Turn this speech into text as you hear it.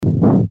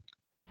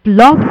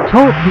Blog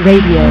Talk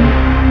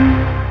Radio.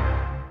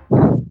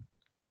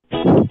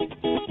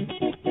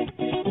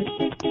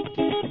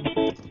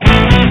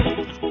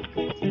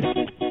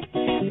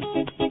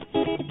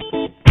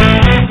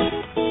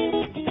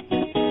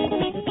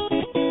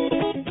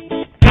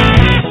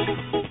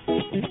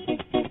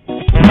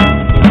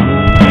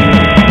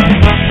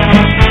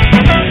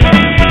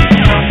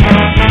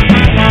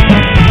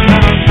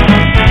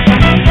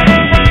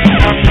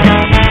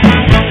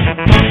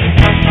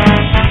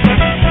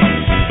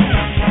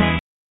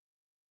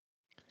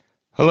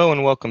 Hello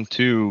and welcome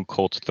to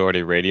Colts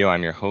Authority Radio.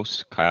 I'm your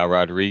host, Kyle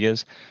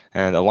Rodriguez,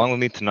 and along with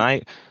me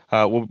tonight,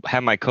 we'll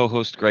have my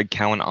co-host Greg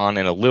Cowan on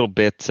in a little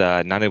bit.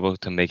 Not able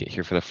to make it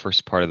here for the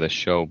first part of the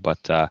show, but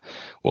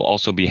we'll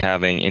also be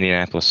having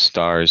Indianapolis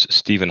Stars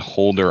Stephen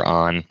Holder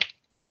on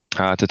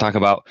to talk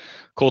about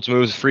Colts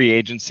moves, free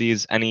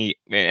agencies, any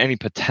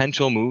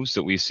potential moves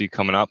that we see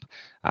coming up.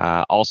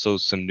 Also,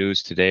 some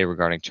news today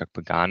regarding Chuck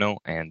Pagano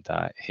and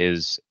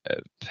his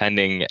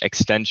pending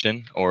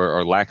extension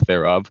or lack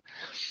thereof.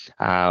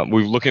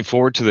 We're looking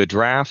forward to the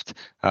draft,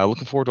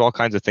 looking forward to all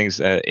kinds of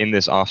things in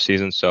this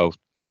offseason. So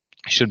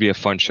it should be a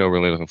fun show.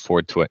 Really looking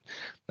forward to it.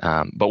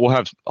 But we'll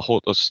have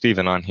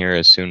Stephen on here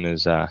as soon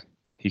as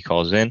he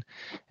calls in,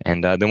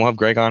 and then we'll have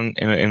Greg on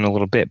in a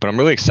little bit. But I'm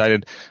really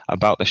excited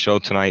about the show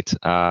tonight.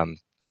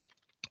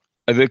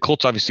 The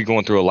Colts obviously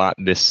going through a lot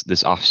this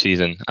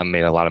offseason. I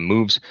made a lot of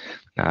moves,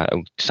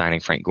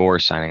 signing Frank Gore,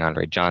 signing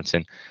Andre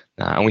Johnson.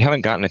 And we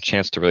haven't gotten a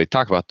chance to really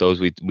talk about those.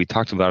 We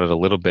talked about it a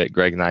little bit,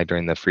 Greg and I,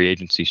 during the free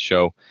agency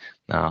show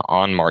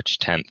on March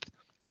 10th.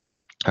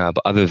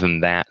 But other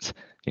than that,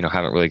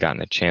 haven't really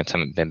gotten a chance.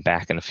 Haven't been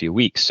back in a few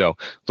weeks. So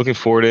looking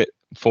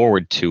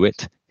forward to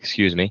it.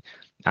 Excuse me.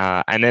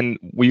 And then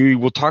we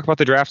will talk about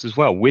the draft as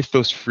well with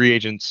those free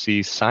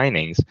agency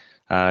signings.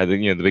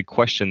 The big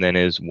question then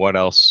is what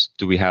else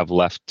do we have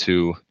left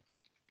to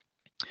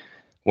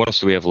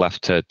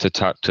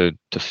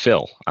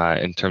fill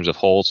in terms of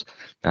holes?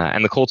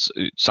 And the Colts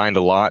signed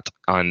a lot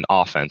on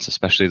offense,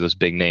 especially those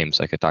big names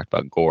like I talked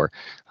about, Gore,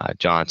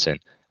 Johnson.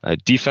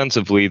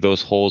 Defensively,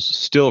 those holes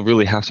still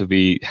really have to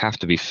be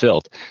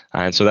filled,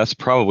 and so that's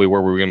probably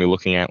where we're going to be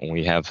looking at when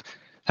we have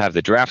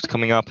the draft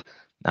coming up,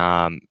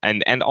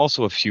 and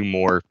also a few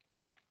more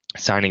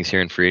signings here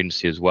in free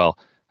agency as well.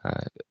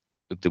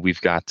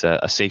 We've got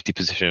a safety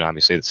position,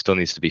 obviously, that still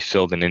needs to be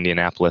filled in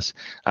Indianapolis,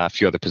 a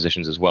few other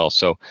positions as well.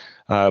 So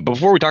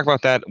before we talk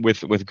about that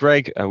with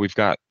Greg, we've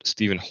got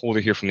Stephen Holder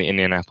here from the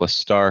Indianapolis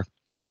Star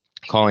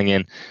calling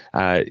in.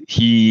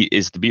 He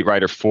is the beat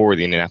writer for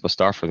the Indianapolis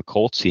Star for the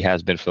Colts. He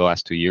has been for the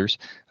last 2 years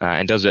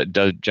and does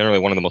generally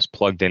one of the most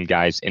plugged in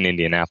guys in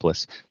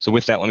Indianapolis. So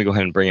with that, let me go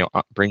ahead and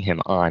bring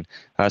him on.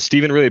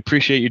 Stephen, really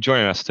appreciate you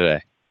joining us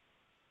today.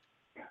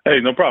 Hey,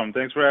 no problem.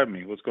 Thanks for having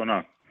me. What's going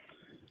on?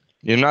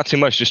 Not too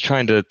much, just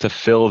trying to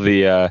fill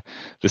the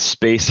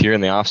space here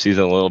in the offseason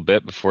a little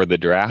bit before the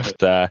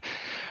draft.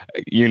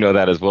 You know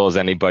that as well as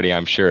anybody,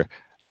 I'm sure.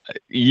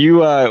 You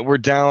were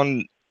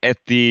down at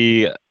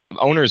the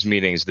owners'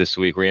 meetings this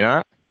week, were you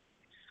not?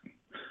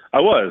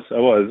 I was.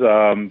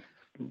 A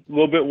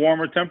little bit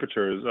warmer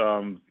temperatures.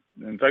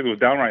 In fact, it was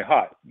downright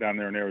hot down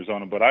there in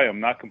Arizona, but I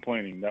am not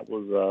complaining. That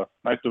was a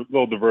nice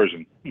little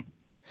diversion.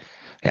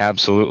 Yeah,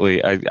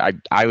 absolutely.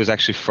 I was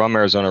actually from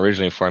Arizona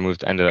originally before I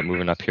ended up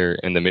moving up here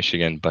into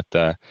Michigan, but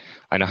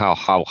I know how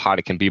hot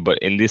it can be. But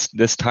in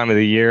this time of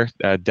the year,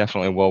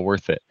 definitely well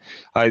worth it.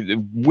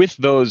 With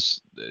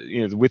those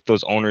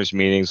owners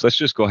meetings, let's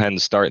just go ahead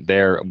and start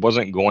there. I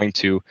wasn't going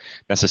to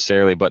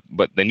necessarily, but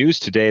the news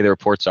today, the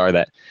reports are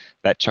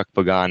that Chuck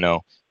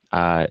Pagano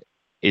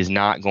is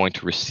not going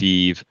to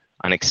receive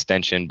an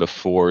extension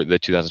before the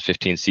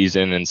 2015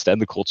 season. Instead,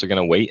 the Colts are going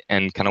to wait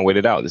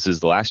it out. This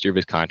is the last year of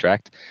his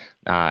contract,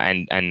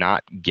 and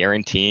not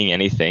guaranteeing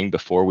anything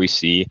before we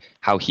see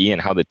how he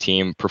and how the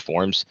team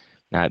performs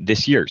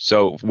this year.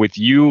 So with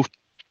you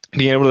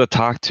being able to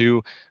talk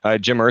to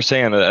Jim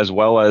Irsay and as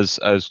well as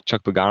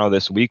Chuck Pagano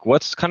this week,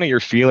 what's kind of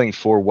your feeling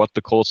for what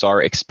the Colts are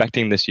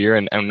expecting this year,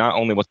 and not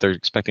only what they're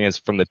expecting is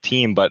from the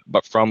team, but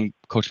from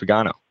Coach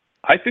Pagano?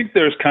 I think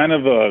there's kind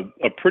of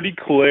a pretty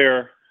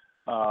clear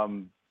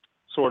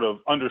sort of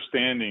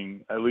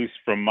understanding, at least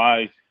from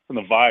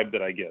the vibe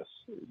that I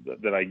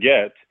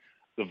get.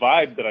 The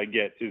vibe that I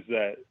get is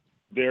that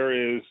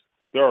there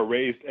are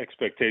raised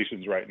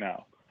expectations right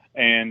now,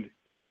 and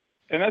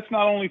that's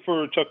not only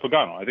for Chuck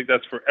Pagano. I think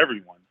that's for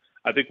everyone.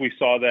 I think we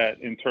saw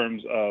that in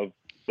terms of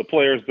the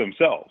players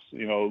themselves.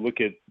 Look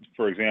at,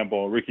 for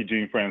example, Ricky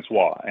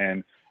Jean-Francois,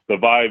 and the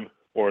vibe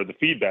or the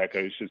feedback,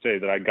 I should say,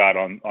 that I got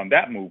on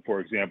that move, for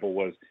example,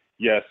 was,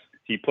 yes,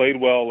 he played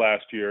well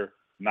last year,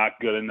 not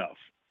good enough.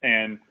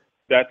 And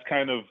that's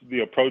kind of the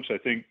approach I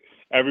think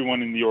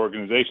everyone in the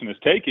organization is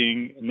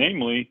taking,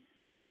 namely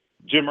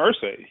Jim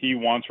Irsay. He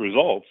wants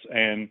results,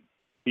 and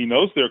he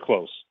knows they're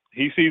close.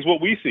 He sees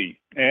what we see,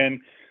 and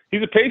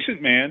he's a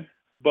patient man,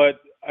 but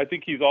I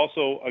think he's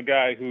also a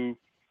guy who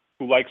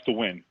likes to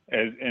win,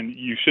 and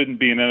you shouldn't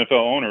be an NFL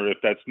owner if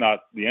that's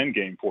not the end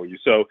game for you.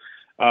 So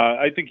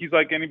I think he's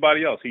like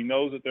anybody else. He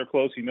knows that they're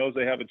close. He knows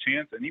they have a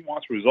chance, and he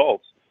wants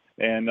results.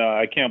 and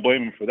I can't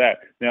blame him for that.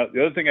 Now,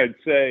 the other thing I'd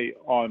say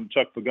on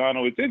Chuck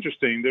Pagano, it's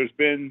interesting.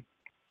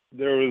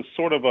 There was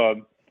sort of a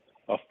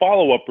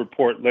follow-up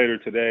report later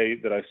today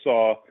that I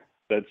saw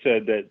that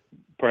said that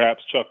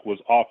perhaps Chuck was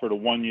offered a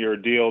one-year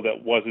deal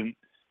that wasn't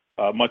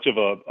much of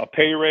a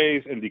pay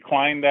raise and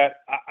declined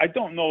that. I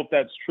don't know if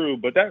that's true,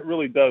 but that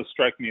really does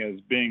strike me as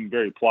being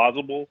very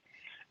plausible.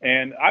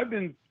 And I've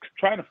been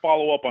trying to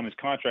follow up on his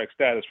contract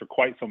status for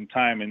quite some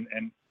time, and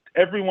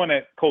everyone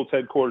at Colts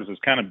headquarters has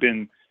kind of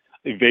been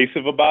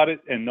evasive about it,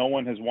 and no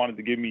one has wanted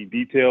to give me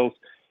details.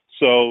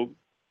 So,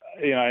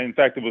 in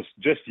fact, it was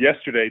just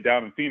yesterday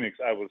down in Phoenix,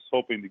 I was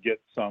hoping to get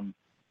some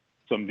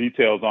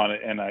details on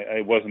it, and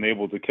I wasn't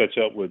able to catch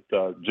up with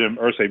Jim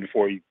Irsay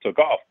before he took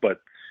off.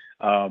 But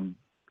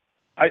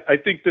I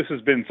think this has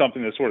been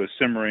something that's sort of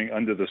simmering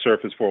under the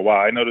surface for a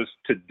while. I noticed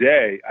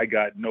today I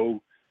got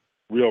no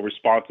real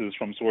responses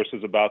from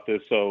sources about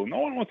this, so no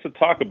one wants to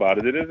talk about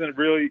it. It is a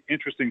really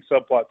interesting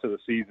subplot to the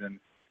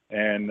season,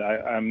 and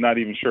I'm not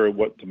even sure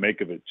what to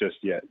make of it just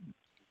yet.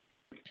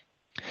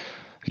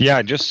 Yeah,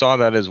 I just saw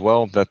that as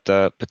well, that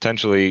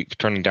potentially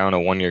turning down a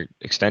one-year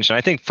extension.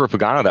 I think for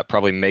Pagano, that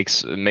probably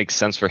makes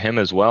sense for him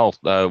as well,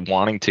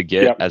 wanting to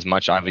get as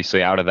much,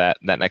 obviously, out of that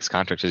next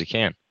contract as he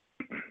can.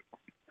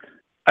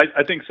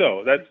 I think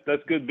so.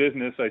 That's good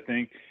business, I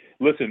think.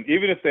 Listen,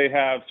 even if they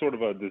have sort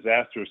of a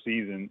disaster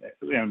season,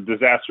 and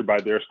disaster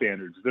by their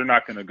standards, they're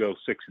not going to go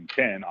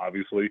 6-10,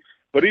 obviously.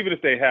 But even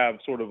if they have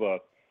sort of a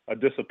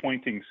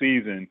disappointing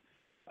season,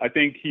 I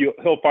think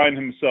he'll find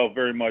himself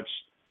very much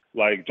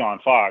like John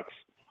Fox,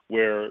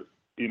 where,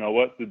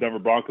 the Denver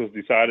Broncos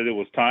decided it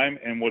was time,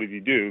 and what did he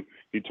do?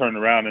 He turned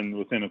around, and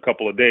within a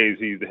couple of days,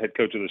 he's the head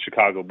coach of the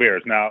Chicago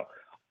Bears. Now,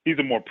 he's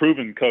a more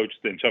proven coach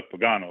than Chuck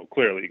Pagano,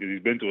 clearly, because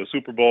he's been to a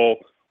Super Bowl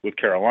with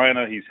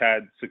Carolina. He's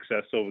had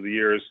success over the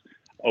years,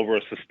 over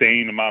a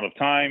sustained amount of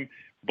time.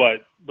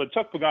 But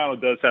Chuck Pagano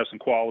does have some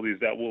qualities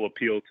that will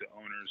appeal to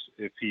owners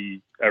if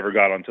he ever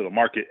got onto the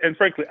market. And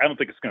frankly, I don't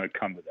think it's going to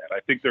come to that. I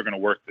think they're going to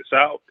work this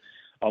out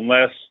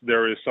unless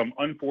there is some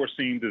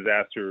unforeseen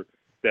disaster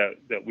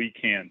that we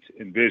can't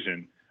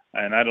envision.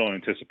 And I don't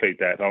anticipate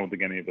that. I don't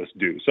think any of us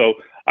do. So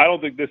I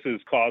don't think this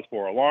is cause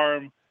for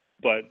alarm.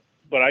 But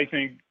I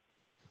think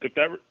if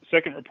that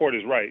second report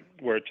is right,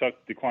 where Chuck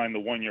declined the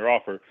one-year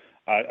offer,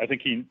 I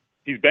think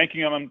he's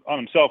banking on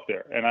himself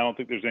there, and I don't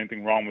think there's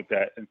anything wrong with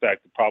that. In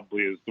fact, it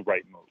probably is the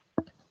right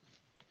move.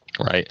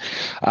 Right.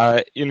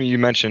 You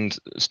mentioned,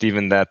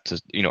 Stephen, that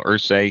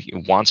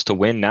Irsay wants to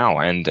win now,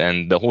 and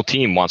the whole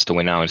team wants to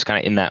win now. And it's kind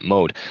of in that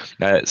mode.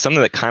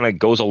 Something that kind of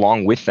goes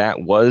along with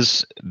that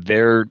was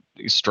their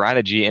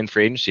strategy in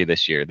free agency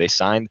this year. They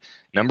signed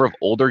a number of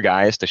older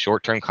guys to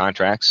short-term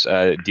contracts,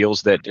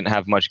 deals that didn't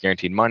have much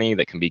guaranteed money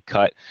that can be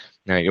cut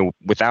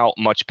without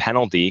much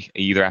penalty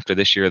either after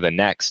this year or the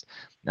next.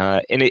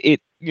 And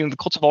the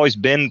Colts have always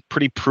been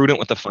pretty prudent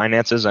with the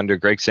finances under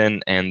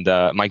Gregson and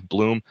Mike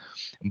Bloom,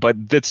 but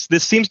this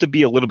seems to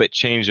be a little bit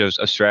change of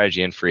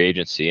strategy in free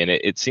agency, and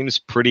it seems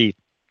pretty.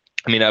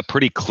 A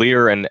pretty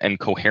clear and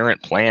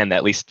coherent plan,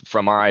 at least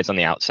from our eyes on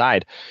the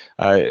outside.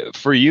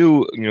 For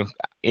you,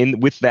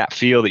 with that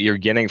feel that you're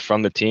getting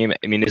from the team,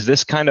 is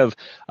this kind of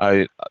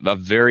a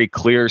very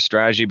clear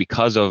strategy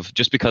because of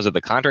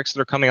the contracts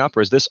that are coming up,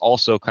 or is this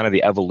also kind of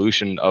the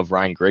evolution of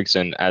Ryan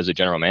Grigson as a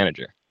general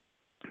manager?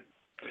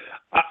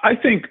 I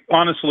think,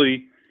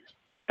 honestly,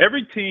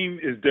 every team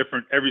is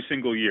different every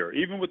single year,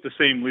 even with the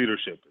same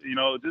leadership.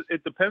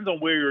 It depends on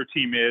where your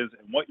team is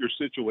and what your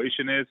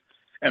situation is.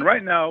 And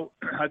right now,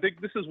 I think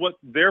this is what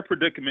their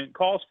predicament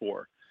calls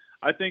for.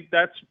 I think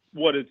that's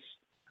what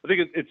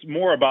it's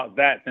more about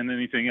that than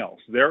anything else.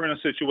 They're in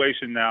a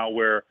situation now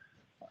where,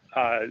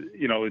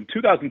 in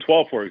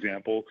 2012, for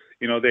example,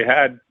 they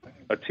had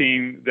a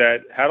team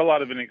that had a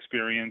lot of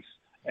inexperience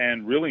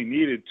and really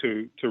needed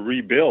to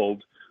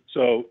rebuild.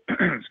 So,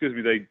 excuse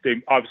me,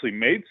 they obviously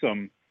made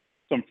some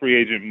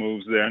free agent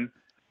moves then,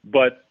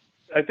 but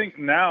I think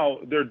now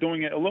they're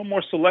doing it a little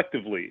more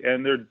selectively,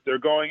 and they're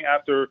going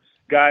after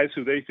guys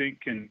who they think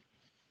can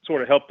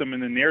sort of help them in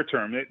the near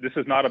term. This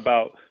is not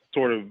about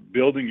sort of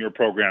building your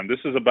program.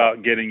 This is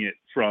about getting it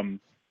from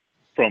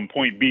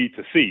point B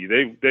to C.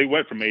 They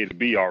went from A to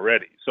B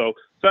already. So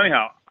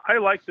anyhow, I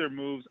like their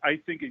moves. I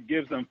think it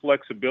gives them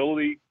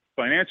flexibility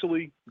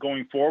financially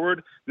going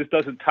forward. This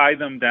doesn't tie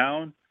them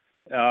down.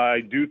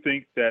 I do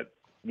think that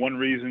one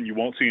reason you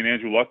won't see an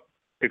Andrew Luck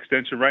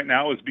extension right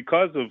now is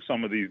because of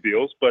some of these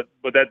deals, but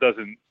that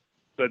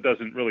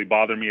doesn't really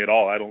bother me at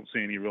all. I don't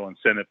see any real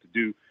incentive to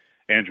do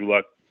Andrew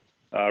Luck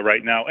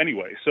right now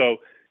anyway. So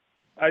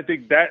I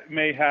think that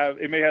may have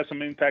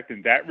some impact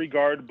in that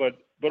regard, but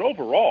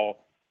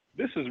overall,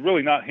 this is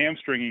really not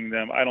hamstringing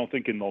them, I don't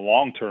think, in the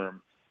long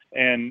term.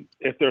 And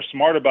if they're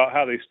smart about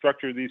how they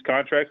structure these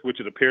contracts, which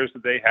it appears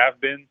that they have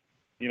been,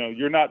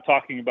 you're not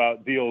talking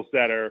about deals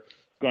that are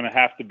going to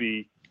have to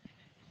be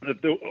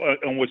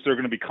on which there are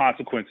going to be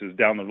consequences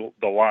down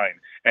the line.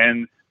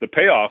 And the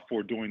payoff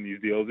for doing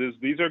these deals is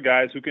these are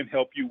guys who can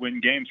help you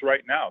win games right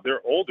now.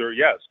 They're older,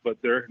 yes, but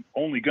they're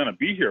only going to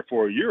be here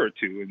for a year or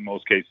two in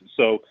most cases.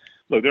 So,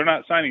 look, they're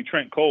not signing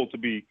Trent Cole to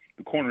be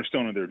the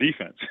cornerstone of their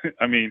defense.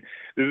 I mean,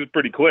 this is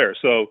pretty clear.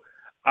 So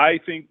I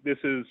think this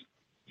is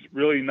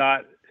really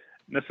not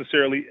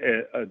necessarily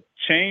a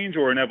change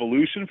or an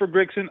evolution for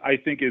Grigson. I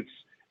think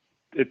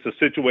it's a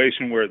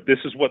situation where this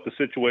is what the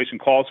situation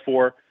calls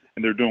for,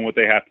 and they're doing what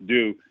they have to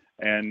do.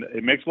 And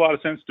it makes a lot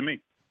of sense to me.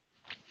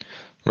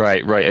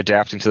 Right.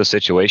 Adapting to the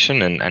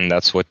situation, and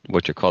that's what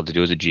you're called to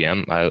do as a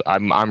GM.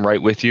 I'm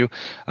right with you.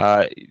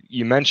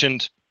 You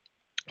mentioned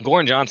Gore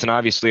and Johnson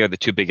obviously are the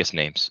two biggest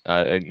names.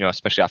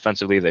 Especially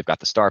offensively, they've got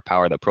the star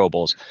power, the Pro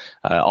Bowls,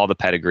 all the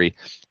pedigree.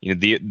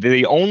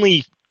 The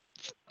only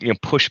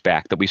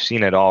pushback that we've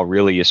seen at all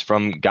really is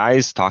from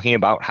guys talking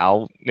about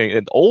how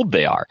old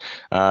they are.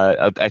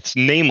 It's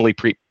namely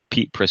Pete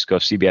Prisco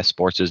of CBS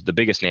Sports is the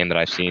biggest name that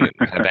I've seen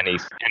have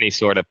any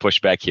sort of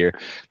pushback here.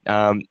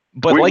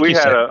 But we, like we you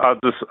had said,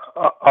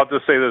 I'll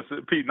just say this.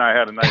 Pete and I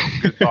had a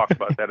nice good talk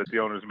about that at the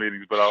owners'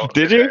 meetings. But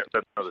did you?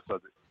 That's another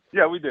subject.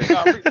 Yeah, we did.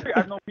 No,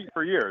 I've known Pete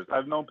for years.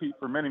 I've known Pete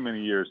for many,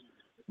 many years.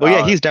 Well,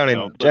 yeah, he's down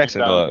in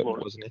Jacksonville,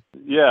 wasn't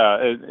he?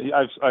 Yeah,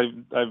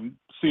 I've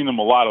seen him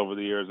a lot over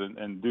the years,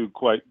 and do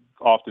quite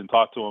often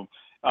talk to him.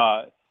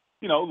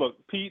 Look,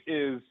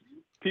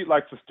 Pete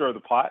likes to stir the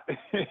pot,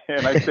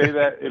 and I say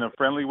that in a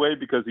friendly way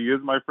because he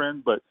is my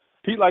friend. But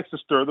Pete likes to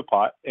stir the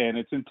pot, and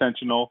it's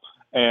intentional.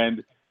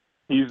 And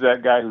he's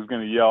that guy who's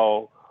going to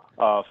yell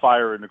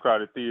fire in the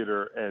crowded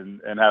theater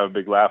and have a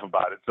big laugh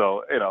about it.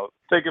 So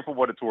take it for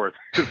what it's worth.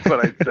 Is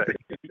what I'd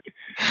say.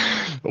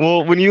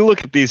 Well, when you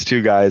look at these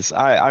two guys,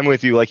 I'm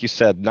with you. Like you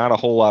said, not a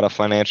whole lot of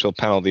financial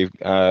penalty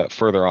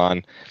further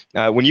on.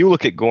 When you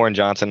look at Gore and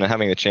Johnson and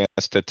having the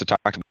chance to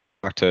talk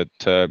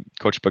to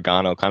Coach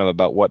Pagano kind of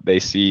about what they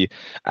see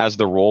as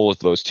the role of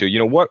those two,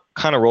 what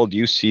kind of role do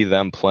you see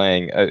them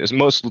playing as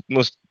most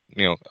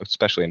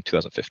especially in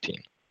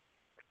 2015?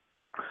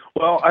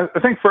 Well, I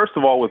think first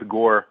of all with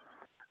Gore,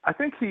 I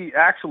think he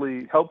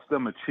actually helps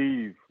them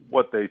achieve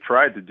what they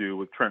tried to do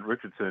with Trent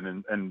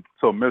Richardson and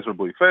so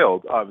miserably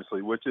failed,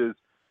 obviously, which is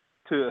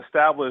to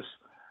establish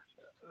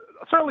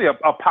certainly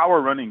a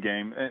power running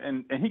game,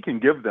 and he can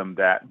give them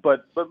that.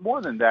 But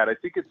more than that, I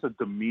think it's a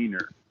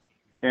demeanor.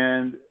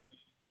 And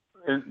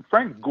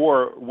Frank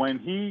Gore, when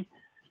he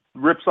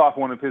rips off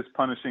one of his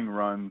punishing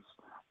runs,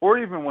 or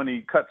even when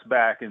he cuts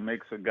back and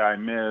makes a guy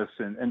miss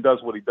and does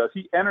what he does,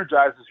 he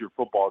energizes your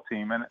football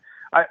team. And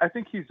I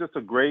think he's just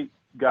a great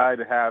guy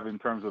to have in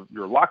terms of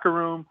your locker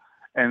room,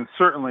 and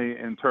certainly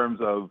in terms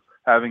of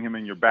having him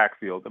in your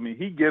backfield. I mean,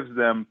 he gives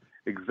them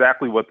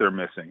exactly what they're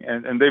missing.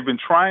 And they've been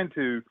trying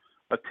to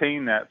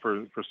attain that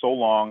for so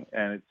long,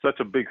 and it's such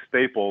a big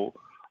staple,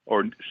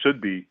 or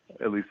should be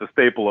at least a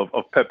staple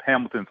of Pep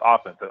Hamilton's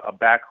offense, a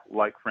back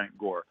like Frank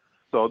Gore.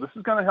 So this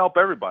is going to help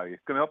everybody.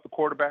 It's going to help the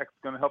quarterback.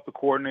 It's going to help the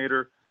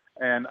coordinator.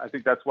 And I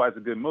think that's why it's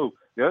a good move.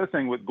 The other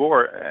thing with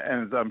Gore,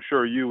 and as I'm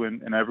sure you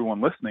and everyone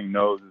listening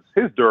knows,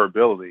 is his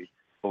durability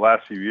the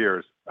last few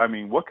years. I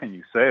mean, what can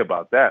you say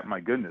about that? My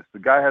goodness, the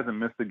guy hasn't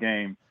missed a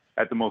game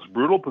at the most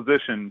brutal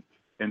position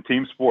in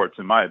team sports,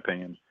 in my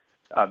opinion.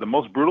 The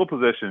most brutal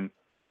position,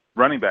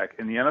 running back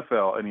in the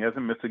NFL, and he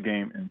hasn't missed a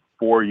game in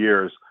 4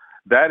 years.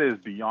 That is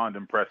beyond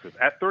impressive.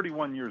 At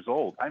 31 years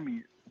old, I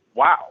mean,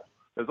 wow.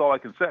 That's all I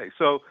can say.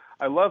 So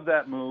I love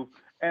that move.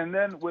 And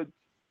then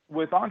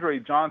with Andre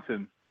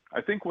Johnson, I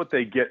think what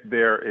they get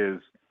there is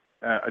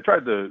I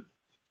tried to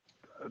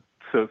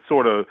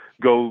sort of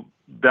go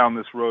down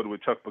this road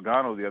with Chuck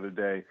Pagano the other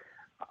day.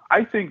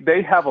 I think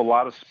they have a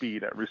lot of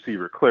speed at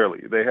receiver,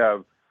 clearly. They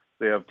have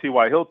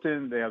T.Y.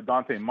 Hilton. They have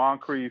Dante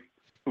Moncrief,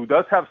 who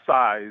does have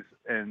size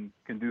and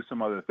can do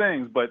some other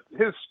things, but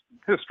his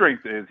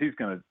strength is he's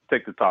going to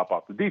take the top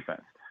off the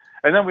defense.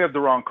 And then we have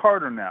Deron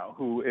Carter now,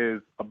 who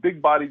is a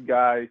big-bodied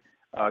guy,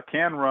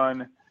 can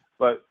run,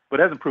 but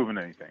hasn't proven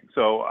anything.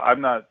 So I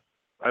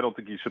don't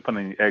think you should put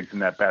any eggs in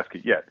that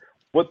basket yet.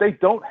 What they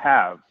don't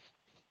have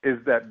is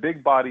that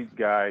big-bodied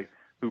guy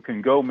who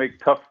can go make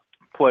tough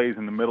plays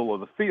in the middle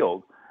of the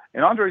field.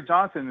 And Andre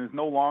Johnson is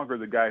no longer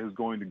the guy who's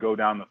going to go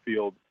down the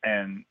field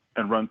and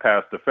run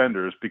past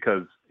defenders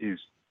because he's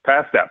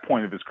past that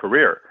point of his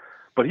career.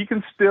 But he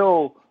can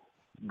still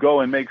go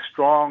and make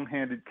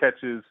strong-handed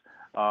catches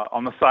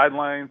on the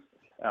sidelines,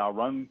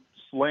 run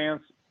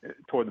slants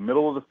toward the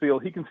middle of the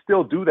field. He can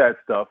still do that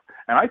stuff,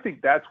 and I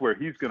think that's where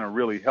he's going to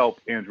really help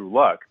Andrew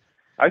Luck.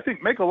 I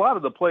think make a lot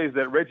of the plays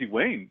that Reggie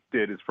Wayne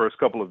did his first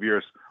couple of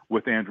years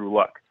with Andrew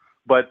Luck.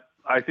 But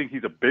I think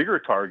he's a bigger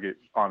target,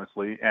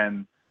 honestly,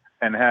 and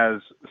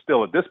has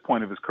still at this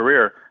point of his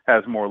career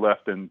has more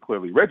left than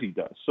clearly Reggie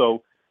does.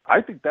 So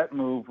I think that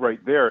move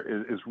right there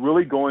is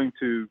really going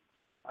to,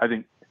 I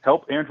think,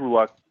 help Andrew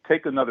Luck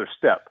take another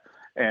step.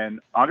 And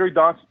Andre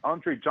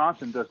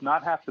Johnson does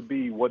not have to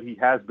be what he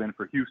has been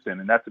for Houston,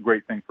 and that's a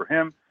great thing for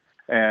him.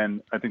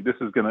 And I think this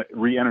is going to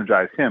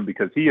re-energize him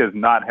because he has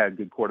not had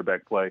good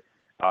quarterback play.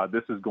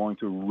 This is going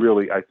to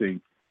really, I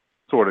think,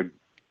 sort of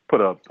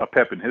put a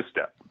pep in his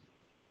step.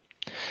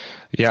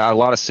 Yeah, a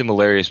lot of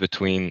similarities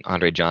between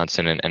Andre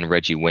Johnson and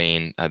Reggie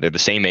Wayne. They're the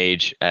same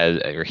age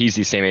or he's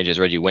the same age as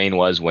Reggie Wayne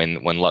was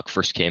when Luck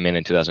first came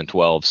in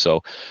 2012.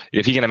 So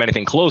if he can have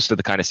anything close to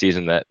the kind of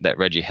season that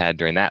Reggie had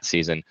during that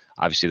season,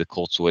 obviously the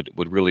Colts would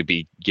really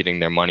be getting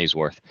their money's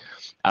worth.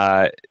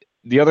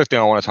 The other thing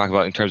I want to talk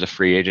about in terms of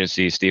free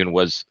agency, Stephen,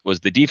 was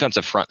the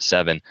defensive front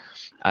seven.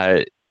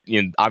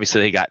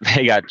 Obviously they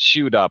got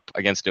chewed up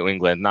against New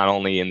England, not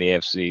only in the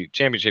AFC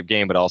Championship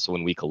game, but also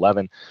in Week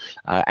 11.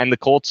 And the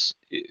Colts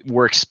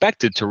were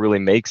expected to really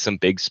make some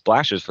big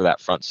splashes for that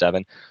front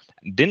seven.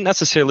 Didn't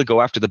necessarily go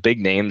after the big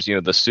names,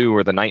 the Sue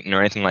or the Knighton or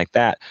anything like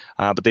that.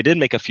 But they did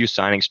make a few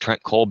signings,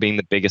 Trent Cole being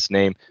the biggest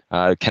name,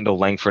 Kendall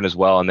Langford as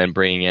well, and then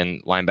bringing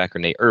in linebacker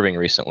Nate Irving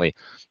recently.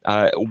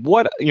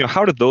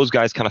 How did those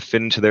guys kind of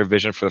fit into their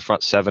vision for the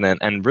front seven?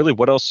 And really,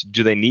 what else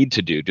do they need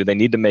to do? Do they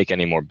need to make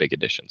any more big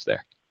additions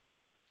there?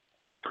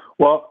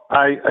 Well,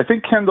 I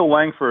think Kendall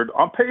Langford,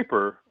 on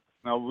paper,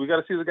 now we got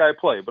to see the guy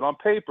play, but on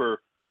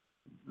paper,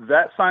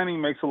 that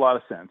signing makes a lot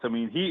of sense. I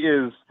mean, he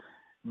is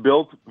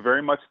built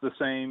very much the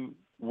same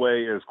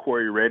way as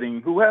Corey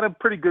Redding, who had a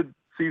pretty good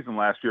season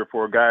last year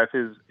for a guy of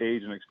his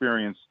age and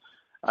experience,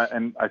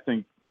 and I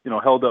think,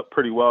 held up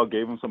pretty well,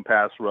 gave him some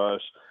pass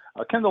rush.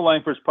 Kendall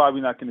Langford's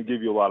probably not going to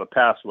give you a lot of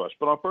pass rush,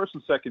 but on first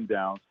and second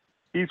down,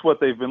 he's what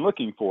they've been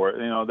looking for.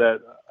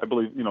 That I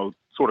believe,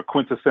 sort of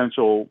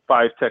quintessential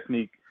 5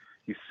 technique.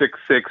 He's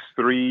 6'6",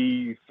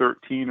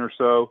 313 or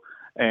so,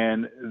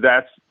 and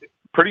that's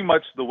pretty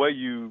much the way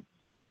you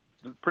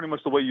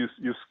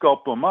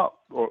sculpt them up,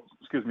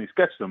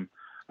 sketch them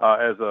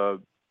as a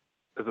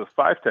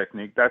 5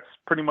 technique. That's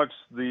pretty much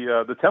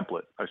the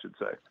template, I should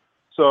say.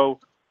 So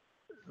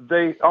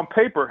they, on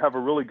paper, have a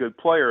really good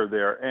player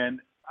there,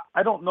 and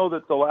I don't know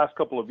that the last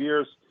couple of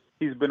years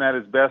he's been at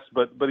his best,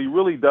 but he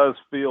really does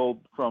feel,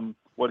 from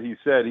what he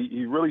said,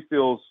 he really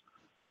feels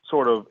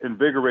sort of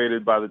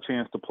invigorated by the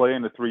chance to play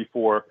in the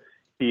 3-4.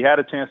 He had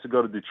a chance to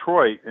go to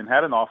Detroit and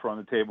had an offer on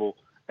the table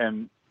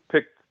and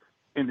picked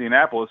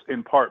Indianapolis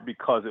in part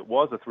because it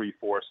was a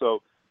 3-4.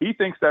 So he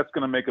thinks that's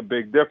going to make a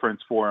big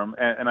difference for him.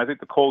 And I think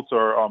the Colts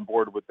are on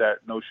board with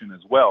that notion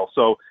as well.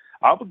 So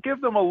I'll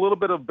give them a little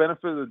bit of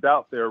benefit of the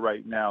doubt there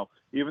right now,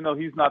 even though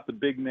he's not the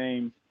big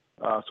name,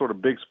 sort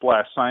of big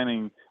splash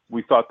signing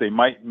we thought they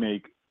might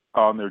make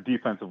on their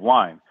defensive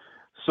line.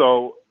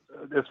 So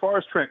as far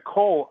as Trent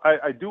Cole,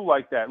 I do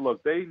like that.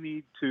 Look, they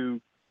need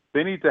to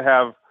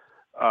have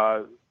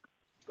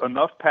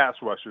enough pass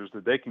rushers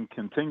that they can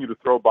continue to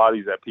throw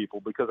bodies at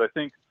people, because I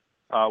think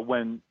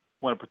when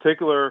a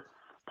particular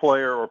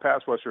player or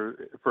pass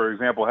rusher, for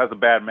example, has a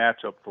bad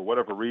matchup for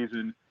whatever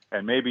reason,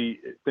 and maybe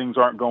things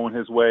aren't going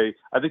his way,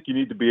 I think you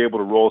need to be able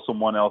to roll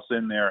someone else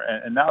in there.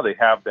 And now they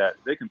have that.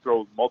 They can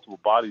throw multiple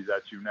bodies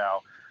at you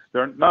now.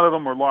 None of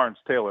them are Lawrence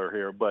Taylor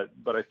here, but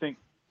I think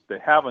they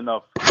have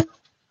enough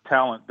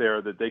talent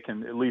there that they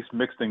can at least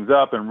mix things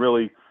up and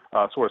really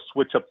sort of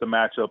switch up the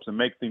matchups and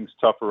make things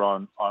tougher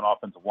on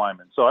offensive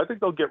linemen. So I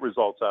think they'll get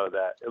results out of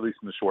that, at least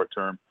in the short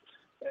term.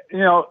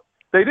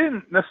 They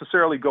didn't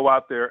necessarily go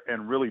out there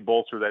and really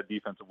bolster that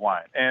defensive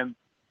line. And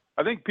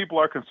I think people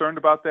are concerned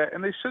about that,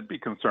 and they should be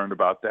concerned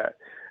about that,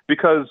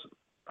 because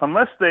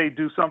unless they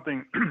do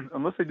something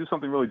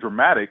really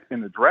dramatic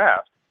in the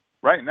draft,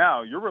 right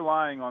now you're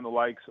relying on the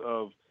likes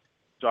of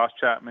Josh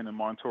Chapman and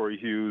Montori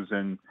Hughes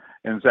and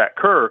Zach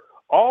Kerr,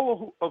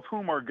 all of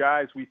whom are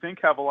guys we think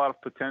have a lot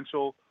of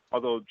potential,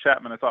 although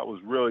Chapman I thought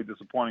was really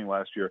disappointing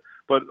last year.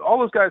 But all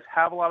those guys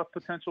have a lot of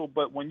potential,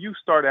 but when you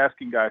start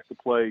asking guys to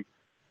play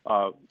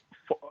a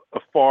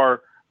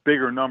far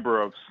bigger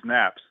number of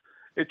snaps,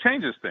 it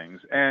changes things,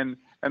 and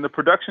the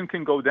production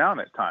can go down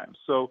at times.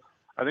 So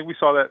I think we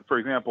saw that, for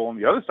example, on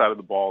the other side of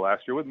the ball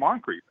last year with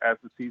Moncrief. As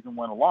the season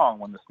went along,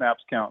 when the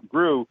snaps count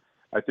grew,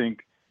 I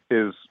think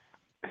his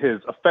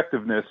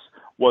effectiveness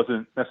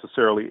wasn't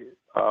necessarily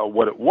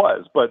what it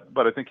was, but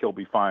I think he'll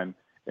be fine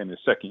in his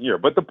second year.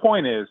 But the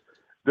point is,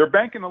 they're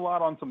banking a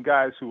lot on some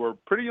guys who are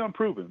pretty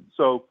unproven.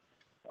 So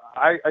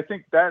I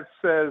think that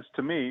says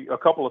to me a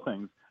couple of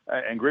things,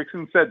 and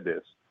Grigson said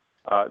this.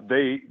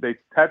 They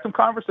had some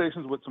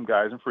conversations with some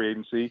guys in free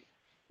agency,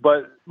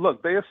 but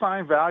look, they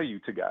assign value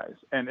to guys,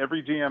 and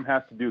every GM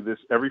has to do this.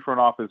 Every front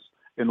office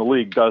in the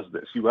league does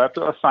this. You have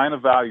to assign a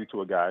value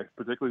to a guy,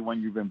 particularly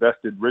when you've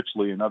invested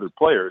richly in other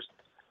players.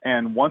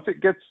 And once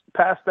it gets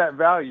past that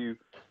value,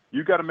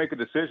 you got to make a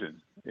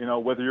decision,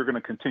 whether you're going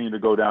to continue to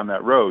go down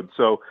that road.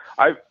 So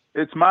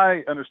it's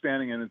my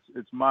understanding, and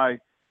it's my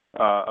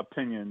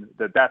opinion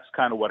that that's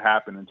kind of what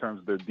happened in terms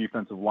of the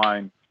defensive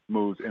line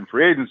moves in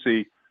free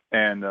agency.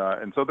 And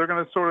so they're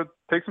going to sort of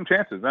take some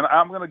chances. And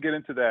I'm going to get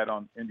into that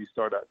on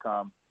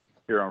IndyStar.com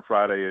here on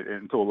Friday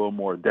into a little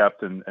more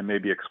depth and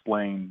maybe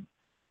explain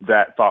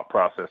that thought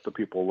process to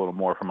people a little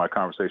more from my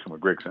conversation with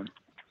Grigson.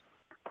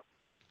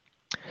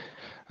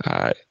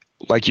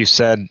 Like you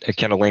said,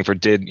 Kendall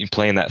Langford did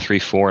play in that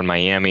 3-4 in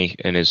Miami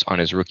on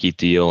his rookie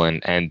deal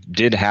and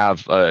did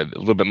have a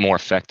little bit more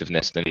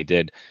effectiveness than he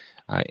did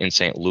in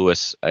St.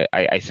 Louis,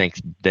 I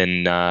think,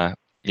 than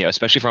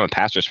especially from a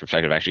pass rush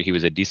perspective. Actually, he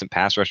was a decent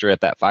pass rusher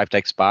at that 5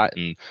 tech spot,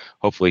 and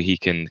hopefully he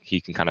can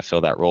kind of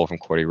fill that role from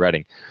Cordy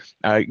Redding.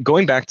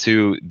 Going back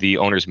to the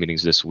owners'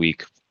 meetings this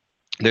week,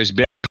 there's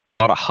been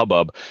a lot of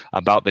hubbub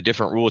about the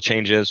different rule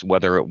changes,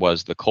 whether it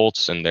was the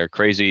Colts and their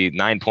crazy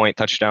 9-point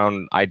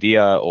touchdown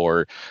idea,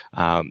 or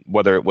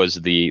whether it was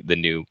the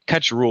new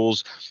catch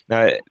rules.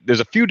 There's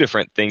a few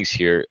different things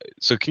here.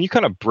 So can you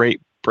kind of break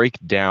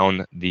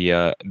down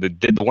the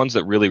ones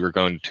that really were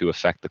going to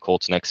affect the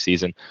Colts next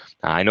season?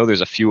 I know there's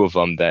a few of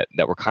them that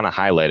were kind of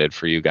highlighted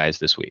for you guys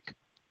this week.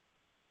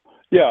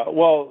 Yeah,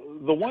 well,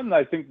 the one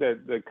I think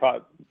that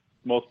caught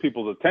most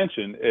people's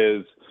attention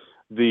is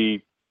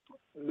the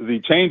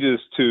changes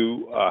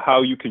to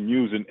how you can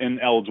use an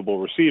ineligible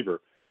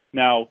receiver.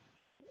 Now,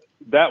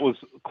 that was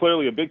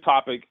clearly a big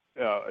topic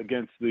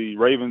against the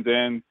Ravens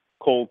and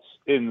Colts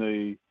in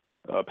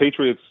the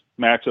Patriots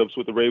matchups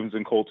with the Ravens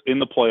and Colts in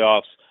the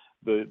playoffs.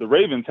 The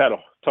Ravens had a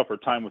tougher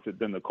time with it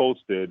than the Colts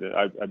did.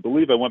 I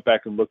believe I went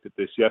back and looked at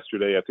this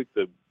yesterday. I think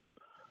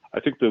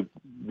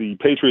the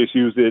Patriots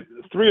used it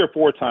 3 or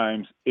 4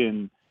 times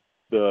in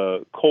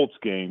the Colts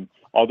game,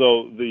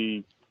 although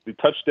the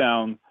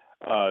touchdown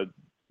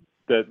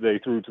that they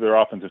threw to their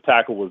offensive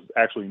tackle was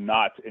actually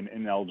not an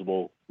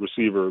ineligible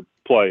receiver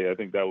play. I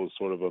think that was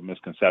sort of a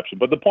misconception.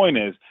 But the point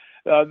is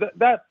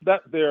that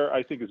there,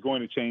 I think, is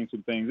going to change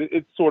some things.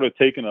 It's sort of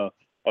taken a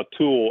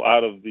tool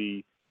out of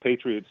the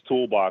Patriots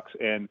toolbox,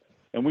 and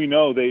we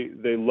know they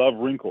love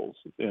wrinkles.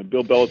 And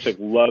Bill Belichick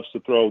loves to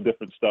throw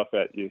different stuff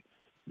at you,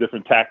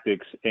 different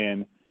tactics.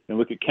 And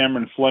look at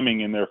Cameron Fleming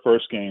in their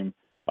first game,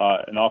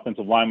 an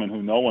offensive lineman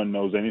who no one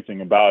knows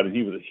anything about, and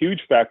he was a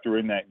huge factor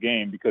in that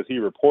game because he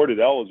reported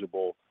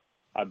eligible,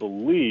 I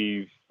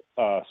believe,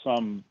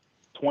 some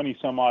 20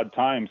 some odd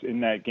times in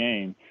that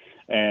game,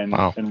 and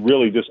Wow. and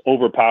really just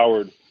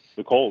overpowered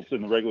the Colts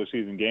in the regular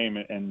season game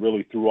and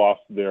really threw off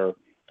their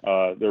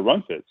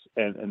run fits,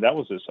 and that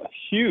was just a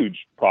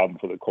huge problem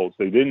for the Colts.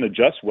 They didn't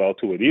adjust well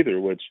to it either,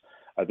 which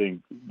I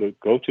think the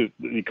coaches,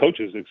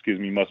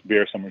 must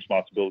bear some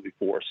responsibility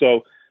for.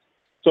 So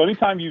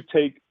anytime you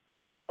take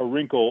a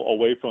wrinkle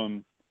away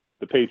from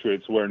the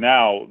Patriots, where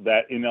now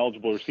that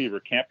ineligible receiver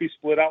can't be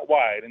split out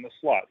wide in the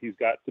slot, he's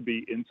got to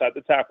be inside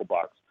the tackle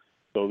box.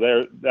 So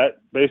that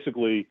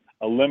basically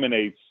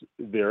eliminates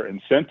their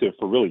incentive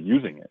for really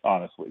using it,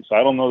 honestly. So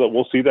I don't know that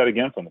we'll see that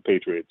again from the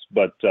Patriots,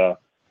 but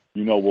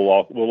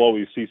we'll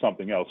always see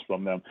something else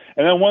from them.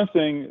 And then one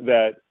thing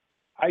that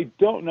I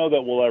don't know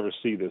that we'll ever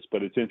see this,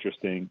 but it's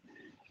interesting.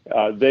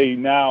 They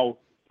now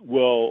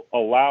will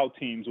allow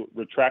teams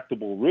with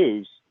retractable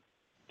roofs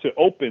to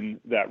open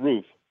that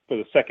roof for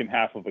the second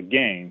half of a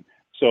game.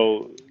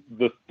 So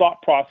the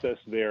thought process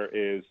there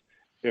is,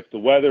 if the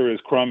weather is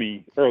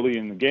crummy early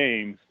in the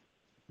game,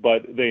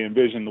 but they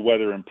envision the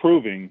weather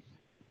improving,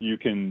 you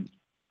can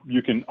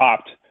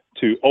opt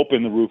to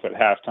open the roof at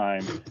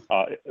halftime,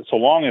 so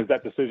long as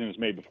that decision is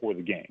made before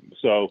the game.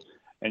 So,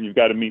 and you've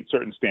got to meet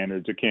certain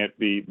standards. It can't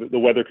be, the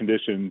weather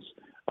conditions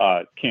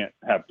can't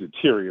have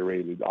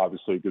deteriorated,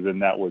 obviously, because then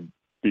that would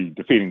be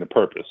defeating the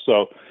purpose.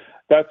 So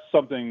that's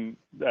something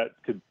that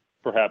could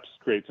perhaps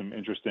create some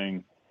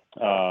interesting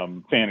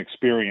fan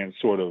experience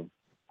sort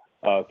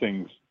of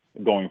things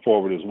going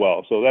forward as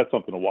well. So that's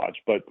something to watch.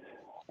 But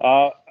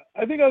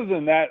I think other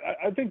than that,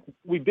 I think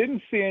we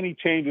didn't see any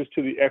changes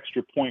to the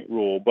extra point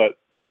rule, but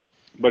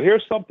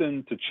here's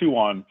something to chew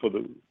on for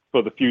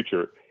the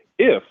future.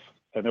 If,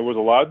 and there was a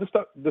lot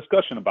of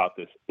discussion about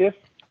this, if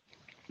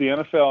the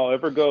NFL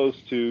ever goes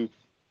to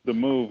the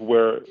move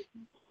where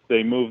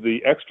they move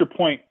the extra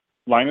point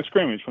line of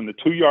scrimmage from the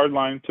 2-yard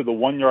line to the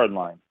 1-yard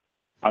line,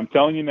 I'm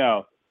telling you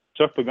now,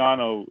 Chuck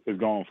Pagano is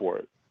going for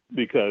it,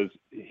 because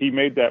he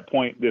made that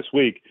point this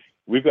week.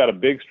 We've got a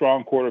big,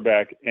 strong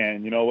quarterback,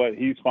 and you know what?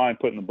 He's fine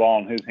putting the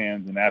ball in his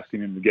hands and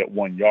asking him to get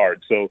 1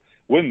 yard. So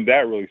wouldn't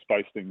that really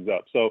spice things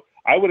up? So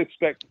I would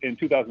expect in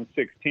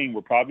 2016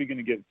 we're probably going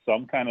to get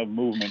some kind of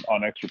movement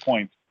on extra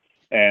points,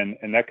 and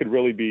that could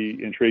really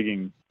be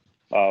intriguing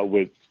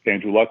with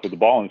Andrew Luck with the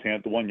ball in his hand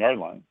at the 1-yard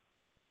line.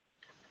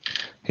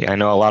 Yeah, I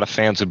know a lot of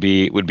fans would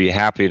be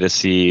happy to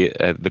see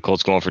the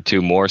Colts going for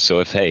 2 more.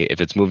 So if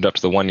it's moved up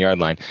to the 1-yard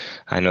line,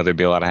 I know there'd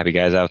be a lot of happy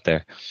guys out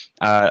there.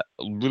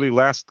 Really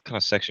last kind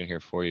of section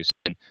here for you.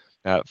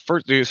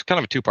 First, there's kind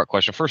of a 2-part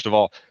question. First of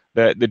all,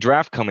 the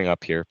draft coming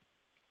up here,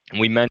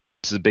 we mentioned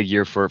this is a big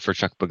year for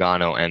Chuck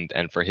Pagano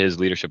and for his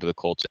leadership of the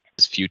Colts,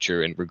 his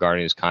future and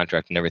regarding his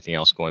contract and everything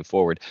else going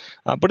forward.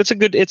 But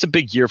it's a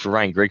big year for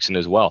Ryan Grigson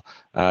as well.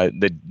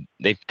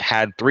 They've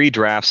had 3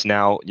 drafts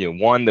now.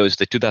 One, there was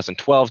the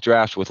 2012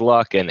 draft with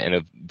Luck and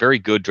a very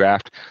good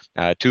draft.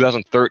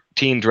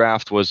 2013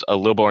 draft was a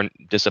little more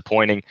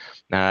disappointing.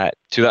 And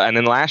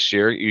then last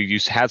year, you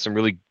had some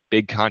really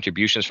big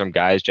contributions from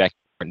guys, Jack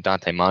and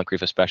Dante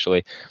Moncrief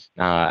especially,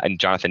 and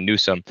Jonathan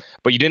Newsom,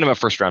 but you didn't have a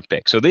first-round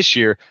pick. So this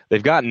year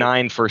they've got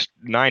 9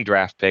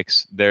 draft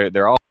picks.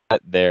 They're all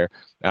there.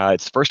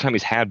 It's the first time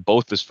he's had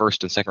both his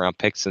first and second-round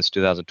picks since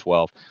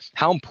 2012.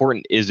 How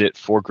important is it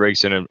for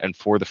Grigson and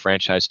for the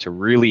franchise to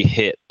really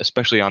hit,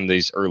 especially on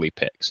these early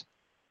picks?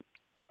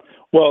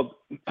 Well,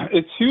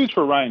 it's huge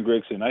for Ryan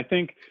Grigson. I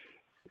think,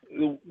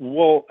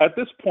 well, at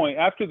this point,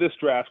 after this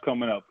draft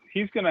coming up,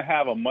 he's going to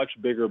have a much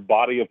bigger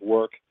body of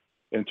work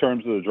in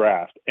terms of the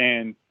draft,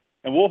 and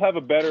we'll have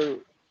a better,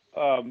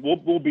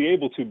 we'll be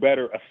able to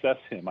better assess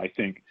him, I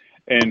think,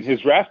 and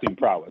his drafting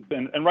prowess.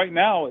 And right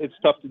now, it's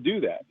tough to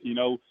do that. You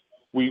know,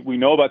 we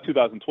know about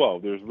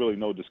 2012. There's really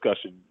no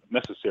discussion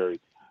necessary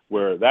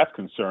where that's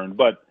concerned,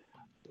 but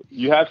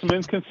you have some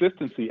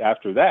inconsistency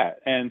after that,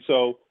 and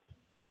so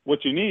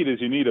what you need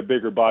is a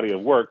bigger body of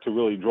work to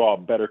really draw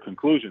better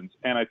conclusions.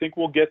 And I think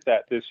we'll get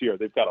that this year.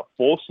 They've got a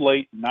full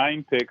slate,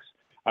 9 picks.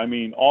 I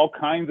mean, all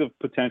kinds of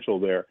potential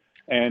there.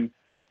 And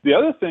the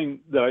other thing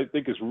that I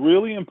think is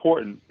really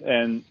important,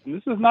 and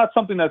this is not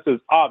something that's as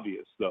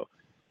obvious, though.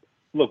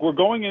 Look, we're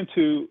going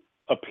into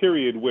a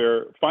period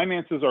where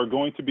finances are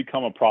going to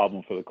become a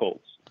problem for the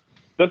Colts.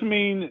 Doesn't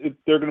mean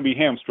they're going to be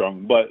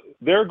hamstrung, but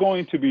they're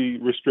going to be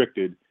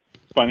restricted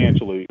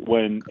financially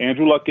when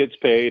Andrew Luck gets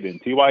paid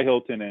and T.Y.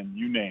 Hilton and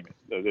you name it.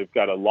 So they've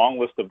got a long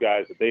list of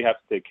guys that they have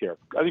to take care of.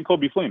 I think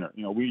Kobe Fleener,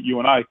 you know, you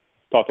and I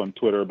talked on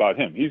Twitter about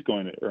him. He's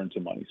going to earn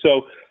some money.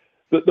 So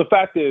the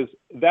fact is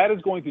that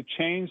is going to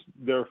change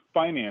their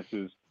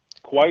finances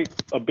quite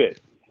a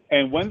bit.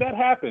 And when that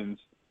happens,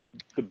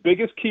 the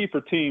biggest key for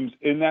teams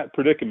in that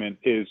predicament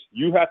is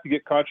you have to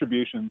get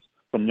contributions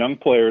from young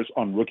players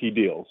on rookie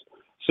deals.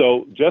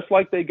 So just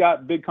like they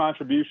got big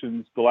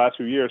contributions the last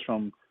few years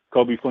from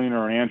Kobe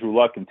Fleener and Andrew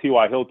Luck and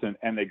T.Y. Hilton,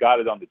 and they got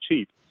it on the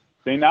cheap,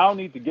 they now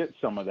need to get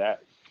some of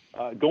that.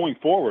 Going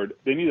forward,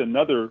 they need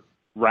another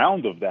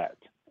round of that,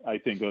 I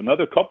think,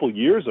 another couple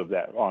years of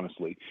that,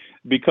 honestly,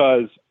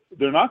 because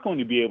they're not going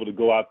to be able to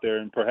go out there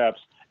and perhaps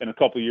in a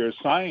couple of years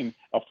sign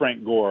a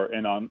Frank Gore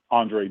and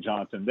Andre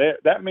Johnson.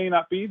 That may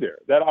not be there.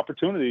 That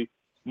opportunity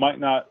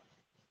might not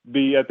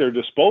be at their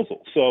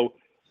disposal. So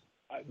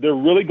they're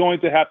really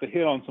going to have to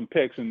hit on some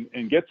picks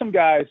and get some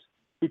guys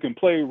who can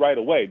play right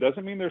away.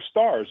 Doesn't mean they're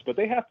stars, but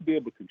they have to be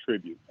able to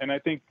contribute. And I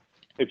think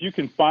if you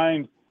can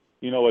find,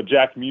 you know, a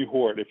Jack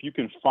Mewhort, if you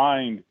can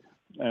find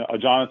a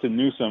Jonathan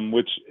Newsom,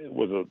 which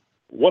was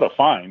what a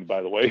find,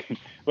 by the way.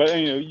 But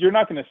you know, you're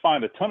not going to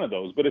find a ton of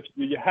those. But if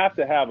you have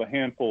to have a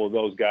handful of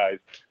those guys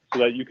so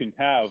that you can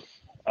have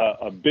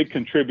a big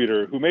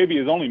contributor who maybe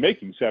is only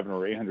making $700,000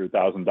 or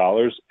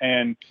 $800,000,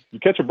 and you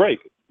catch a break,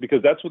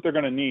 because that's what they're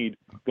going to need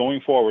going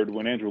forward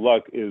when Andrew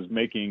Luck is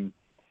making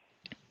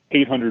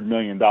 $800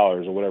 million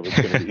or whatever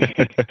it's going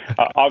to be.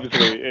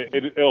 Obviously,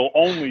 it'll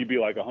only be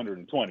like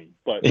 120,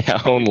 but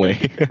yeah,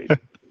 only.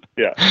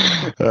 Yeah.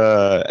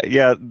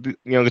 You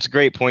know, it's a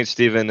great point,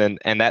 Stephen.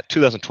 And that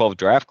 2012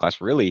 draft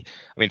class really,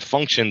 I mean,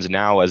 functions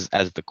now as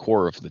the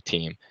core of the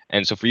team.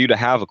 And so for you to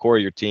have a core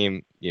of your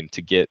team, you know,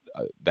 to get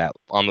that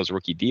on those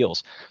rookie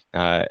deals,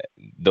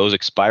 those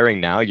expiring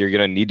now, you're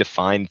going to need to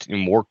find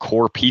more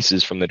core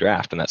pieces from the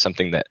draft. And that's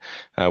something that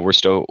we're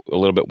still a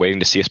little bit waiting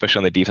to see, especially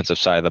on the defensive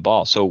side of the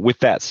ball. So with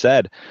that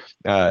said,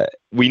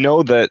 we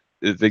know that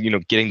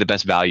getting the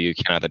best value you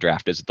can out of the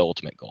draft is the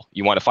ultimate goal.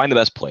 You want to find the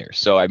best players.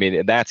 So, I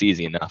mean, that's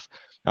easy enough.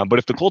 But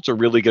if the Colts are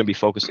really going to be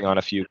focusing on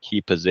a few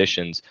key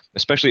positions,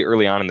 especially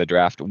early on in the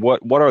draft,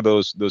 what are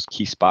those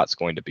key spots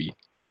going to be?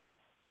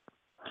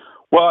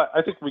 Well,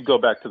 I think we go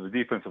back to the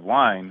defensive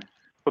line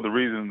for the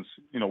reasons,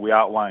 we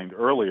outlined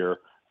earlier.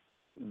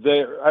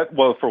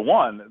 Well, for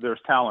one, there's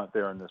talent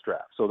there in this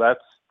draft. So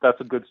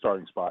that's a good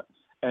starting spot.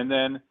 And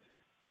then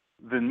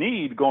the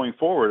need going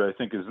forward, I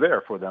think, is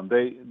there for them.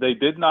 They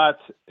did not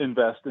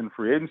invest in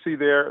free agency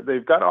there.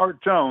 They've got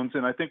Art Jones,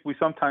 and I think we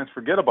sometimes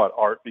forget about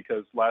Art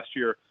because last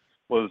year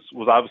was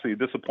obviously a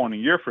disappointing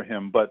year for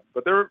him. But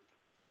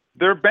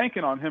they're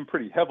banking on him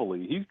pretty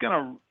heavily.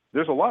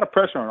 There's a lot of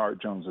pressure on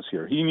Art Jones this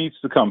year. He needs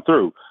to come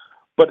through.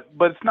 But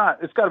it's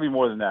got to be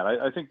more than that.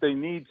 I think they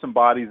need some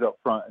bodies up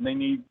front, and they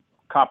need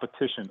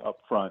competition up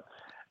front.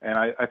 And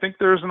I think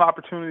there's an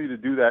opportunity to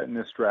do that in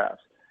this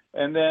draft.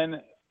 And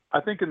then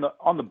I think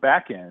on the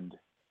back end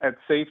at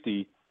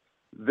safety,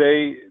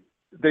 they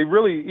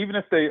really, even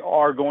if they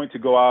are going to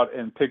go out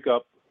and pick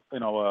up,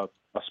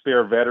 a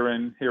spare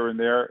veteran here and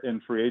there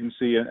in free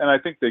agency, and I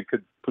think they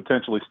could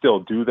potentially still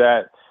do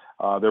that.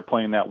 They're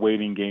playing that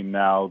waiting game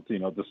now,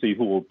 to see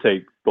who will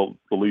take the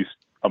least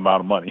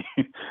amount of money.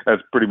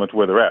 That's pretty much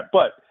where they're at.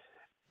 But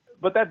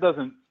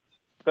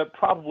that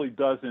probably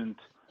doesn't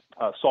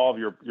solve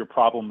your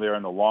problem there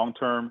in the long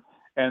term.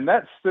 And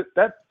that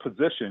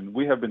position,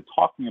 we have been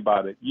talking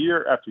about it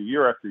year after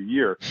year after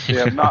year. They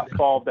have not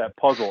solved that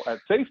puzzle at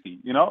safety,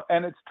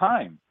 and it's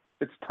time.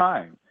 It's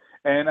time.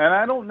 And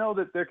I don't know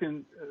that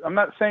I'm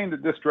not saying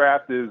that this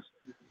draft is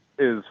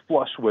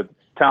flush with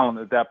talent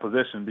at that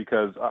position,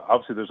 because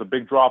obviously there's a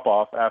big drop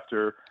off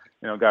after,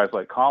 guys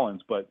like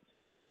Collins, but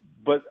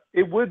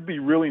it would be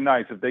really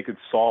nice if they could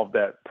solve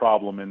that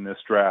problem in this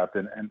draft.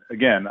 And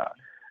again,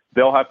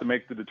 they'll have to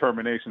make the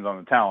determinations on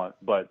the talent,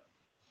 but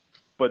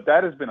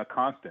that has been a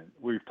constant.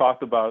 We've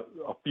talked about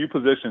a few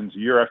positions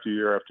year after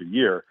year after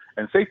year,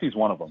 and safety is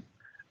one of them.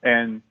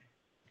 And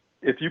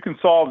if you can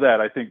solve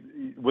that, I think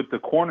with the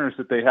corners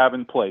that they have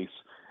in place,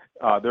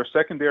 their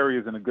secondary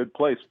is in a good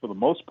place for the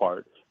most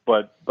part.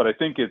 But I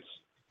think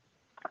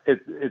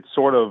it's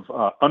sort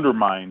of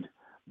undermined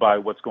by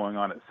what's going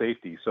on at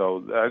safety.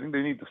 So I think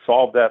they need to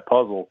solve that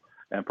puzzle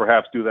and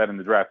perhaps do that in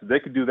the draft. If they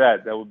could do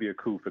that, that would be a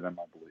coup for them,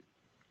 I believe.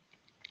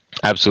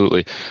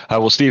 Absolutely.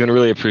 Well, Stephen,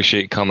 really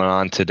appreciate you coming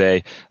on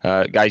today.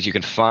 Guys, you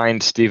can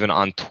find Stephen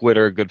on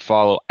Twitter. Good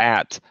follow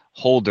at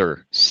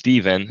Holder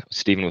Stephen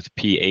with a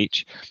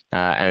PH.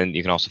 And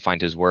you can also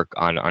find his work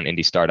on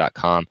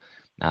IndyStar.com.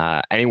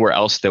 Anywhere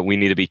else that we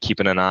need to be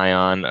keeping an eye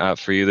on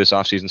for you this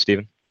offseason,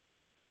 Stephen?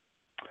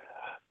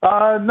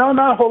 No,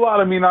 not a whole lot.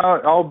 I mean,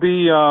 I'll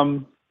be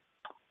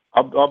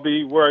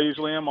where I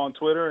usually am on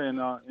Twitter and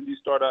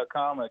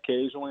IndyStar.com,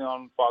 occasionally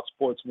on Fox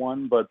Sports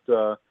 1, but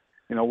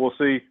we'll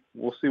see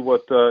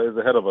what is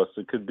ahead of us.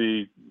 It could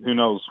be, who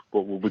knows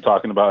what we'll be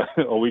talking about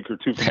a week or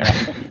two from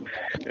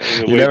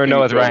now. You never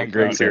know with Ryan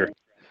Grigson.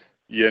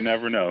 You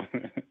never know.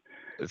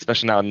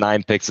 Especially now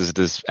 9 picks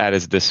is at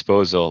his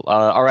disposal.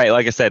 All right,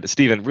 like I said,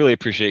 Stephen, really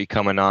appreciate you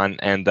coming on,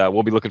 and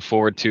we'll be looking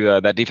forward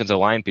to that defensive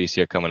line piece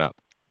here coming up.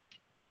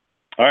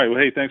 All right, well,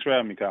 hey, thanks for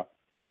having me, Kyle.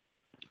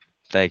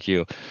 Thank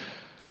you.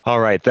 All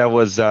right, that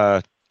was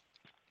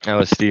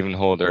Stephen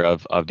Holder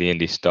of the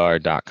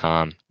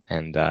IndyStar.com,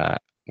 and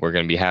we're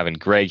going to be having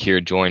Greg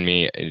here join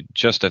me in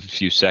just a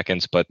few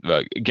seconds. But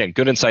again,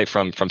 good insight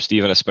from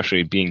Stephen,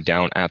 especially being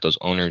down at those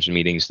owners'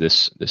 meetings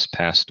this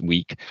past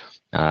week.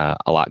 A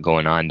lot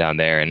going on down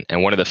there,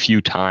 and one of the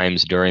few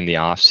times during the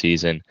off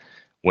season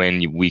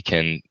when we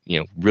can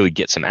really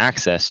get some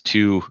access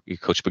to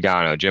Coach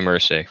Pagano, Jim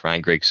Irsay,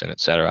 Ryan Grigson,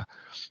 etc.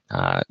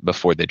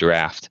 Before the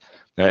draft.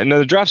 And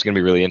the draft's going to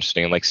be really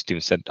interesting. And like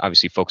Steven said,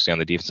 obviously focusing on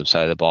the defensive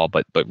side of the ball,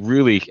 but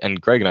really, and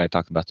Greg and I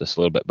talked about this a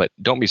little bit, but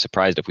don't be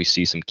surprised if we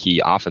see some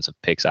key offensive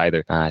picks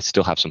either.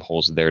 Still have some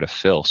holes there to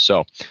fill.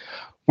 So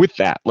with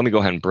that, let me go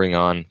ahead and bring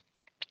on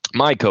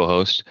my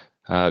co-host,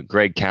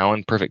 Greg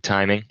Cowan. Perfect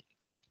timing.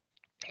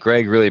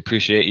 Greg, really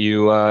appreciate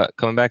you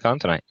coming back on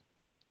tonight.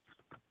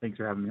 Thanks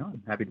for having me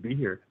on. Happy to be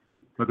here.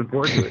 Looking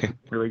forward to it.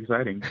 Really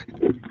exciting.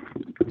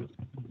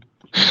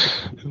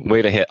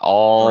 Way to hit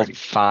all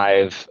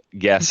 5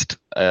 guest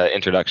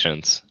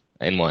introductions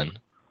in one.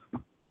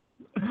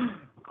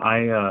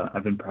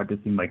 I've been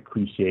practicing my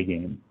cliche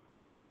game.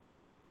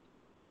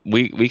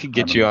 We could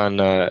get you on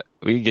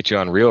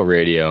real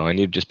radio, and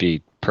you'd just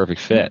be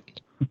perfect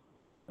fit.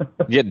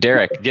 Get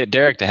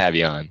Derek to have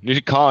you on. You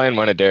should call in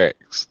one of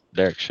Derek's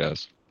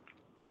shows.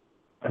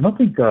 I don't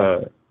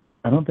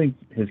think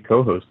his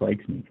co-host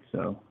likes me,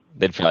 so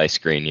they'd probably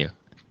screen you.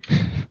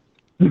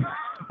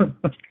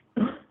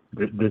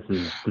 This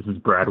is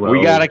Bradwell.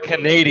 We got a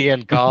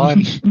Canadian,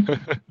 Colin.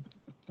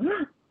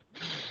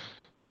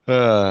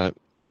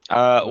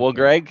 Well,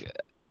 Greg,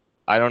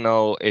 I don't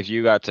know if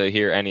you got to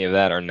hear any of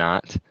that or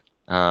not.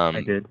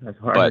 I did. I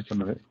heard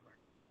some of it.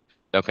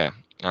 Okay.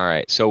 All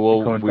right. So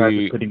we'll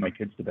putting my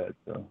kids to bed.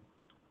 So.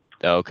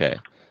 Okay.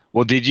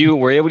 Well,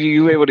 were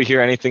you able to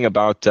hear anything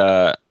about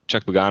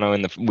Chuck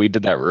Pagano? We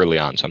did that early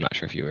on, so I'm not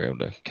sure if you were able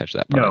to catch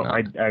that part. No,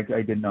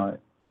 I did not.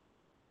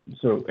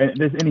 So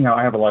anyhow,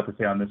 I have a lot to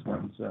say on this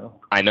one. So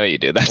I know you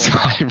do. That's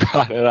why I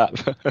brought it up.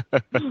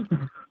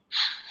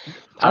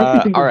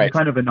 I think it's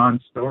kind of a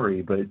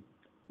non-story, but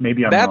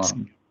maybe I'm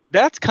wrong.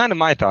 That's kind of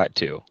my thought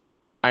too,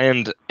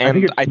 and I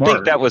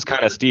think that was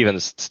kind of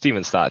Steven's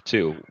thought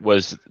too,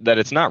 was that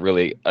it's not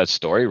really a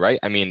story, right?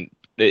 I mean,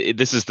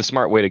 this is the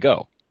smart way to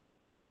go.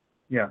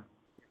 Yeah.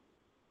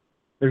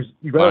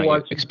 You gotta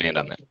watch. Expand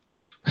on that.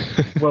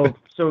 Well,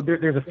 so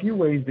there's a few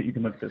ways that you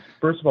can look at this.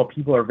 First of all,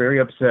 people are very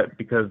upset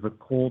because the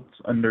Colts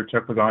under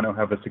Chuck Pagano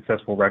have a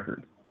successful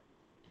record.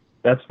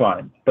 That's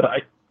fine, but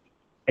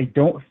I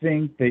don't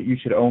think that you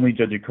should only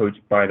judge a coach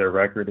by their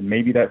record, and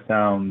maybe that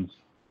sounds,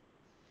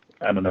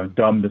 I don't know,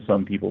 dumb to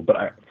some people.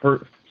 But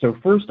first,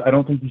 I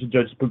don't think you should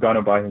judge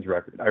Pagano by his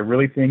record. I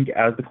really think,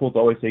 as the Colts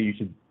always say, you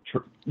should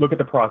look at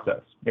the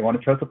process. They want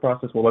to trust the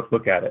process. Well, let's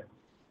look at it.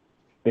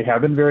 They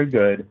have been very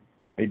good.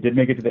 They did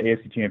make it to the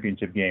AFC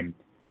Championship game.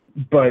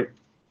 But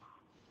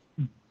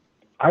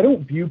I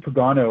don't view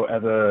Pagano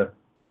as a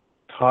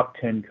top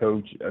 10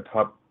 coach.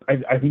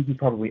 I think he's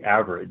probably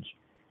average.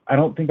 I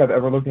don't think I've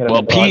ever looked at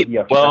him.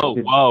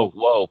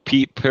 Whoa!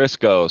 Pete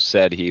Prisco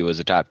said he was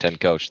a top 10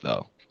 coach,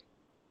 though.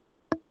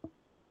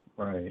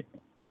 Right.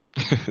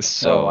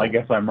 So well, I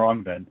guess I'm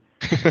wrong then.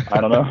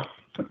 I don't know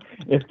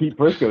if Pete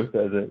Prisco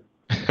says it.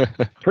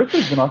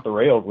 Prisco's been off the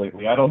rails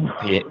lately. I don't know.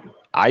 Yeah.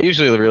 I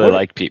usually really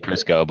like Pete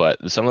Prisco,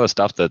 but some of the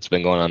stuff that's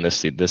been going on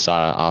this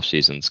off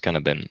season's kind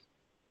of been.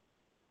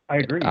 I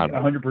agree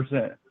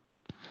 100%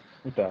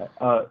 with that.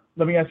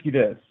 Let me ask you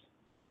this: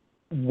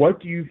 what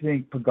do you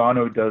think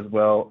Pagano does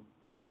well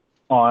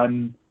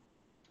on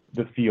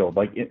the field?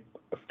 Like,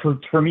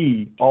 for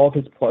me, all of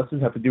his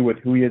pluses have to do with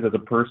who he is as a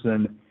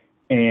person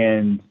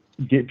and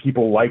get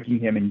people liking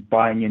him and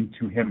buying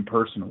into him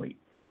personally.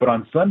 But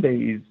on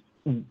Sundays,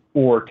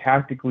 or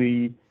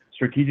tactically,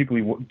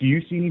 strategically, do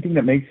you see anything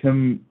that makes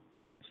him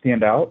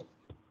stand out?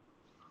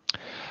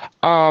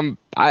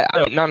 I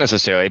don't, not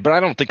necessarily, but I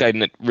don't think I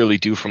really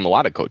do from a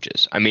lot of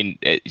coaches. I mean,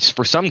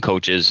 for some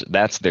coaches,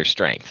 that's their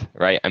strength,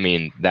 right? I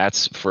mean,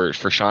 that's for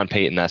Sean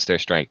Payton, that's their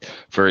strength.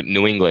 For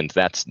New England,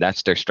 that's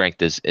their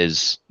strength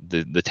is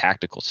the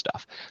tactical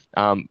stuff.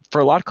 For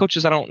a lot of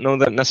coaches, I don't know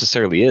that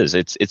necessarily is.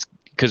 It's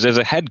because as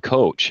a head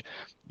coach,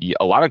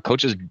 a lot of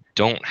coaches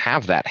don't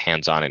have that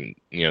hands-on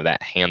and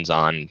that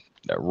hands-on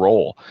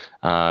role.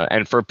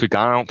 And for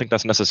Pagano, I don't think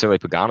that's necessarily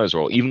Pagano's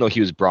role, even though he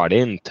was brought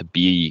in to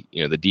be,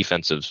 the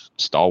defensive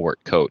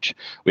stalwart coach.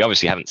 We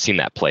obviously haven't seen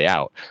that play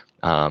out.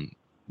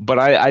 But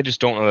I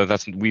just don't know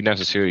that we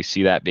necessarily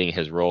see that being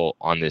his role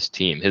on this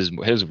team.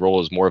 His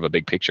role is more of a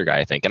big picture guy,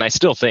 I think. And I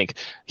still think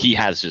he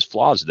has his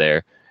flaws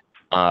there.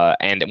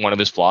 And one of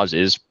his flaws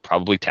is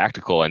probably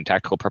tactical and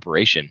tactical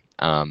preparation.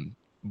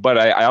 But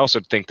I also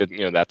think that,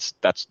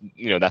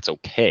 that's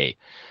okay.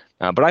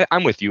 But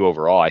I'm with you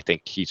overall. I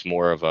think he's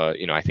more of a,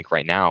 I think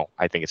right now,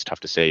 I think it's tough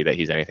to say that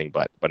he's anything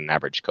but an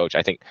average coach.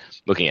 I think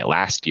looking at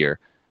last year,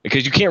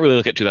 because you can't really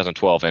look at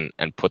 2012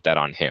 and put that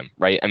on him,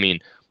 right? I mean,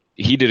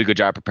 he did a good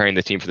job preparing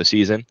the team for the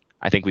season.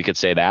 I think we could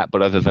say that.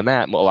 But other than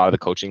that, a lot of the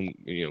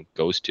coaching,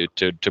 goes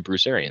to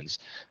Bruce Arians.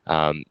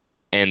 And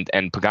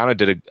Pagano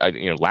did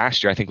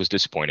last year I think was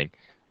disappointing,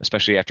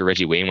 especially after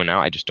Reggie Wayne went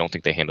out. I just don't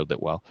think they handled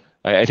it well.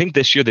 I think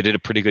this year they did a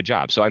pretty good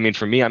job. So I mean,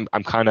 for me, I'm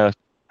kind of.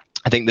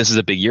 I think this is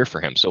a big year for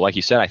him. So like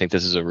you said, I think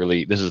this is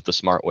the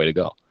smart way to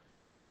go.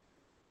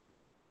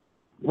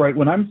 Right.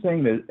 When I'm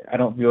saying that I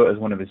don't view it as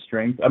one of his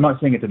strengths, I'm not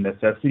saying it's a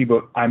necessity,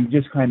 but I'm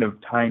just kind of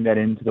tying that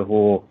into the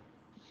whole,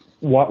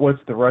 what's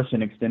the rush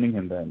in extending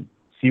him then?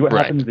 See what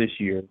happens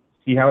this year.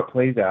 See how it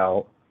plays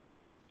out.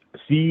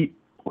 See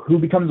who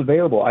becomes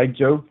available. I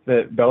joked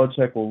that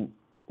Belichick will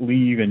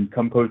leave and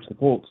come coach the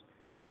Colts.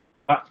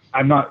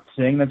 I'm not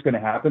saying that's going to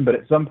happen, but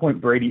at some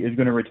point Brady is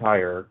going to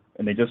retire,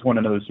 and they just won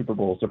another Super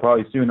Bowl, so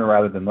probably sooner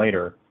rather than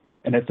later.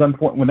 And at some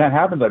point, when that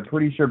happens, I'm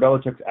pretty sure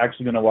Belichick's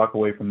actually going to walk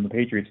away from the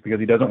Patriots because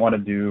he doesn't want to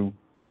do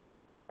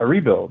a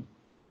rebuild.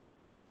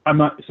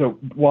 So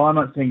while I'm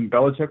not saying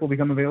Belichick will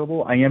become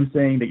available, I am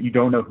saying that you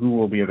don't know who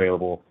will be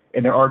available.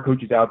 And there are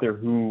coaches out there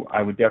who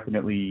I would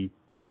definitely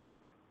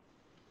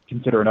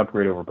consider an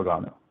upgrade over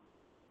Pagano.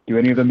 Do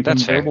any of them become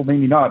available?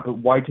 Maybe not, but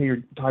why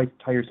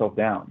tie yourself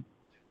down?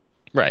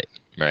 Right.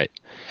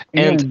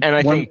 And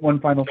I think one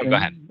final thing. Go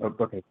ahead. Oh,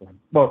 okay, go ahead.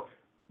 Well,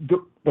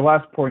 the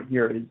last point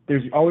here is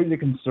there's always a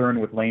concern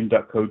with lame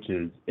duck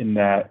coaches in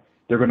that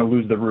they're going to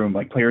lose the room.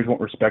 Like, players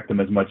won't respect them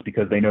as much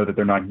because they know that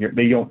they're not here.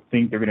 They don't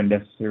think they're going to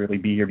necessarily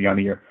be here beyond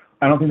the year.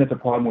 I don't think that's a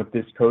problem with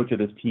this coach or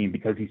this team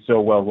because he's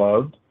so well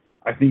loved.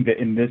 I think that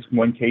in this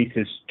one case,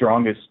 his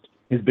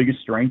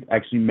biggest strength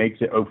actually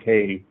makes it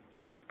okay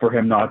for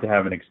him not to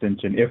have an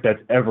extension, if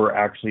that's ever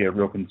actually a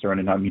real concern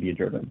and not media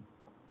driven.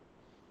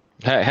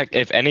 Heck,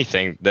 if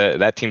anything,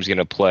 that team's going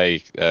to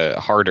play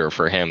harder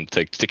for him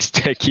to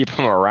keep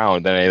him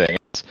around than anything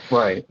else.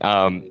 Right.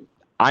 I'm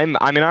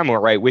all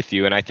right with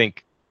you, and I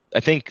think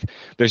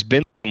there's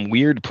been some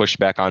weird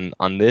pushback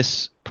on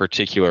this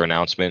particular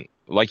announcement.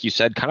 Like you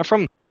said,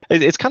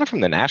 it's kind of from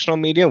the national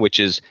media, which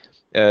is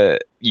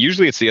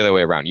usually it's the other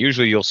way around.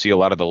 Usually you'll see a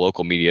lot of the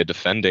local media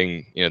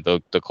defending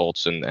the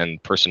Colts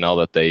and personnel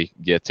that they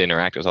get to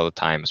interact with all the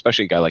time,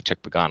 especially a guy like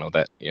Chuck Pagano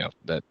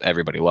that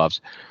everybody loves.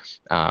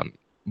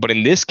 But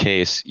in this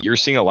case, you're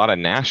seeing a lot of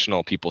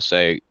national people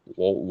say,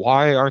 "Well,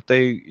 why aren't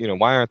they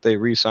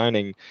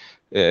re-signing,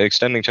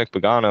 extending Chuck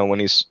Pagano when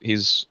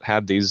he's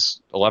had these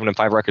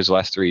 11-5 records the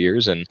last 3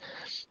 years?" And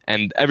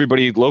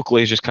everybody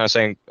locally is just kind of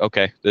saying,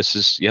 "Okay, this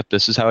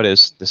is how it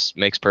is. This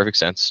makes perfect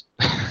sense."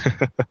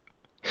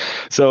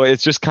 So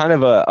it's just kind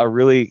of a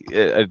really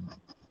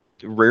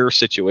rare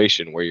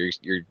situation where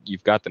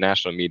you've got the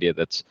national media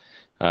that's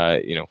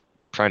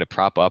trying to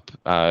prop up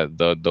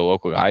the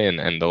local guy,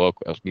 and the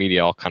local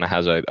media all kind of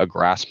has a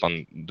grasp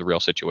on the real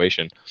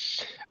situation.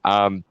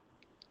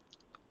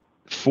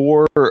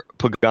 For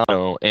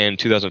Pagano in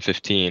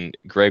 2015,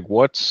 Greg,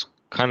 what's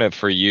kind of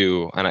for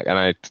you,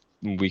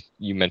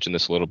 you mentioned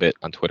this a little bit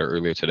on Twitter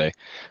earlier today,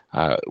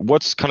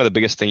 what's kind of the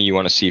biggest thing you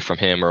want to see from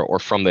him or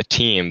from the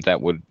team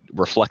that would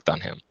reflect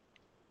on him?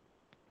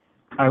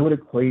 I would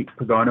equate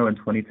Pagano in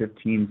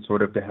 2015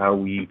 sort of to how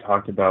we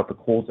talked about the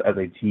Colts as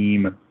a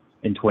team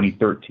in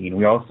 2013.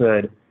 We all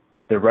said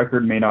the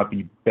record may not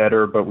be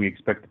better, but we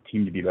expect the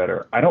team to be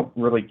better. I don't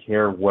really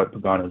care what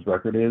Pagano's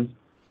record is.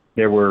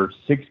 There were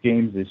 6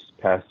 games this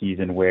past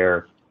season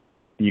where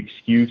the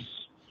excuse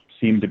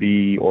seemed to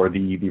be, or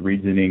the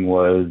reasoning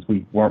was,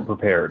 we weren't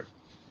prepared.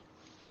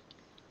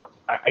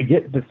 I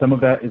get that some of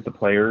that is the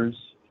players.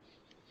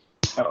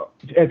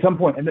 At some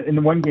point, in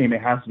the one game,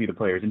 it has to be the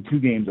players. In 2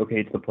 games, okay,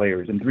 it's the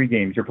players. In 3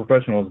 games, you're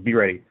professionals, be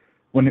ready.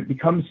 When it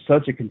becomes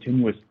such a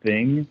continuous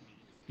thing,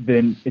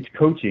 then it's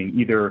coaching.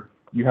 Either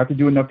you have to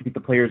do enough to get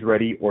the players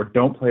ready or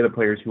don't play the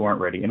players who aren't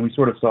ready. And we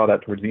sort of saw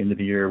that towards the end of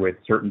the year with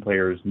certain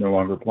players no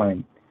longer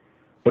playing.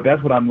 But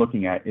that's what I'm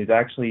looking at, is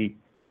actually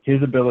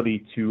his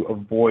ability to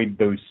avoid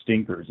those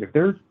stinkers. If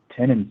they're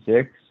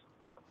 10-6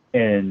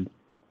 and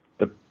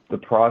the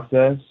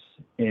process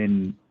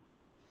in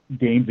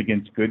games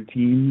against good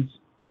teams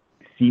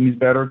seems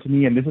better to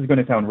me, and this is going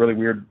to sound really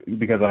weird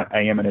because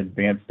I am an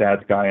advanced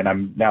stats guy and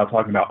I'm now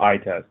talking about eye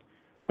test.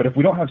 But if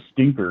we don't have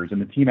stinkers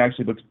and the team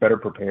actually looks better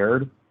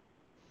prepared,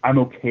 I'm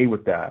okay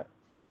with that.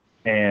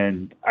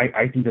 And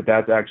I think that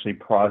that's actually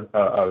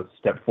a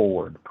step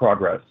forward,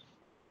 progress.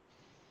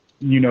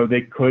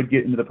 They could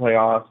get into the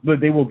playoffs, but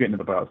they will get into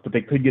the playoffs, but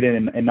they could get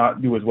in and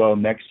not do as well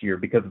next year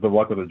because of the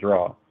luck of the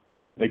draw.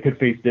 They could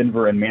face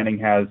Denver and Manning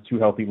has 2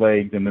 healthy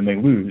legs and then they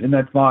lose. And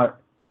that's not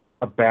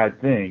a bad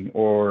thing,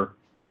 or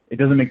it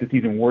doesn't make the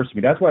season worse to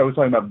me. That's why I was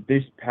talking about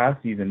this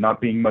past season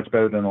not being much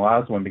better than the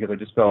last one, because I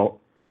just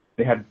felt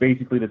they had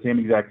basically the same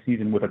exact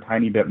season with a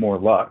tiny bit more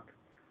luck.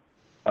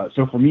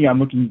 So for me, I'm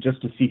looking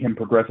just to see him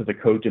progress as a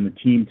coach and the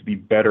team to be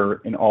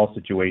better in all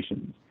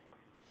situations.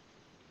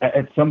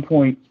 At some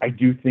point, I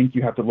do think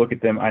you have to look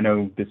at them. I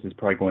know this is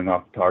probably going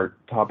off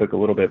topic a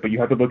little bit, but you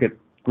have to look at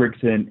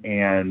Grigson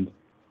and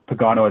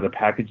Pagano as a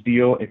package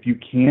deal. If you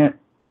can't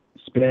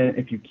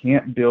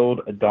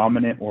build a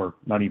dominant, or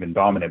not even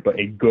dominant, but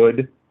a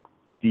good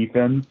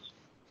defense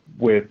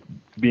with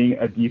being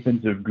a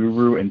defensive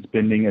guru and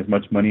spending as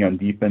much money on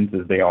defense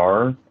as they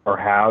are, or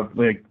have,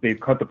 like, they've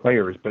cut the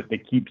players, but they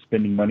keep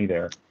spending money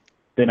there,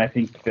 then I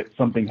think that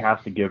something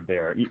has to give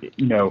there.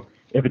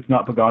 If it's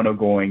not Pagano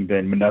going,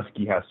 then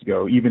Minuski has to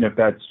go, even if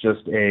that's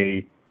just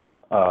a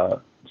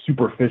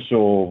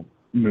superficial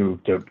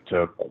move to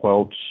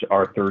quelch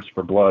our thirst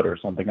for blood or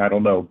something. I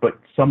don't know, but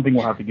something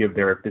will have to give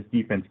there if this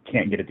defense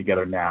can't get it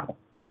together now.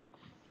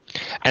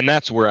 And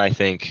that's where I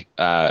think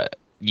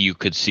you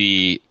could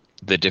see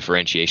the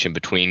differentiation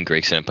between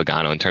Grigson and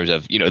Pagano in terms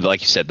of,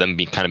 like you said, them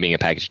being a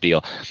package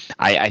deal.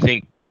 I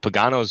think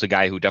Pagano is a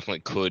guy who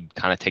definitely could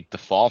kind of take the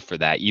fall for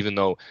that, even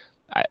though,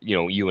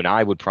 you and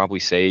I would probably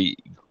say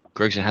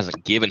Grigson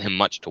hasn't given him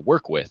much to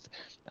work with.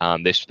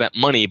 They've spent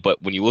money,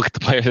 but when you look at the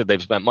players that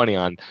they've spent money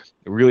on,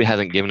 it really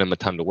hasn't given him a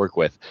ton to work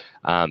with.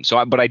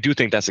 But I do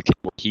think that's a case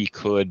where he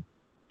could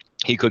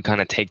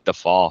kind of take the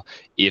fall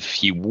if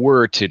he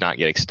were to not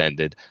get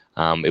extended.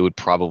 It would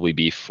probably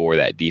be for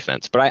that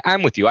defense. But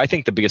I'm with you. I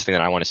think the biggest thing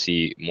that I want to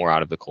see more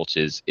out of the Colts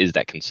is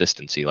that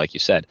consistency, like you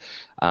said.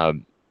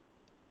 And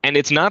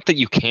it's not that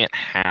you can't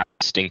have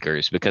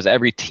stinkers, because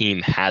every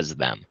team has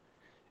them.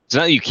 It's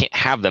not that you can't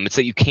have them. It's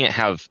that you can't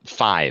have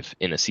 5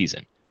 in a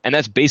season. And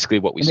that's basically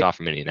what we saw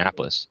from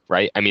Indianapolis,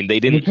 right? I mean, they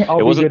didn't. It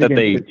wasn't that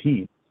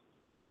they.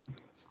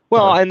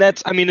 Well, and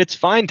it's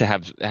fine to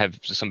have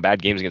some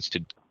bad games against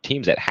 2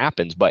 teams. That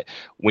happens, but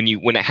when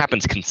it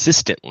happens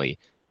consistently,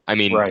 I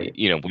mean, right.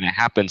 When it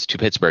happens to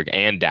Pittsburgh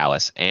and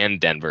Dallas and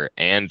Denver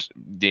and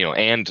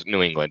and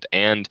New England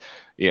and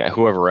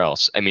whoever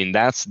else, I mean,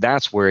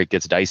 that's where it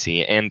gets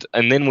dicey. And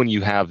then when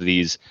you have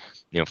these,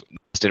 this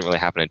didn't really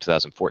happen in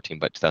 2014,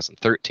 but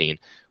 2013,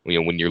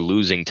 when you're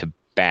losing to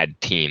bad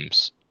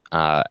teams.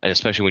 And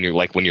especially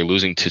when you're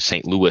losing to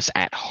St. Louis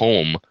at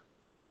home,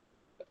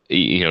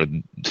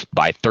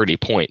 by 30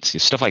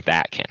 points, stuff like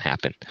that can't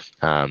happen.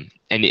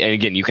 And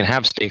again, you can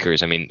have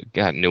stinkers. I mean,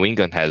 God, New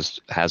England has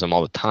them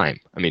all the time.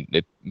 I mean,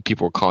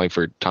 people were calling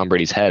for Tom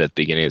Brady's head at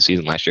the beginning of the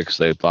season last year because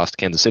they lost to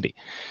Kansas City,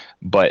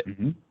 but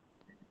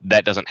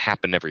that doesn't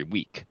happen every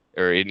week,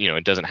 or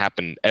it doesn't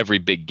happen every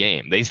big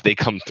game. They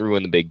come through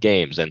in the big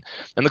games, and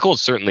the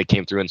Colts certainly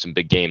came through in some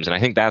big games. And I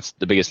think that's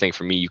the biggest thing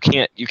for me. You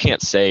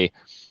can't say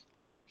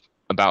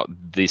about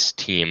this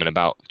team and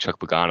about Chuck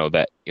Pagano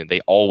that they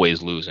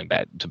always lose to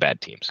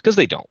bad teams, because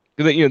they don't.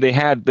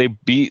 They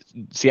beat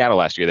Seattle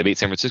last year, they beat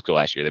San Francisco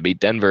last year, they beat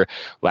Denver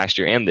last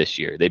year and this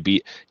year. They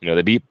beat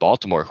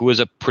Baltimore, who is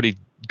a pretty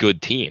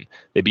good team.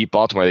 They beat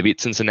Baltimore, they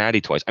beat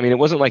Cincinnati twice. I mean, it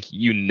wasn't like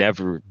you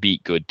never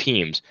beat good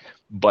teams,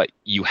 but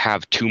you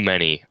have too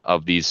many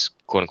of these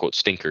quote unquote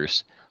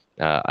stinkers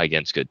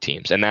against good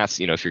teams. And that's,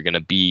 if you're going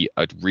to be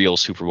a real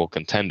Super Bowl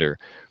contender,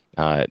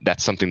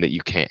 that's something that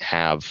you can't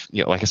have.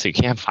 Like I said, you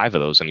can't have 5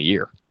 of those in a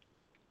year.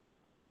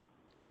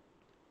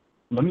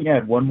 Let me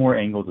add one more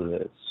angle to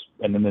this,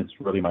 and then it's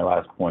really my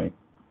last point.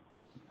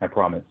 I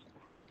promise.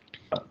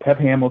 Pep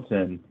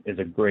Hamilton is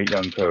a great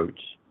young coach.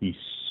 He's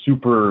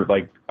super,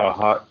 a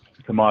hot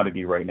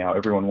commodity right now.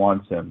 Everyone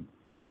wants him.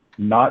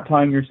 Not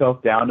tying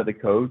yourself down to the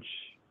coach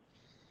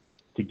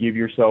to give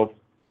yourself,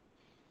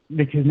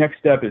 because next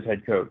step is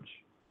head coach.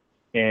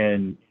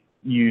 And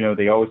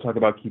they always talk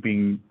about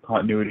keeping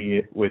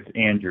continuity with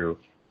Andrew.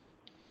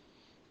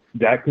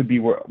 That could be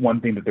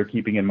one thing that they're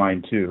keeping in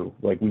mind too.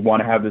 We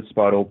want to have this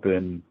spot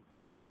open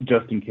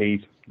just in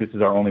case this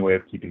is our only way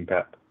of keeping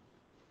Pep.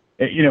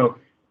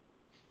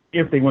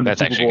 If they win the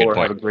Super Bowl or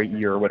have a great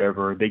year or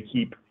whatever, they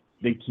keep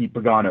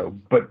Pagano.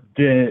 But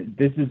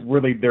this is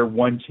really their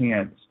one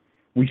chance.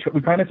 We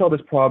kind of saw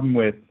this problem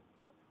with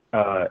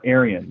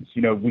Arians.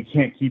 We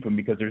can't keep him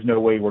because there's no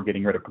way we're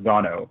getting rid of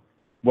Pagano.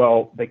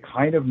 Well, they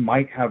kind of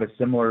might have a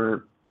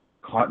similar,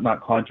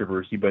 not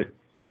controversy, but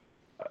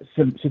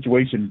some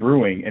situation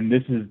brewing, and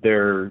this is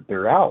their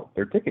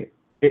ticket,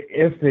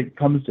 if it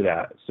comes to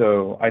that.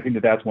 So I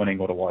think that's one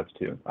angle to watch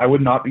too. I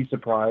would not be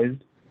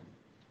surprised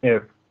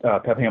if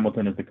Pep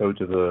Hamilton is the coach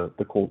of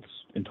the Colts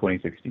in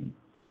 2016.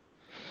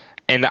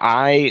 And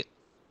I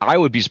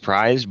would be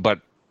surprised, but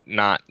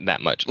not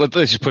that much. Let's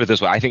just put it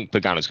this way. I think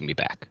Pagano's going to be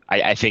back.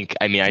 I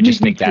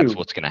just think that's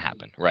what's going to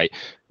happen, right?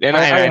 And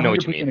I know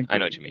what you mean. I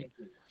know what you mean.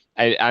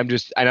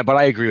 But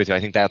I agree with you. I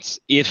think that's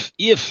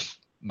if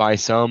by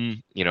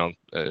some,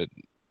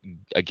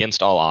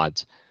 against all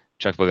odds,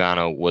 Chuck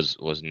Pagano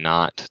was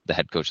not the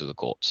head coach of the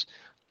Colts.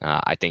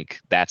 I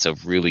think that's a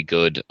really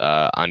good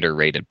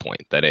underrated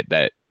point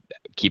that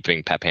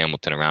keeping Pep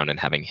Hamilton around and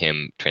having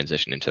him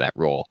transition into that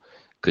role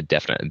could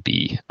definitely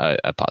be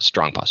a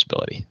strong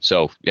possibility.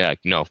 So yeah,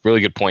 no,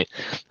 really good point.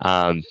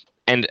 And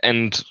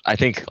I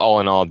think all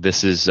in all,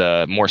 this is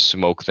more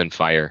smoke than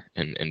fire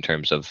in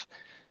terms of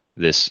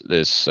this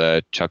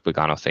Chuck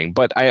Pagano thing.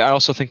 But I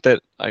also think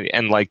that,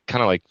 and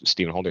kind of like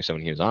Stephen Holder said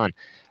when he was on,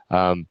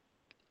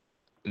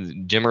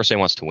 Jim Irsay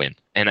wants to win,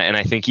 and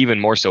I think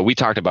even more so. We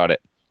talked about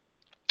it,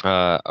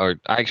 or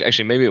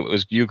actually maybe it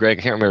was you, Greg.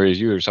 I can't remember if it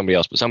was you or somebody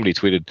else, but somebody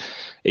tweeted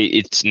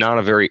it's not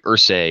a very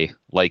Irsay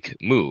like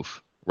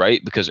move,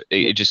 right? Because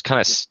it just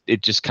kind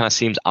of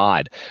seems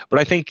odd. But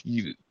I think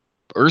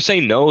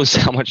Irsay knows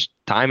how much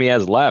time he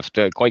has left.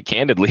 Quite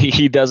candidly,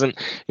 he doesn't.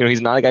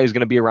 He's not a guy who's going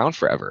to be around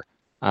forever.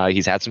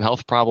 He's had some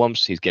health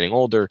problems. He's getting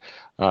older,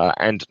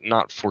 and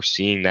not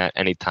foreseeing that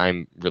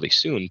anytime really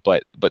soon.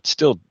 But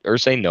still,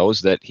 Irsay knows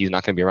that he's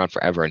not going to be around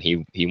forever, and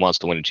he wants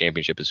to win a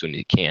championship as soon as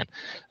he can.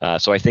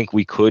 So I think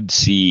we could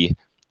see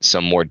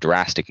some more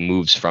drastic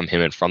moves from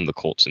him and from the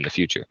Colts in the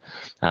future.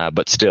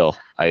 But still,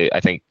 I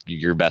think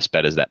your best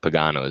bet is that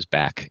Pagano is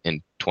back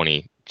in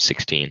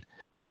 2016.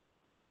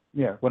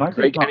 Yeah, when I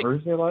say it's not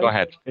Irsay, go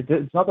ahead.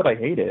 It's not that I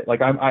hate it.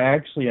 Like I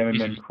actually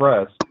am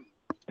impressed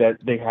that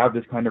they have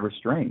this kind of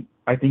restraint.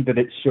 I think that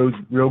it shows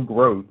real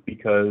growth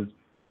because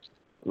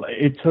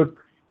it took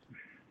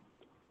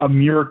a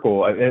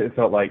miracle, it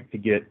felt like, to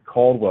get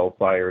Caldwell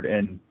fired,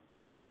 and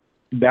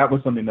that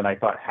was something that I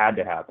thought had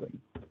to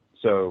happen.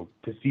 So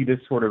to see this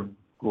sort of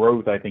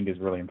growth, I think, is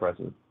really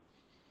impressive.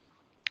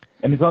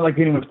 And it's not like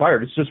anyone's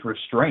fired; it's just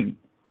restraint.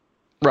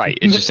 Right.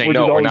 It's just saying,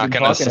 no, we're not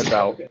going to.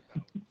 About.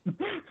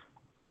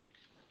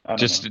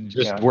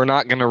 We're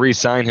not going to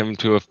re-sign him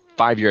to a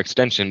 5-year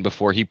extension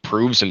before he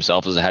proves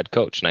himself as a head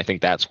coach, and I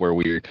think that's where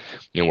where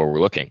we're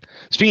looking.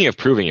 Speaking of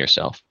proving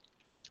yourself,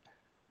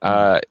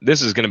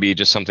 this is going to be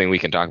just something we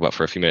can talk about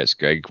for a few minutes,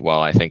 Greg,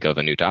 while I think of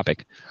a new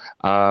topic.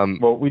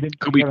 Well, we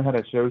haven't had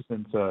a show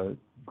since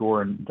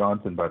Gore and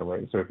Johnson, by the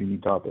way. So if you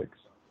need topics,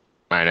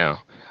 I know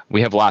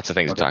we have lots of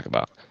things to talk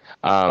about.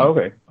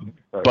 Okay.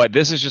 Sorry. But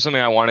this is just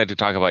something I wanted to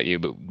talk about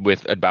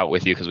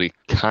with you because we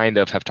kind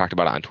of have talked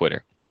about it on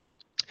Twitter.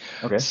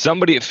 Okay.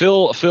 Somebody,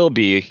 Phil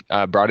B,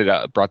 brought I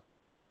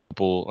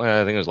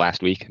think it was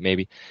last week,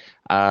 maybe.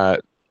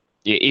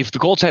 If the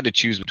Colts had to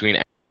choose between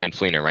and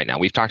Fleener right now,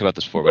 we've talked about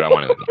this before, but I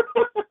want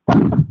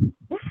to.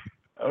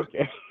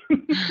 Okay.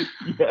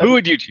 Yes. Who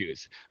would you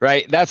choose?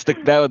 Right. That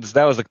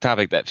was the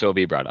topic that Phil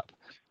B brought up.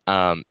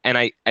 And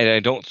I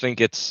don't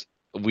think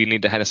we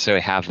need to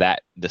necessarily have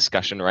that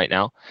discussion right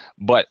now,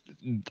 but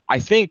I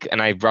think,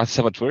 and I brought this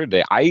up on Twitter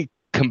today, I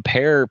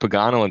compare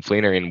Pagano and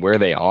Fleener in where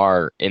they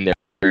are in their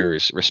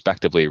careers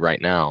respectively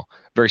right now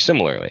very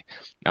similarly,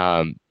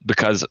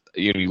 because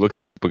you look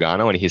at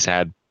Pagano and he's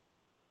had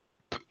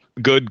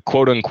good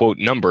quote unquote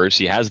numbers.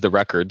 He has the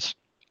records,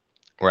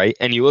 right?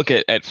 And you look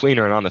at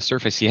Fleener, and on the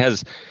surface he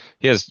has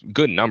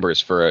good numbers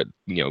for a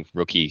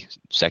rookie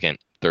second,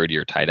 third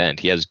year tight end.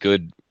 He has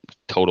good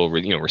total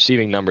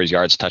receiving numbers,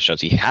 yards,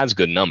 touchdowns. He has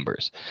good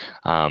numbers.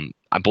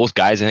 Both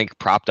guys I think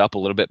propped up a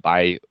little bit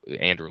by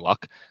Andrew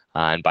Luck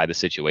and by the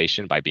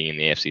situation, by being in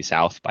the AFC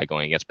South, by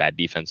going against bad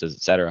defenses,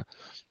 etc.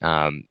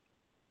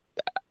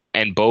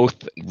 And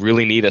both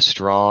really need a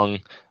strong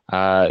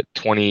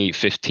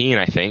 2015,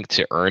 I think,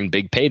 to earn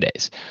big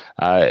paydays.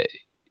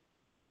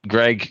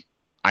 Greg,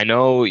 I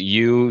know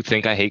you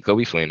think I hate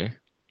Coby Fleener.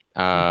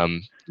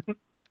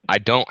 I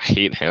don't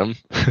hate him.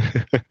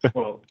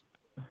 Well,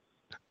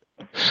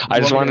 I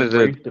just wanted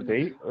to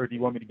debate, or do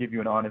you want me to give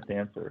you an honest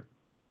answer?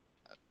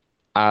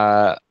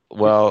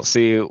 Well,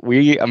 see,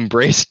 we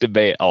embrace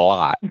debate a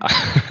lot.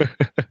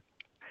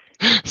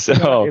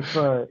 So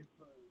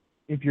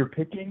if you're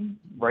picking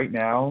right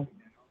now,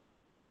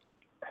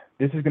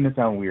 this is going to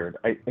sound weird.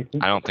 I think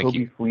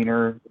Coby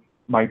Fleener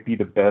might be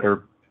the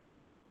better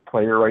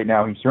player right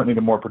now. He's certainly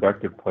the more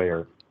productive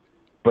player.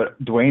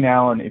 But Dwayne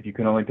Allen, if you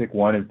can only pick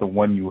one, is the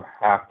one you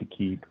have to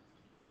keep.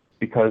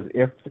 Because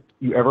if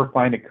you ever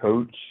find a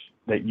coach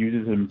that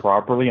uses him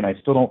properly, and I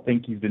still don't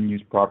think he's been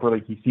used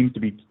properly, he seems to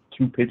be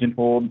too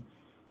pigeonholed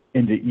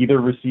into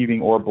either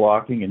receiving or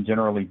blocking, and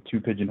generally too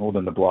pigeonholed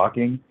into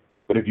blocking.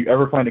 But if you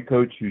ever find a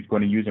coach who's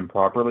going to use him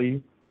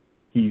properly,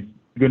 he's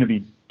going to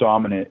be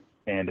dominant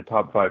and a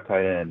top 5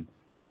 tight end.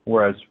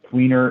 Whereas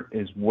Fleener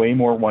is way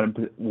more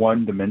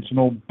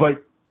one-dimensional.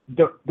 But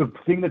the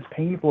thing that's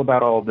painful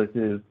about all of this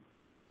is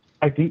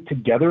I think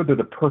together they're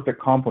the perfect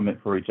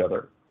complement for each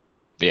other.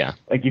 Yeah.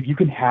 Like if you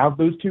can have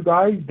those two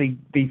guys,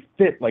 they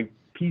fit like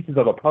pieces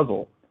of a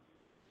puzzle.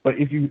 But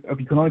if you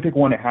can only pick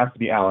one, it has to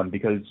be Allen,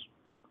 because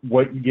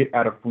what you get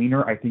out of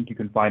Fleener, I think you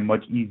can find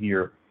much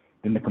easier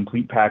than the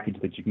complete package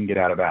that you can get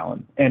out of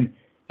Allen. And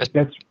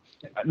that's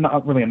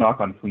not really a knock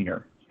on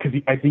Fleener.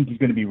 because I think he's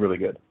going to be really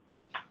good.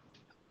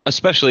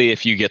 Especially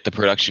if you get the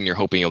production you're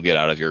hoping you'll get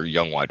out of your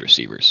young wide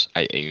receivers.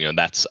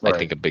 That's Right. I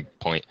think a big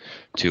point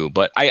too.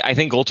 But I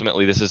think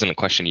ultimately this isn't a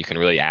question you can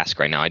really ask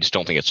right now. I just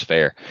don't think it's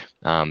fair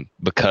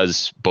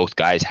because both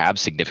guys have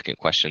significant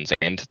questions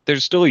and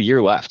there's still a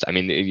year left. I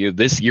mean,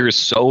 this year is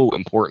so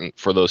important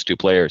for those two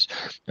players.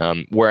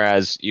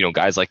 Whereas,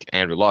 guys like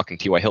Andrew Luck and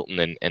T.Y.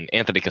 Hilton and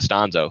Anthony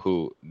Costanzo,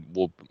 who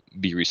will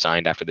be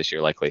re-signed after this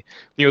year likely,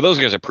 those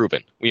guys are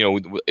proven.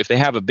 If they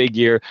have a big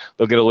year,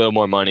 they'll get a little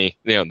more money,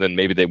 than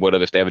maybe they would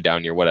have if they have a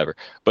down year, whatever.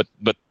 But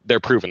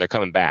they're proven. They're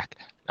coming back.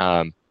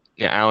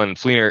 Allen and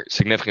Fleener,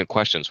 significant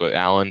questions with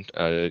Allen.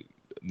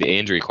 The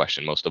injury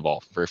question most of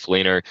all. For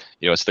Fleener,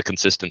 it's the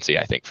consistency,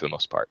 I think, for the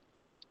most part.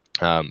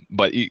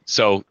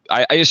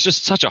 It's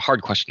just such a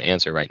hard question to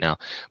answer right now.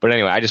 But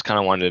anyway, I just kind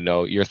of wanted to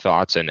know your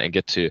thoughts and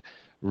get to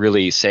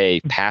really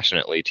say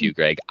passionately to you,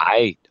 Greg,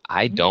 I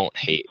don't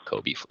hate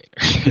Kobe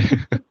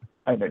Fleener.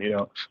 I know you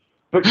don't.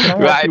 But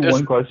can I ask you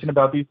one question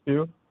about these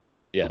two?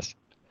 Yes.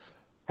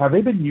 Have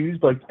they been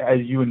used like as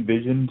you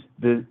envisioned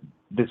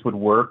this would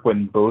work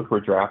when both were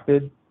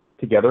drafted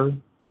together?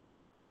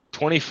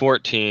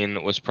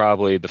 2014 was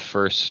probably the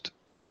first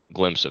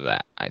glimpse of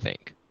that, I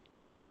think.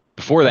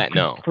 Before that,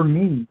 no. For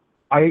me,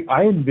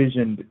 I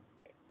envisioned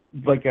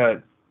like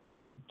a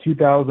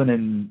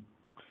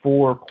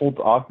 2004 Colts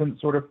offense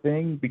sort of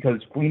thing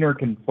because Fleener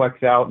can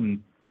flex out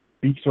and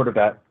be sort of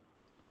that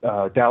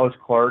Dallas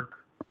Clark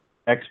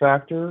X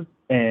factor,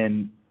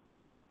 and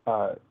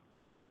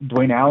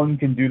Dwayne Allen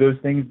can do those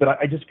things, but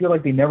I just feel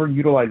like they never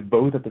utilize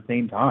both at the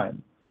same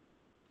time.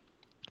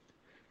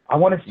 I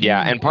want to see.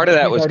 Yeah, and part of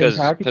that was because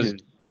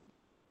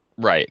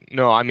right.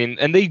 No, I mean,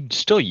 and they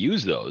still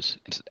use those,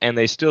 and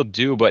they still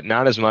do, but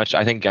not as much.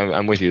 I think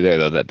I'm with you there,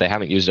 though, that they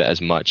haven't used it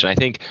as much. And I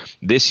think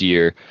this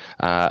year,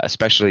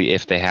 especially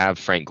if they have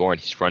Frank Gore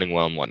and he's running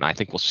well and whatnot, I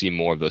think we'll see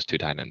more of those two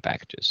tight end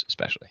packages,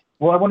 especially.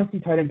 Well, I want to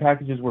see tight end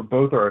packages where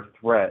both are a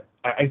threat.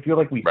 I feel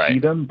like we see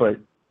them, but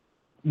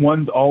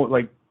one's all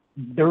like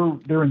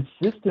their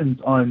insistence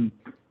on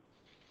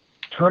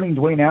turning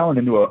Dwayne Allen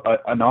into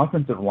an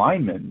offensive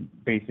lineman,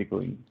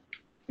 basically.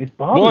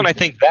 Well, and I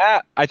think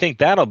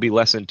that'll be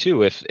lessened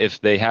too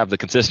if they have the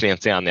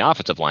consistency on the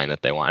offensive line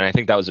that they want. And I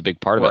think that was a big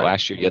part of it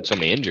last year. You had so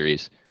many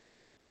injuries.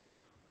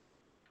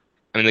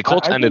 I mean, the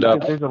Colts ended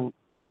up.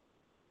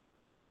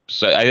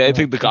 So I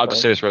think I'll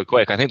just say this real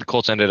quick. I think the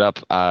Colts ended up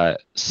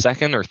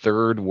second or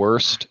third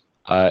worst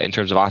in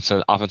terms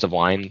of offensive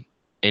line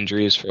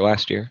injuries for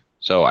last year.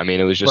 So I mean,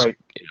 it was just.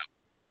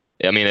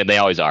 I mean, they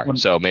always are.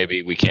 So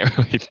maybe we can't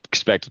really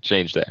expect a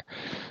change there.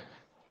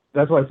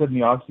 That's why I said in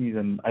the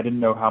offseason, I didn't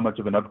know how much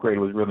of an upgrade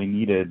was really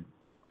needed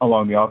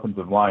along the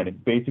offensive line.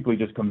 It basically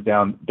just comes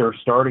down, their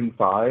starting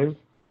five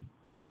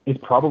is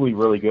probably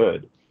really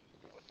good.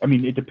 I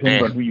mean, it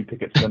depends on who you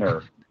pick at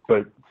center,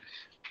 but...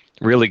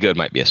 Really good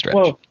might be a stretch.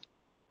 Well,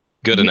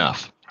 good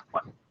enough.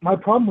 My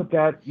problem with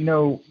that,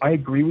 I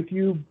agree with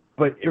you,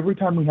 but every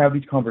time we have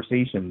these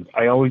conversations,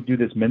 I always do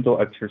this mental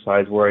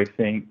exercise where I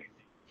think,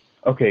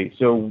 okay,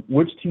 so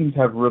which teams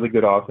have really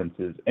good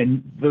offenses?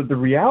 And the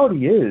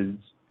reality is,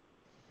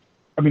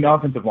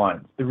 offensive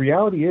lines. The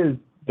reality is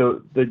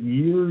the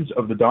years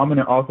of the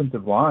dominant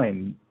offensive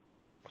line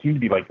seem to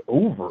be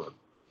over.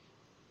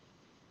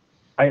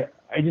 I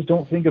just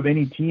don't think of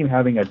any team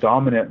having a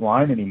dominant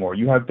line anymore.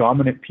 You have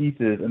dominant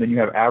pieces and then you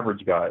have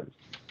average guys.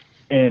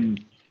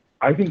 And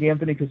I think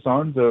Anthony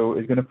Costanzo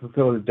is going to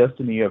fulfill his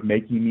destiny of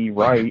making me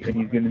right, and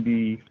he's going to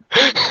be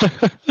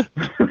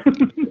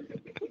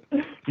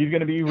he's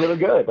going to be really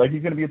good.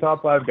 He's going to be a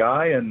top 5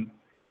 guy, and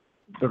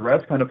the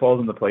rest kind of falls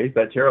into place.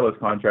 That Cherilus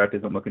contract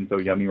isn't looking so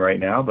yummy right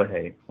now, but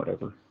hey,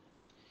 whatever.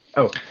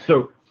 Oh,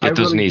 so get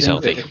those knees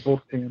healthy.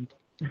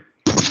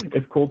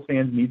 If Colts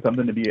fans need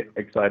something to be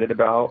excited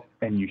about,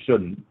 and you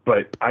shouldn't,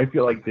 but I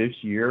feel like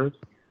this year,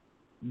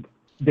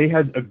 they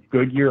had a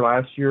good year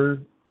last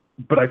year,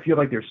 but I feel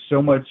like there's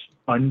so much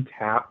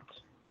untapped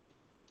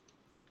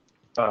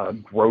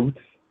growth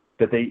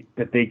that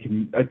they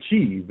can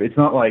achieve. It's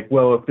not like,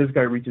 well, if this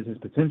guy reaches his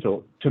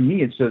potential. To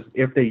me, it's just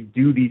if they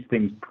do these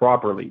things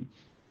properly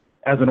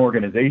as an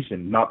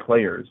organization, not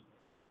players,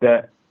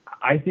 that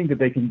I think that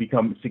they can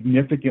become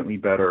significantly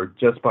better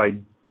just by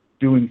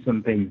doing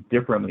some things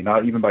differently,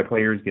 not even by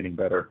players getting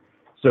better.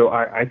 So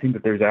I think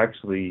that there's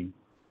actually,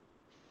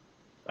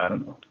 I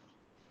don't know,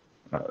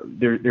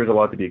 there's a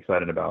lot to be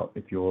excited about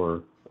if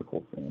you're a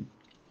Colts fan.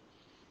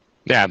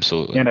 Yeah,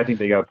 absolutely. And I think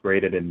they got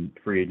upgraded in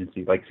free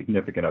agency,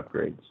 significant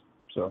upgrades.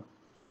 So,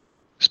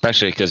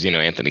 especially because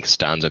Anthony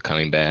Costanzo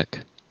coming back,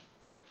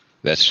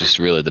 that's just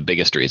really the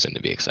biggest reason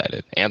to be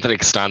excited. Anthony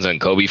Costanzo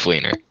and Kobe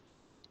Fleener.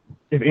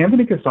 If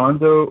Anthony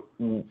Costanzo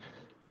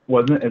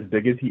wasn't as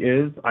big as he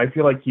is, I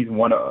feel like he's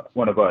one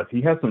of us.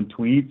 He has some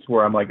tweets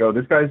where I'm like, oh,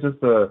 this guy's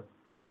just a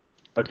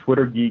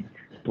Twitter geek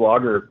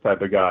blogger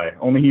type of guy.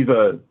 Only he's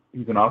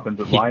an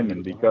offensive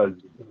lineman because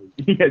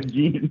he has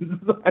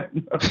genes. I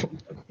don't know.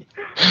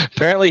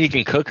 Apparently, he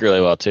can cook really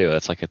well too.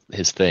 That's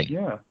his thing.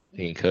 Yeah,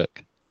 he can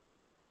cook.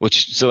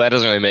 So that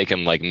doesn't really make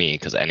him like me,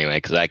 because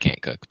I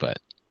can't cook. But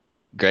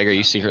Greg, are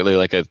you secretly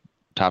a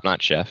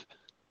top-notch chef?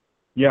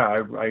 Yeah,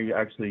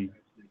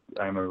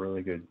 I'm a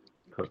really good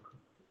cook.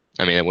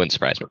 I mean, it wouldn't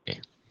surprise me.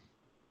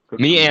 Cook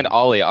Me for and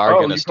Ollie are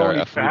going to you call start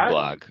me a food fat?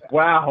 blog.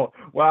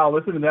 Wow,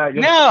 listen to that.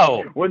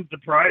 No! Wouldn't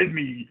surprise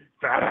me,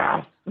 fat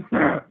ass.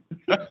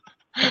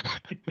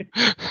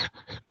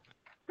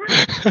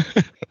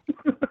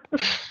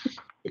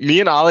 Me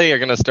and Ollie are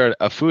going to start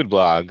a food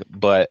blog,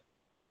 but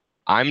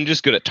I'm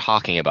just good at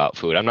talking about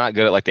food. I'm not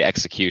good at like the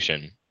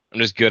execution. I'm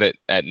just good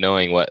at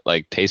knowing what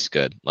like tastes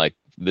good. Like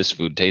this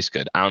food tastes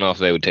good. I don't know if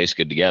they would taste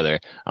good together.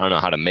 I don't know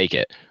how to make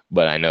it,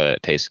 but I know that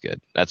it tastes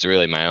good. That's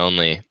really my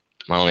only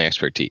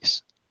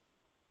expertise.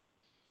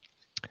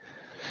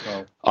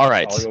 Well, all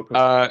right.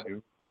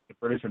 The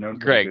British are known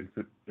for Greg.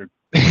 good food.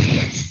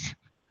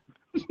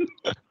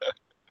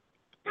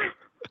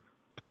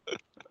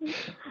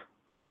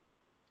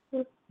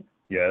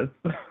 Yes.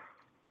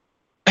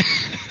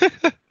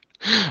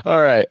 All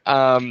right.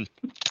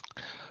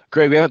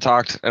 Greg, we haven't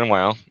talked in a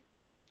while,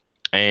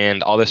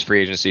 and all this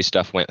free agency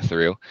stuff went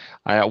through.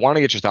 I want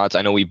to get your thoughts.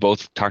 I know we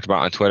both talked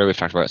about it on Twitter. We've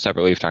talked about it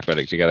separately. We've talked about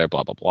it together,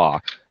 blah, blah, blah.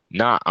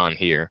 Not on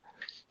here.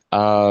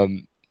 The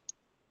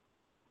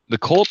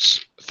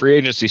Colts free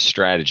agency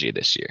strategy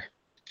this year,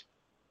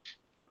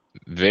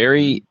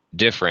 very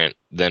different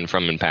than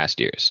from in past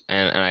years.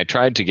 And I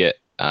tried to get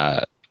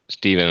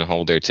Stephen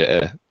Holder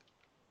to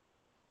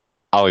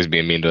always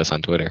being mean to us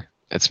on Twitter.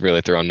 It's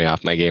really throwing me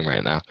off my game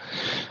right now.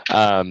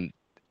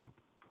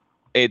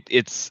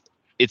 It's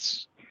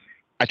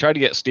I tried to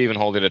get Stephen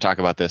Holder to talk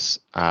about this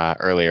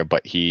earlier,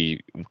 but he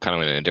kind of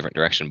went in a different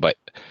direction. But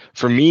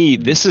for me,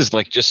 this is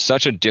like just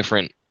such a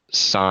different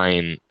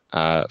sign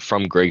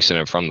from Gregson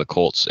and from the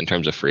Colts in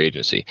terms of free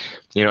agency.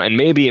 And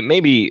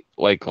maybe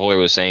like Holder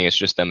was saying, it's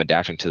just them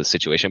adapting to the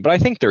situation. But I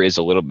think there is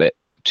a little bit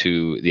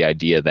to the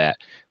idea that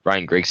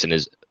Ryan Gregson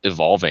is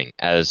evolving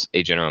as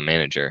a general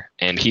manager,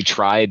 and he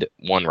tried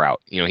one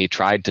route. He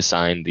tried to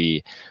sign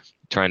the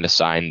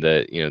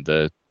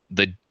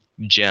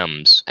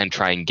gems and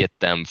try and get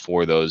them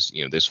for those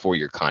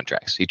 4-year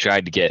contracts. He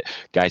tried to get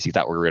guys he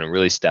thought were going to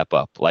really step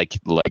up, like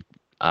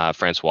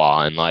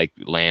Francois and like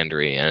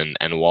Landry and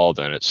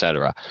Walden,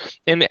 etc.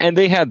 And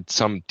they had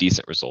some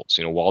decent results.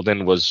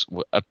 Walden was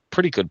a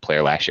pretty good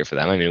player last year for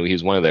them. I mean, he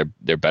was one of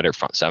their better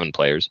front 7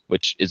 players,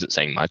 which isn't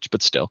saying much,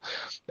 but still.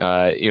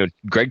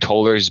 Greg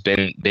Toller has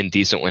been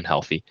decent when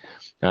healthy.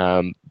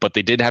 But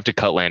they did have to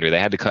cut Landry. They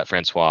had to cut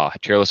Francois.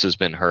 Cheerless has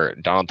been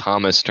hurt. Donald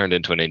Thomas turned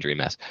into an injury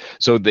mess.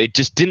 So they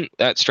just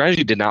that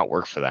strategy did not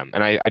work for them.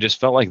 And I just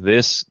felt like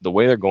the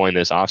way they're going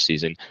this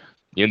offseason,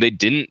 they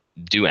didn't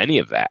do any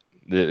of that.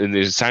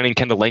 The signing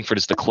Kendall Langford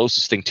is the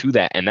closest thing to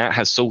that, and that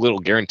has so little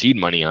guaranteed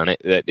money on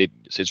it that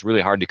it's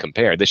really hard to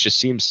compare. This just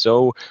seems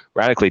so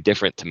radically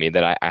different to me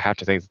that I have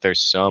to think that there's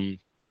some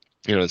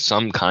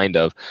kind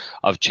of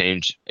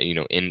change,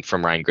 in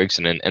from Ryan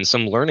Gregson and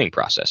some learning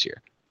process here.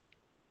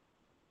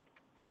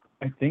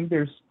 I think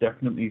there's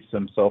definitely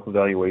some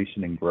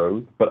self-evaluation and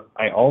growth, but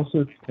I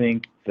also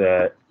think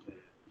that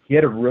he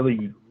had a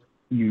really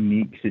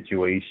unique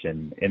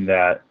situation in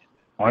that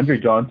Andre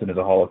Johnson is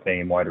a Hall of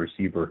Fame wide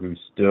receiver who's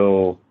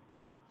still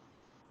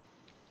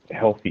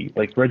healthy.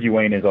 Like Reggie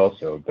Wayne is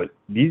also, but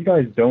these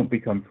guys don't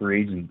become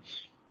free agents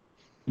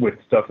with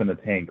stuff in the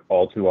tank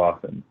all too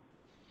often.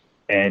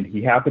 And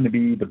he happened to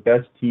be the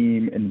best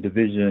team in the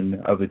division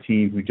of the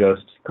team who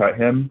just cut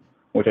him,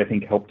 which I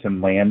think helped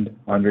him land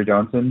Andre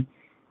Johnson.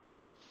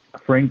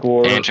 Frank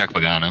Gore and Chuck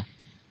Pagano.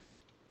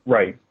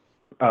 Right.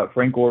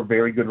 Frank Gore,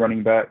 very good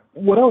running back.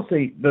 What I'll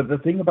say, the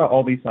thing about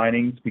all these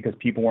signings, because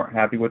people weren't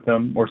happy with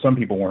them, or some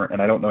people weren't,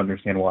 and I don't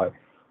understand why.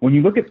 When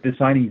you look at the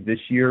signings this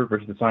year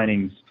versus the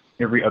signings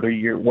every other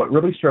year, what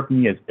really struck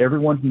me is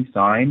everyone he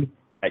signed,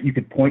 you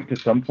could point to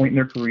some point in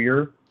their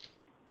career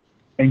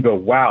and go,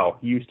 wow,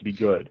 he used to be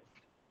good.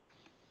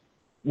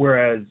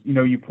 Whereas, you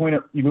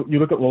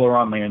look at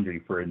Laurent Landry,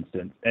 for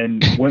instance,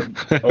 and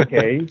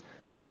okay,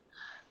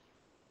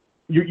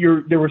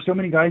 there were so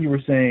many guys you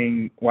were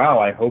saying, wow,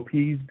 I hope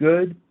he's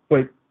good,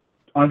 but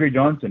Andre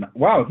Johnson,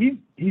 wow,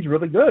 he's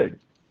really good.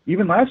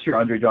 Even last year,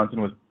 Andre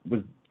Johnson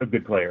was a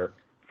good player.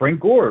 Frank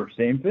Gore,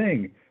 same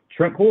thing.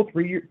 Trent Cole,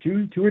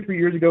 2 or 3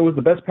 years ago, was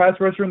the best pass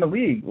rusher in the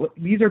league.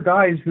 These are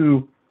guys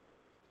who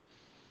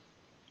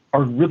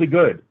are really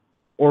good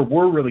or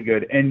were really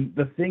good. And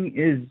the thing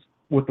is,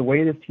 with the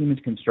way this team is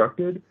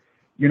constructed,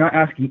 you're not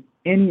asking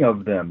any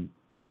of them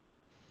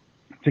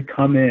to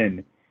come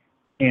in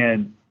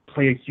and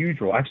play a huge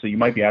role. Actually, you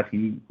might be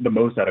asking the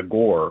most out of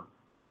Gore,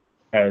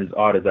 as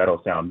odd as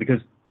that'll sound,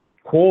 because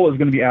Cole is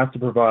going to be asked to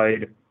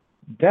provide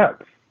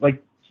depth.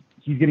 Like,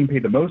 he's getting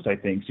paid the most, I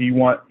think, so you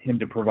want him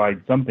to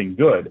provide something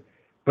good.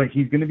 But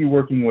he's going to be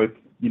working with,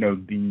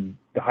 the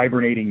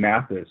hibernating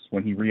Mathis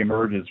when he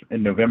reemerges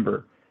in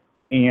November,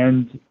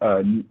 and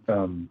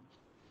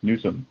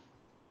Newsom.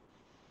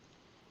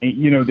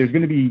 And, there's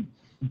going to be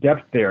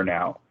depth there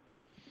now.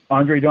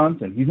 Andre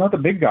Johnson, he's not the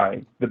big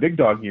guy, the big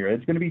dog here.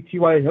 It's going to be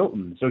T.Y.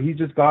 Hilton. So he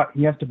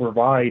has to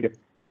provide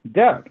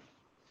depth.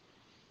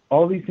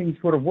 All these things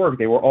sort of work.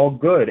 They were all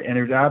good, and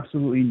there's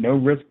absolutely no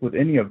risk with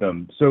any of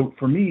them. So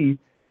for me,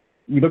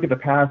 we look at the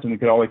past and we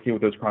could always say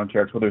with those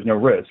contracts, well, there's no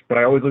risk. But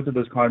I always looked at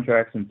those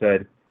contracts and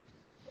said,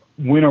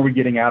 when are we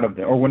getting out of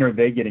them, or when are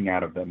they getting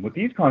out of them? With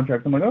these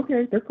contracts, I'm like,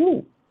 okay, they're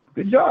cool.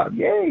 Good job.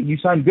 Yay. You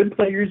signed good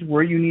players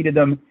where you needed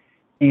them,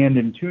 and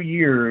in 2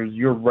 years,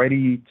 you're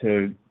ready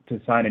to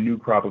sign a new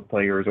crop of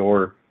players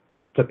or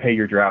to pay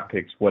your draft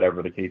picks,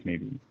 whatever the case may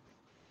be.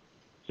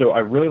 So I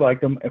really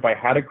like them. If I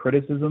had a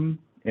criticism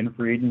in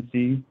free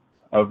agency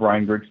of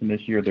Ryan Grigson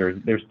this year,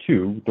 there's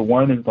two. The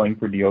one is going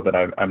for a deal that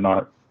I'm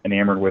not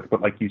enamored with,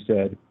 but like you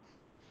said,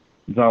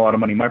 it's not a lot of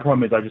money. My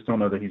problem is I just don't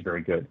know that he's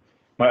very good.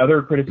 My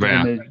other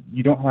criticism is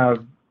you don't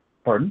have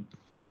 – pardon?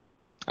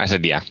 I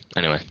said yeah.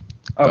 Anyway,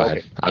 go ahead.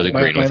 Okay. I was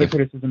agreeing my with other you.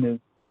 criticism is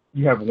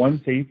you have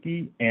one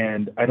safety,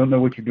 and I don't know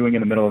what you're doing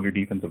in the middle of your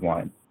defensive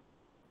line.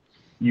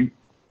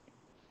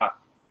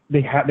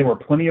 There were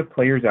plenty of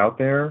players out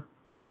there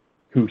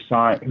who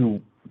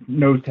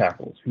nose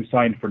tackles, who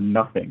signed for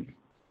nothing,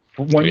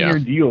 for 1 year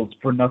deals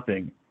for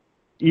nothing.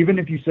 Even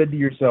if you said to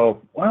yourself,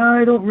 well,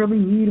 I don't really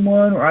need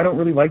one, or I don't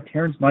really like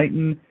Terrence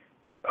Knighton,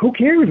 who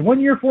cares?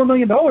 1 year, $4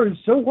 million,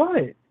 so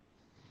what?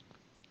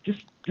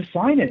 Just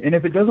sign it. And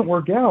if it doesn't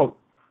work out,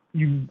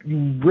 you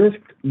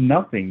risked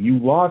nothing. You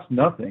lost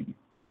nothing.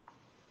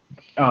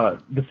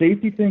 The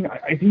safety thing,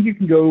 I think you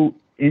can go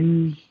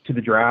into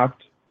the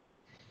draft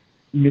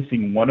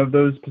missing one of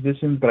those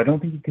positions, but I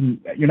don't think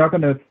you're not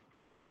going to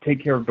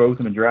take care of both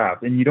in the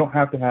draft. And you don't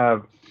have to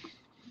have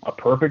a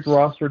perfect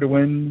roster to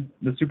win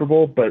the Super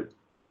Bowl, but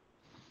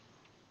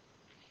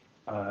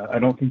I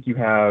don't think you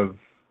have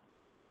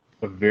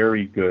a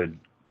very good,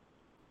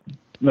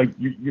 like,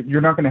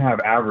 you're not going to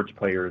have average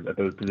players at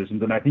those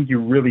positions. And I think you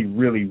really,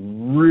 really,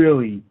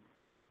 really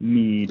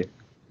need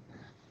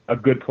a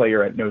good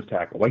player at nose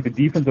tackle. Like, the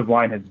defensive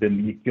line has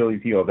been the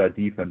Achilles heel of that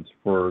defense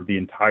for the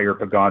entire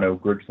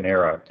Pagano-Grigson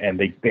era, and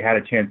they had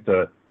a chance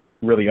to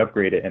really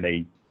upgrade it, and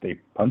they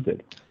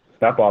punted.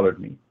 That bothered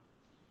me.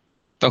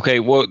 Okay,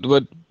 well,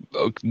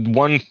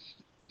 one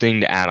thing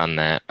to add on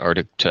that, or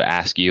to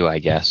ask you, I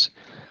guess.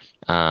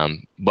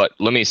 But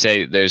let me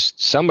say, there's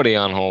somebody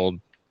on hold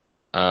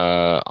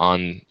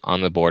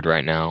on the board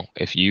right now.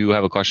 If you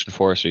have a question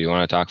for us, or you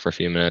want to talk for a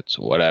few minutes,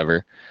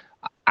 whatever,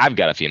 I've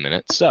got a few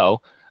minutes.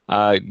 So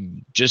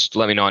just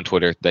let me know on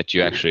Twitter that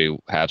you actually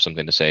have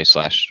something to say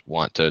 /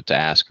 want to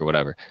ask or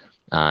whatever,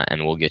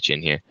 and we'll get you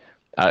in here.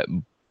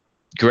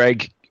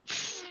 Greg,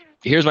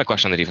 here's my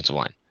question on the defensive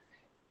line.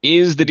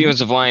 Is the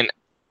defensive line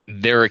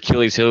their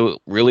Achilles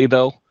heel, really,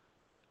 though?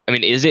 I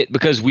mean, is it?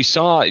 Because we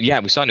saw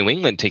New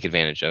England take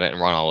advantage of it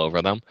and run all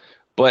over them.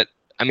 But,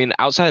 I mean,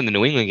 outside of the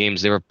New England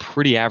games, they were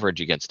pretty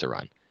average against the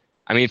run.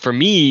 I mean, for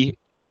me,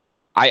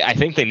 I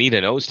think they need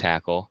a nose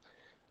tackle.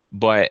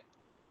 But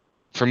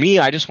for me,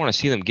 I just want to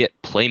see them get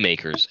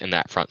playmakers in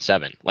that front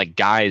seven. Like,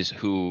 guys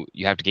who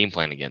you have to game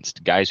plan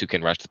against. Guys who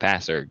can rush the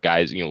passer.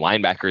 Guys,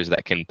 linebackers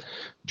that can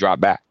drop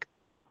back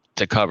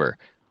to cover.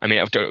 I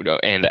mean,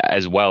 and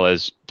as well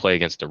as play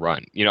against the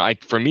run.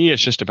 For me,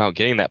 it's just about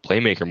getting that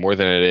playmaker more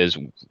than it is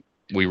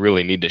we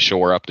really need to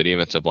shore up the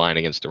defensive line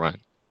against the run.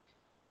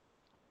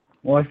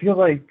 Well, I feel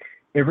like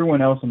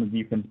everyone else on the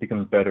defense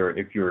becomes better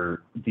if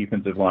your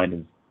defensive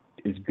line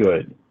is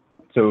good.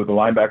 So the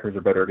linebackers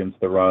are better against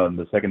the run,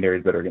 the secondary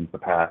is better against the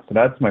pass. So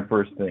that's my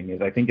first thing,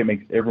 is I think it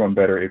makes everyone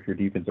better if your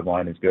defensive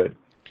line is good.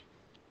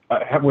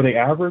 Were they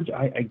average?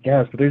 I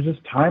guess, but there's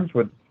just times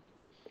where,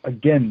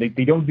 again,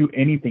 they don't do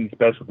anything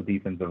special with the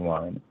defensive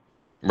line.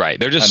 Right.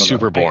 They're just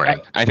super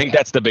boring. I think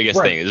that's the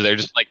biggest thing, is they're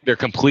just they're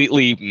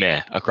completely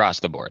meh across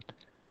the board.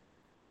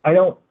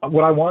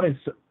 What I want is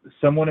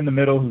someone in the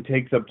middle who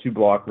takes up two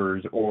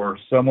blockers, or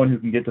someone who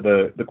can get to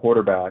the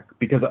quarterback,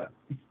 because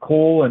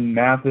Cole and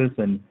Mathis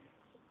and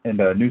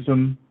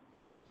Newsom,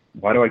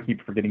 why do I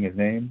keep forgetting his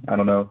name? I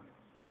don't know.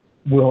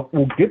 We'll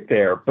get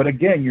there. But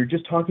again, you're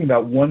just talking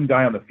about one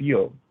guy on the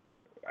field.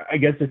 I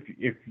guess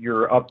if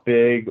you're up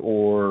big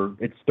or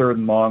it's 3rd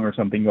and long or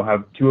something, you'll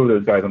have two of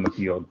those guys on the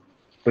field.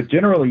 But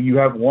generally, you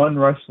have one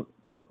rush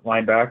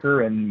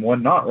linebacker and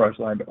one not rush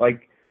linebacker.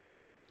 Like,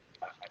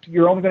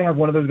 you're only going to have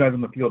one of those guys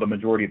on the field a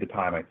majority of the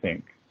time, I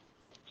think.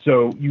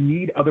 So you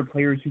need other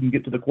players who can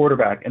get to the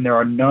quarterback, and there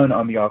are none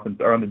on the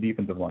offense or on the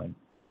defensive line.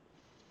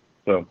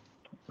 So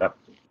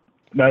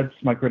that's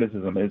my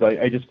criticism. Is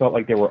I just felt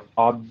like there were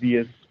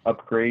obvious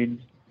upgrades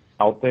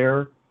out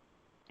there,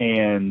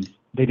 and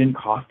they didn't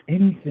cost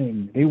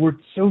anything. They were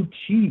so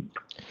cheap.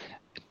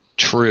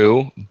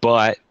 True,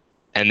 but,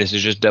 and this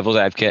is just devil's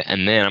advocate,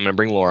 and then I'm going to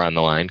bring Laura on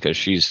the line because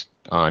she's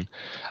on.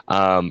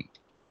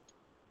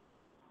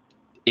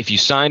 If you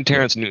sign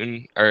Terrence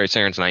Newton to a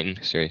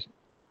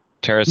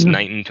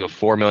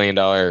 $4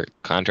 million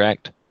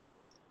contract,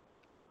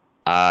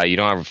 you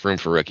don't have room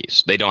for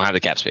rookies. They don't have the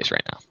cap space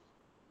right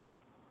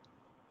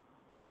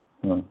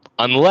now.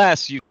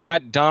 Unless you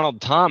got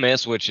Donald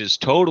Thomas, which is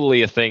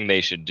totally a thing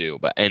they should do.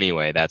 But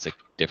anyway, that's a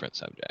different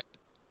subject.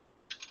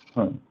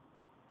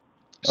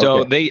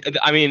 So they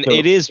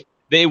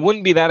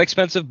wouldn't be that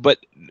expensive, but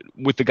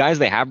with the guys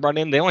they have brought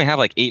in, they only have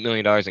like $8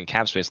 million in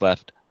cap space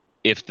left.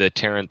 If the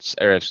Trent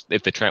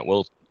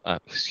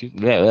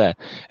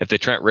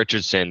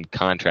Richardson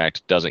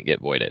contract doesn't get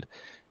voided,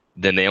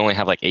 then they only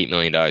have like $8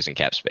 million in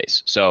cap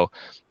space. So,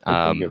 It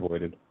can get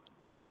voided.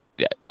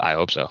 yeah, I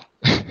hope so.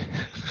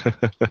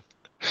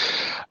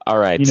 All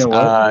right. You know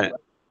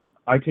what?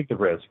 I take the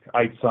risk.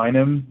 I sign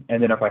him,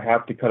 and then if I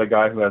have to cut a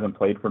guy who hasn't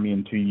played for me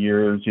in 2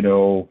 years,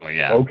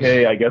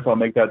 okay, I guess I'll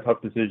make that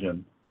tough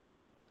decision.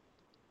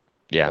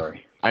 Yeah,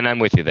 Sorry. and I'm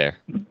with you there.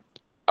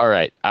 All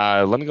right.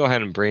 Let me go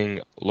ahead and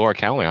bring Laura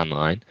Cowley on the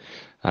line.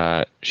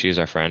 She's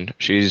our friend.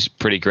 She's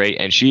pretty great,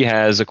 and she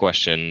has a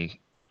question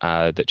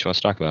that she wants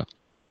to talk about.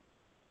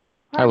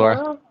 Hi, Laura.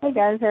 Hello. Hey,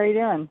 guys. How are you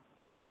doing?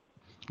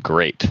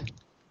 Great.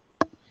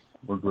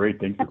 We're great.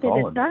 Thanks for Happy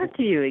calling. to talk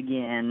to you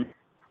again.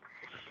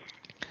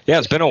 Yeah,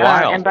 it's been a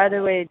while. And by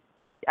the way,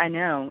 I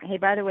know. Hey,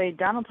 by the way,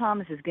 Donald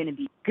Thomas is going to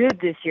be good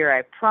this year.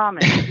 I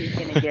promise. He's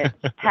going to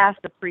get past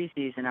the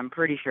preseason, I'm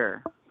pretty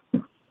sure.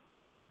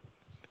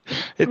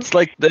 It's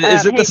like,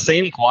 is it the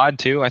same quad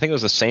too? I think it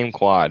was the same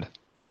quad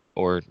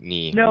or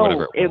knee. No,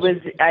 whatever it was.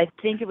 I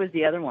think it was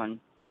the other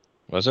one.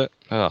 Was it?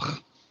 Ugh.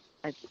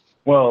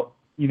 Well,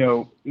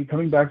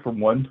 coming back from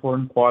one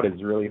torn quad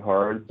is really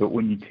hard, but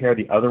when you tear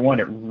the other one,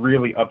 it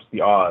really ups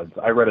the odds.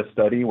 I read a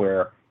study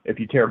where if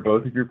you tear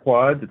both of your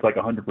quads, it's like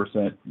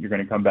 100% you're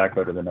going to come back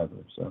better than ever.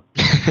 So.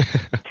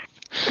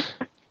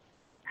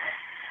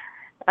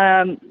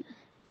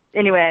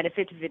 Anyway, I had a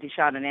 50-50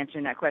 shot on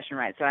answering that question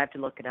right, so I have to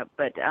look it up.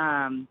 But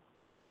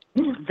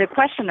the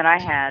question that I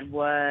had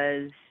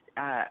was,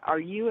 are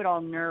you at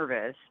all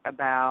nervous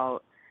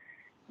about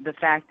the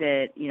fact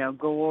that,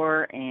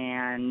 Gore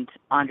and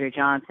Andre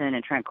Johnson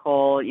and Trent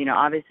Cole,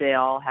 obviously they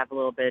all have a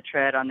little bit of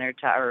tread on their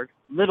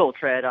little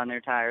tread on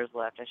their tires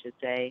left, I should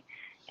say.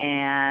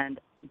 And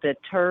the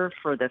turf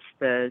or the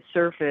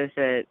surface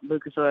at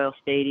Lucas Oil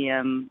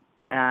Stadium,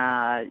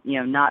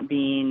 not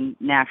being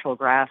natural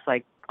grass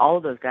like all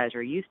of those guys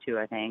are used to,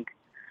 I think.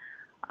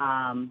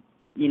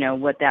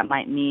 What that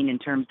might mean in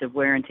terms of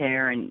wear and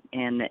tear and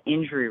the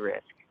injury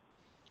risk.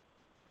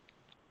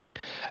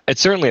 It's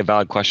certainly a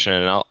valid question,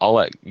 and I'll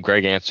let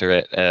Greg answer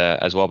it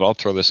as well, but I'll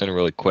throw this in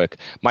really quick.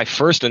 My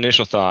first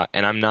initial thought,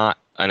 and I'm not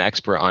an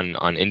expert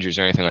on injuries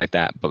or anything like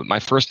that, but my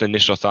first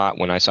initial thought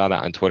when I saw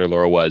that on Twitter,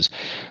 Laura, was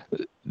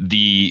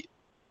the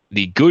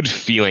good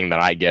feeling that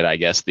I get, I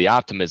guess, the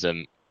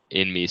optimism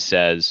in me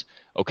says,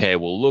 okay,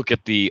 well, look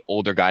at the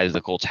older guys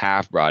the Colts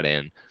have brought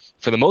in.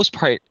 For the most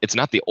part, it's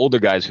not the older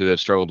guys who have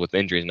struggled with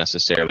injuries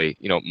necessarily.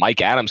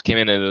 Mike Adams came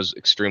in and was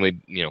extremely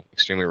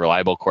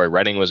reliable. Corey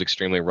Redding was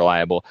extremely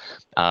reliable.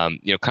 Kind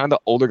of the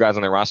older guys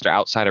on the roster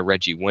outside of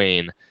Reggie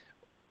Wayne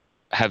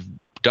have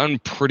done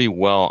pretty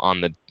well on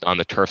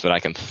the turf that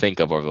I can think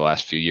of over the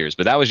last few years.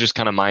 But that was just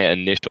kind of my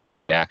initial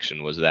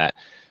reaction, was that,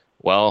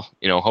 well,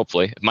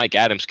 hopefully if Mike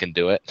Adams can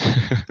do it.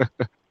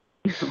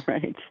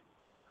 Right.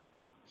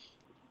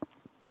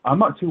 I'm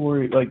not too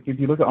worried. Like,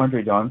 if you look at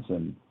Andre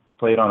Johnson,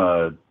 played on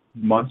a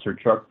monster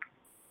truck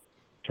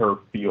turf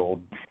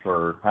field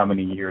for how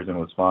many years and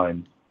was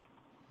fine.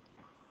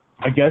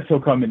 I guess he'll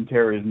come and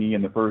tear his knee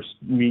in the first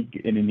week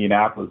in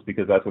Indianapolis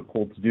because that's what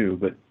Colts do,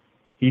 but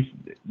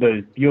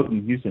the field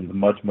in Houston's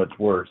much, much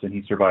worse, and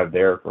he survived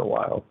there for a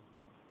while.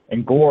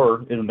 And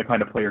Gore isn't the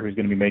kind of player who's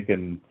going to be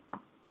making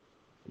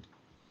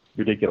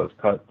ridiculous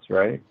cuts,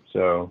 right?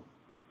 So,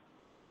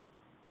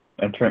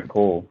 and Trent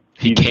Cole,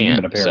 he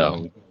can't,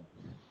 apparently.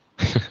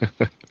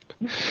 So.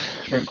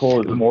 Trent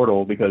Cole is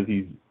immortal because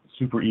he's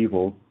super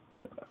evil,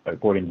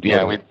 according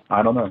to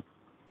I don't know.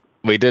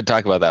 We did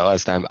talk about that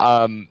last time.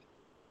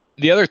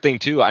 The other thing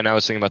too, and I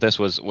was thinking about this,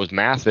 was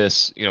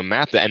Mathis.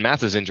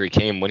 Mathis' injury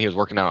came when he was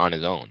working out on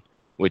his own,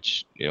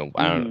 which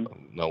I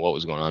don't know what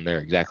was going on there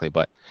exactly,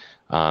 but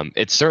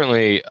it's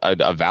certainly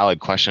a valid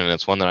question, and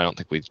it's one that I don't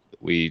think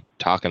we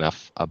talk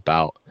enough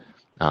about.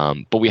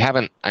 But we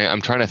haven't.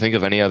 I'm trying to think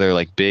of any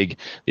other big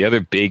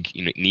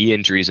knee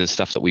injuries and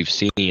stuff that we've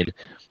seen.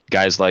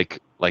 Guys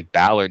like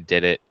Ballard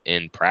did it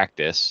in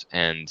practice,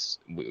 and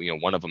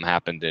one of them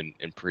happened in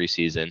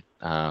preseason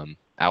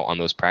out on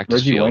those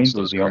practice Reggie fields.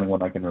 Wayne was the only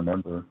one I can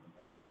remember.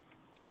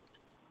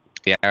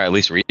 Yeah, or at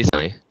least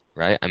recently,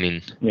 right? I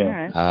mean,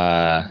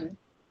 yeah.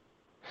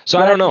 So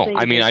I don't know.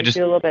 I mean, I just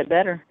feel a little bit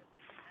better.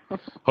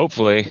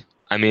 Hopefully,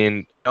 I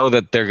mean, know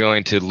that they're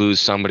going to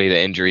lose somebody to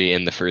injury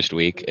in the first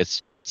week.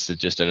 It's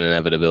just an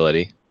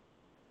inevitability.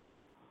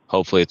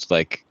 Hopefully, it's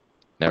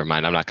never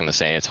mind. I'm not going to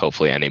say it's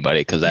hopefully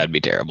anybody because that'd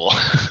be terrible.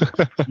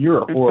 You're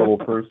a horrible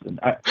person.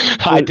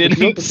 I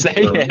didn't say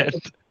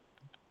it.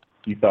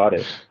 You thought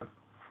it.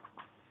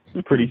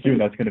 Pretty soon,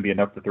 that's going to be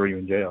enough to throw you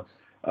in jail.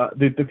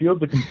 The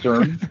field's a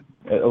concern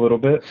a little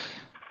bit,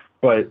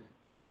 but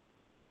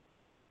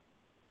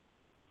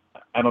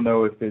I don't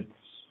know if it's.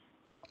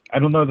 I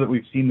don't know that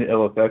we've seen the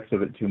ill effects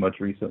of it too much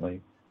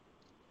recently.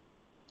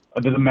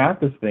 The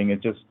Mathis thing,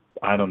 it just,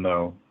 I don't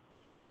know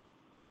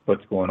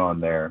what's going on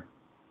there.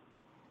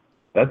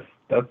 That's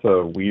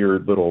a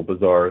weird little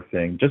bizarre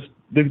thing. Just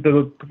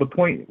the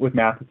point with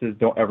Mathis is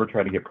don't ever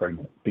try to get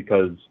pregnant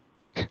because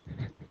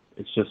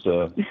it's just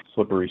a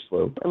slippery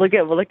slope. Look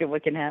at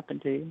what can happen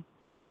to you.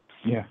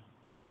 Yeah.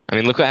 I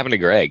mean, look what happened to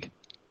Greg.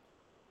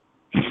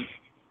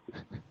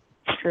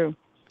 True.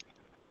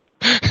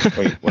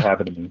 Wait, what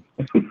happened to me?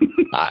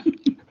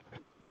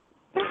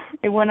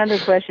 Hey, one other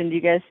question. Do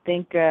you guys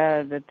think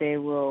that they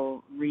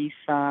will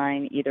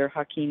re-sign either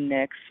Hakeem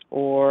Nicks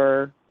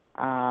or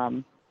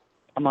Ahmad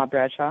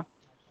Bradshaw?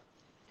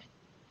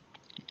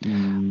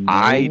 No,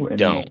 I and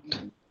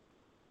don't.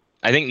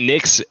 I think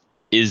Knicks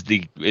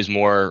is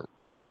more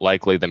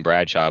likely than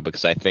Bradshaw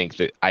because I think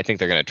they're going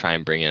to try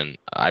and bring in.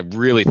 I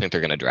really think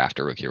they're going to draft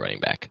a rookie running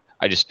back.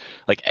 I just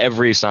like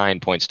every sign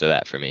points to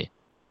that for me.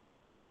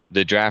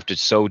 The draft is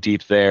so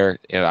deep there.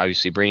 You know,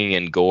 obviously, bringing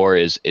in Gore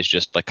is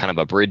just like kind of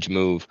a bridge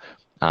move.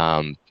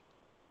 I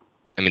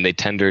mean, they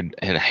tendered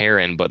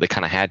Heron, but they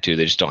kind of had to.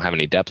 They just don't have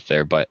any depth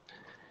there. But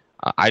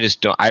I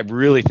just don't. I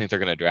really think they're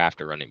going to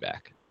draft a running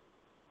back.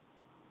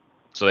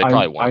 So they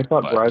probably won't. I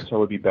thought Bradshaw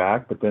would be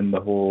back, but then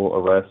the whole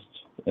arrest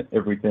and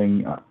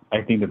everything,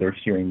 I think that they're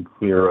steering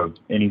clear of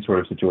any sort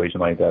of situation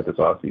like that this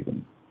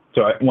offseason.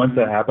 So once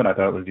that happened, I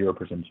thought it was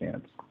 0%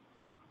 chance.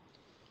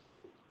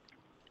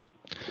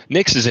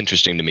 Knicks is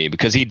interesting to me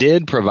because he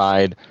did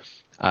provide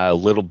a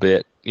little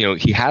bit. You know,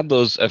 he had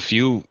a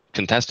few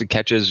contested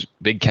catches,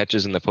 big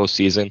catches in the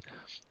postseason,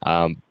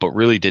 but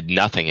really did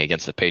nothing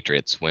against the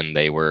Patriots when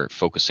they were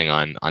focusing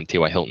on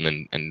T.Y.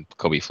 Hilton and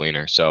Kobe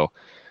Fleener. So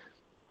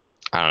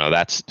I don't know.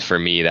 That's for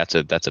me. That's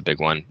a big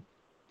one.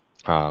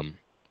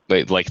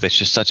 But like that's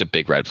just such a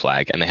big red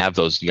flag, and they have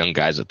those young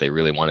guys that they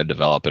really want to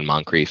develop in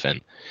Moncrief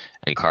and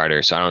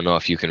Carter. So I don't know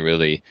if you can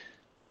really,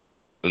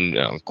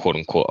 quote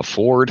unquote,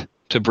 afford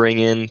to bring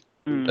in,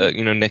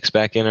 Knicks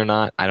back in or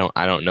not. I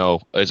don't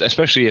know,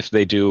 especially if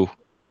they do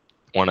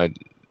want to.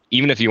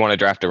 Even if you want to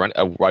draft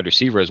a wide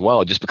receiver as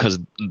well, just because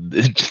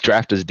the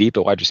draft is deep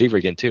at wide receiver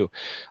again too,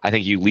 I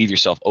think you leave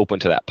yourself open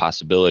to that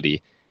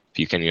possibility if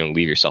you can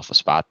leave yourself a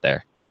spot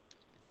there.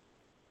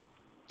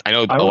 I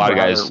know a lot of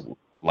guys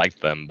like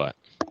them, but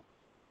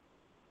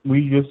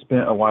we just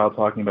spent a while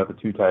talking about the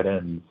two tight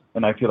ends,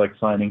 and I feel like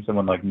signing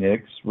someone like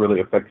Knicks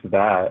really affects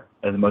that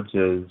as much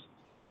as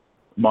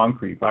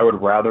Moncrief. I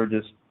would rather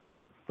just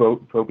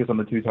focus on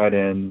the two tight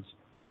ends,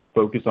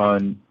 focus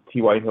on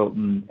T.Y.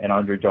 Hilton and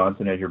Andre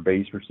Johnson as your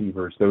base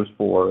receivers, those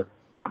four,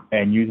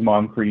 and use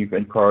Moncrief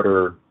and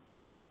Carter.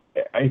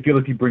 I feel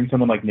if you bring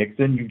someone like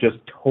Nixon, you've just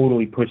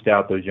totally pushed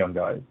out those young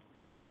guys.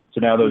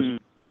 So now those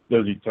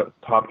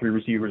top three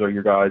receivers are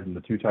your guys and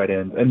the two tight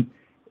ends. And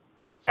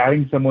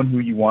adding someone who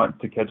you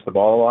want to catch the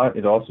ball a lot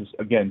is also,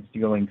 again,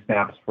 stealing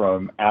snaps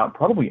from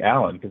probably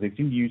Allen, because they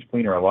seem to use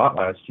Fleener a lot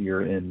last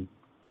year in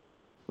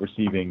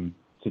receiving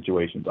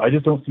situations. I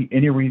just don't see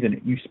any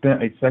reason. You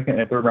spent a second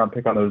and third round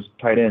pick on those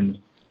tight ends.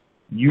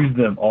 Use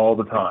them all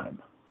the time.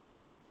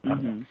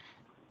 Mm-hmm.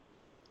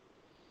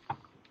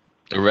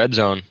 The red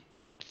zone,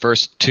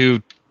 first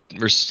two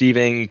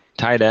receiving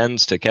tight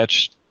ends to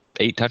catch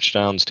 8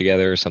 touchdowns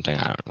together or something.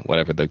 I don't know,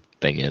 whatever the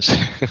thing is.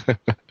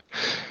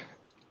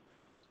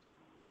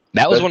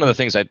 That was one of the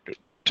things I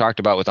talked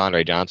about with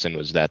Andre Johnson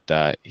was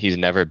that he's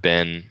never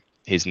been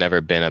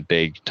a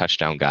big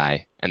touchdown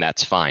guy, and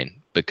that's fine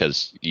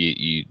because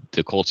the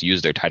Colts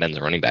use their tight ends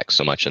and running backs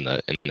so much in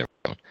the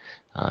zone.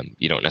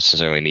 You don't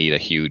necessarily need a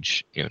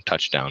huge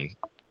touchdown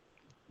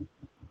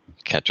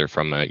catcher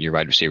from your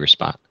wide receiver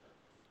spot.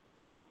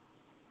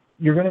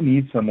 You're going to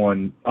need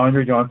someone.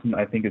 Andre Johnson,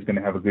 I think, is going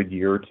to have a good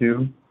year or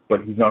two,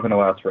 but he's not going to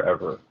last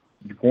forever.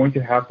 You're going to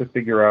have to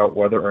figure out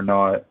whether or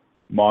not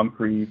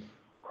Moncrief,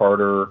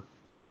 Carter,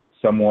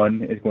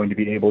 someone is going to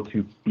be able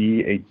to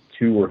be a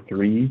 2 or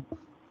 3.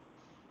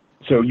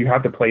 So you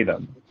have to play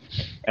them.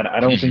 And I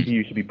don't think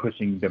you should be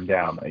pushing them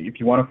down. If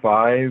you want a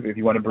 5, if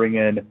you want to bring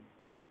in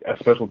a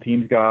special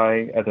teams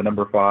guy as a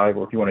number 5,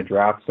 or if you want to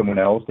draft someone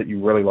else that you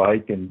really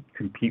like and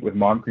compete with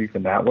Moncrief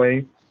in that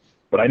way.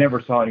 But I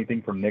never saw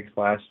anything from Knicks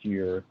last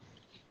year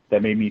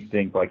that made me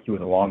think like he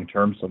was a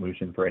long-term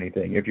solution for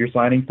anything. If you're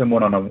signing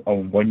someone on a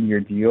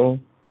 1-year deal,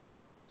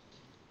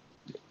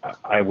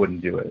 I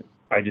wouldn't do it.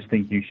 I just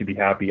think you should be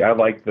happy. I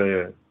like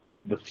the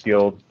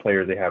skilled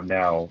players they have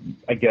now.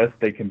 I guess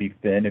they can be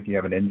thin if you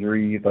have an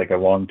injury, like a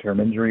long-term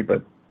injury,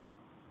 but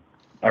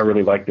I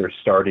really like their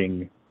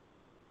starting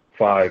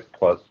 5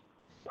 plus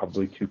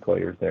probably 2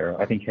 players there.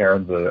 I think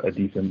Heron's a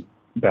decent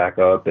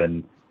backup,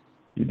 and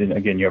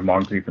then you have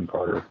Moncrief and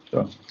Carter.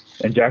 So,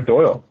 and Jack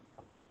Doyle.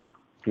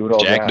 Do it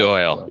all. Jack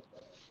Doyle.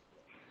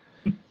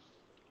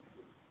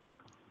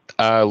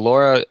 So.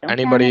 Laura,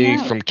 anybody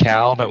from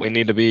Cal that we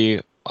need to be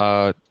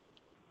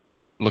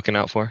looking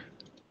out for?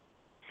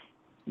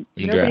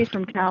 Nobody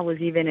from Cal was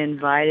even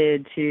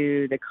invited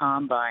to the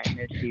combine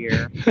this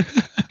year.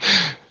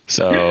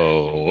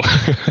 So,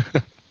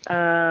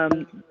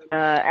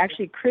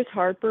 actually, Chris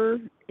Harper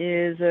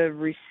is a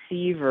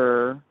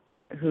receiver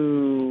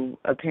who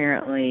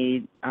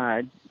apparently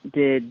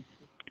did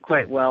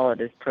quite well at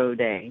his pro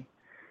day.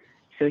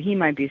 So he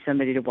might be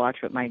somebody to watch,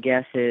 but my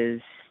guess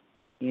is,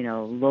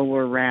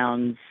 lower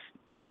rounds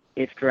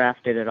if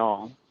drafted at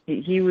all.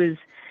 He was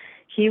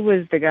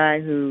the guy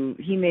who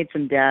made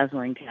some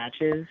dazzling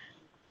catches.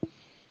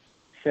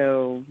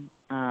 So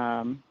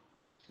kind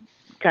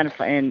of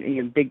fun,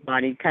 and big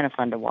body, kind of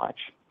fun to watch.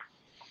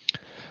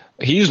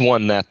 He's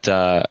one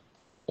that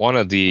one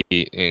of the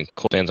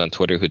Colts fans on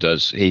Twitter who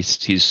does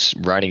he's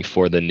writing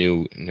for the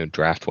new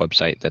draft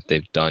website that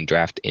they've done,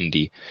 Draft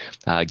Indy.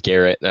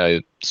 Garrett,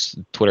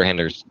 Twitter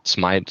handler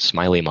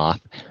Smiley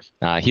Moth.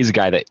 He's a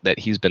guy that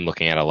he's been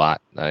looking at a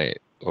lot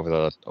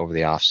over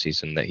the off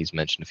season that he's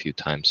mentioned a few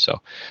times.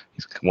 So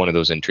he's one of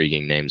those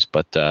intriguing names,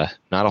 but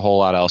not a whole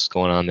lot else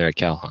going on there at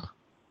Cal, huh?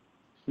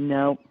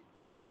 Nope.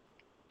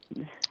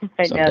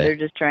 Right now they're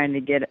just trying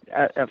to get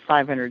a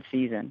 500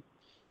 season.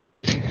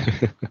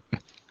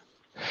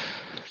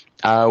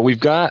 We've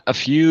got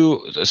Caleb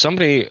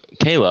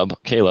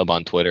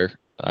on Twitter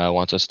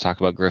wants us to talk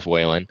about Griff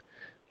Whalen.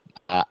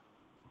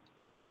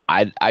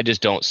 I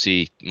just don't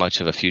see much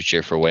of a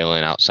future for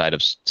Whalen outside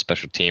of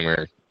special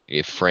teamer,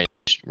 a fringe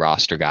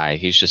roster guy.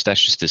 That's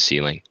just his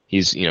ceiling.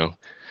 He's,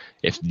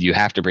 if you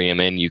have to bring him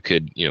in, you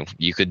could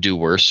do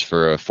worse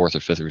for a fourth or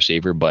fifth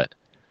receiver, but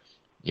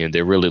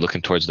they're really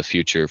looking towards the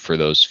future for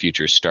those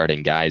future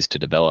starting guys to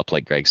develop.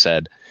 Like Greg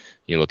said,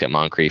 you look at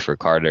Moncrief or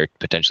Carter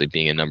potentially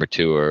being a number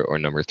 2 or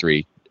number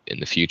 3 in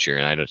the future,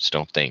 and I just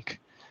don't think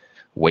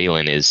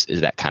Whalen is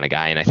that kind of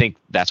guy. And I think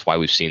that's why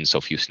we've seen so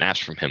few snaps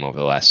from him over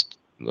the last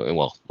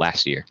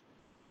year.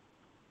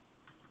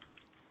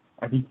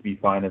 I think he'd be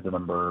fine as a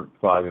number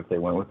 5 if they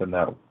went with him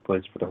that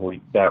way for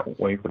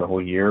the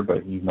whole year,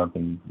 but he's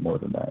nothing more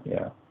than that.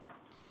 Yeah,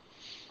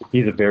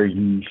 he's a very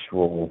niche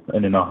role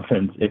in an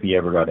offense if he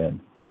ever got in.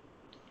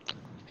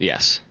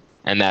 Yes,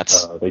 and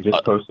that's they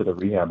just posted a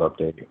rehab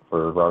update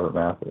for Robert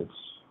Mathis.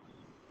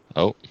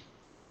 Oh, do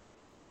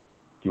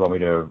you want me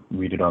to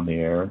read it on the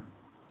air?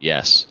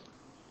 Yes.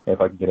 If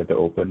I can get it to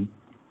open.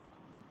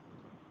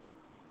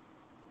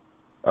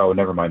 Oh,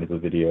 never mind. It's a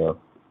video.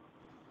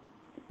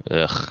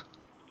 Ugh.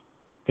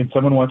 Can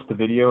someone watch the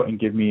video and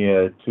give me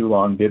a too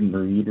long didn't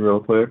read real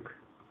quick?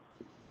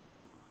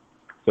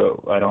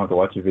 So I don't have to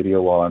watch a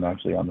video while I'm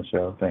actually on the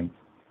show. Thanks.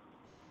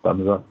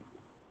 Thumbs up.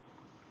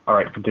 All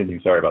right,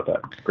 continue. Sorry about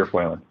that. Griff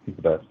Whalen. He's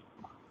the best.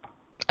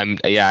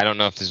 I don't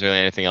know if there's really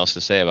anything else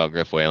to say about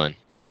Griff Whalen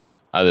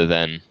other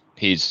than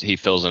he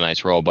fills a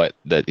nice role, but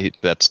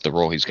that's the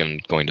role he's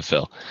going to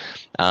fill.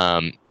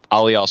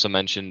 Ollie also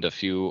mentioned a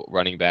few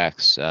running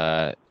backs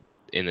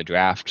in the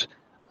draft.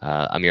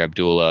 Amir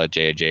Abdullah,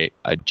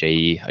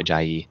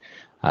 Ajayi,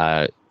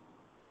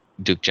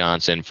 Duke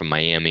Johnson from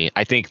Miami.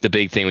 I think the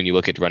big thing when you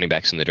look at running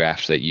backs in the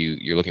draft that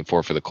you're looking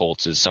for the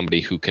Colts is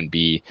somebody who can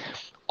be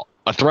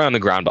a threat on the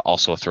ground, but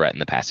also a threat in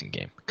the passing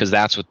game. Because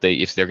that's what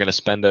if they're going to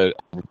spend a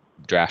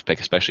draft pick,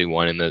 especially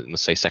one in the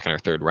let's say second or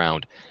third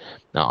round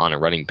on a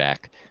running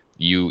back,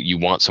 you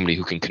want somebody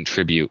who can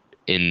contribute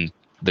in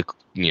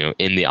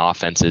the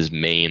offense's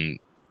main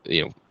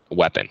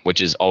weapon,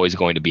 which is always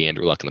going to be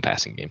Andrew Luck in the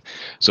passing game.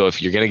 So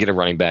if you're going to get a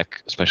running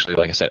back, especially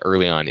like I said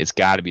early on, it's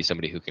got to be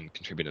somebody who can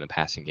contribute in the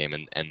passing game,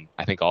 and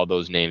I think all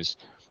those names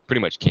pretty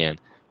much can.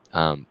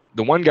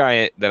 The one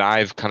guy that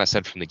I've kind of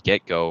said from the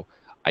get-go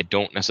I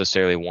don't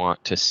necessarily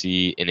want to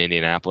see in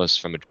Indianapolis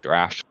from a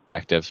draft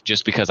perspective,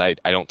 just because I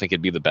don't think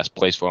it'd be the best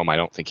place for him. I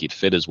don't think he'd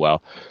fit as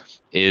well,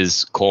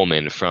 is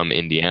Coleman from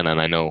Indiana. And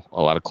I know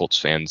a lot of Colts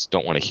fans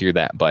don't want to hear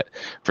that, but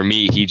for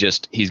me,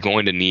 he's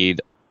going to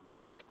need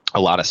a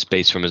lot of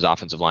space from his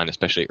offensive line,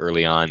 especially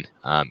early on.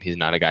 He's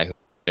not a guy who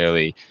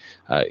really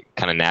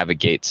kind of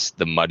navigates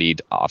the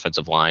muddied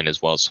offensive line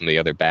as well as some of the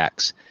other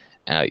backs.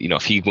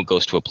 If he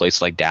goes to a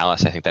place like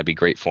Dallas, I think that'd be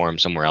great for him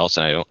somewhere else.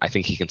 And I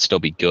think he can still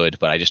be good,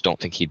 but I just don't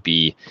think he'd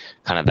be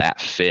kind of that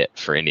fit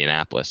for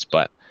Indianapolis.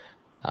 But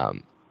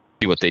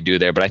see what they do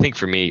there. But I think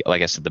for me,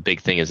 like I said, the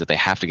big thing is that they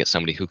have to get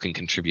somebody who can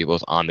contribute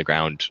both on the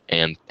ground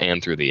and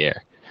through the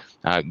air.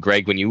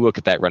 Greg, when you look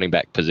at that running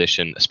back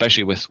position,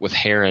 especially with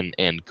Herron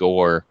and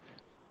Gore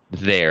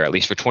there, at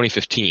least for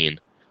 2015,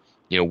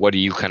 what do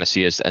you kind of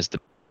see as the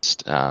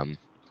best,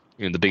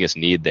 the biggest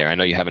need there? I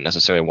know you haven't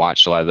necessarily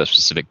watched a lot of the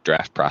specific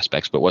draft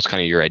prospects, but what's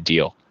kind of your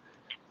ideal?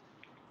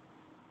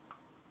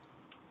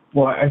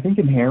 Well, I think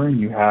in Herron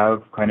you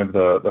have kind of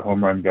the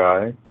home run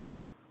guy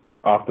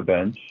off the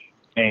bench,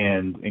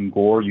 and in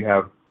Gore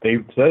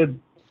they've said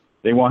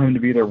they want him to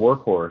be their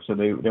workhorse, so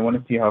they want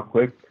to see how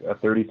quick a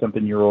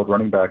 30-something-year-old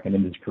running back can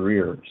end his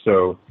career.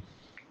 So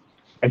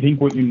I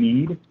think what you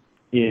need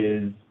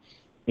is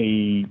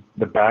the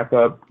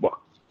backup. Well,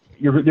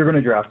 you're going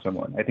to draft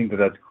someone. I think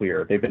that's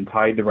clear. They've been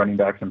tied to running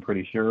backs, I'm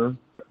pretty sure,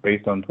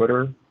 based on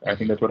Twitter. I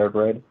think that's what I've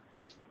read.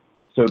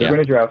 So they're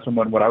going to draft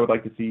someone. What I would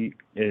like to see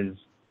is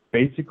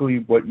basically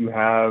what you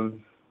have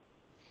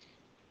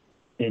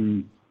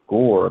in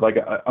Gore, like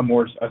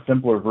a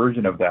simpler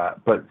version of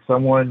that, but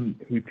someone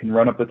who can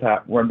run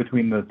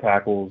between the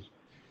tackles,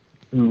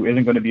 who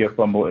isn't going to be a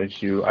fumble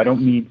issue. I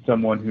don't need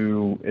someone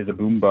who is a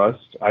boom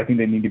bust. I think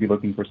they need to be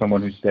looking for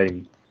someone who's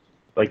steady.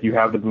 Like you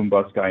have the boom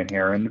bust guy in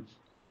Herron.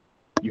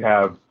 You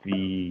have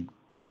the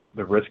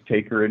risk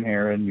taker in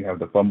Herron. You have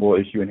the fumble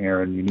issue in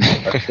Herron. You need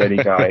a steady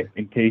guy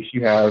in case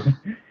you have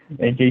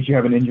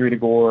an injury to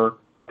Gore,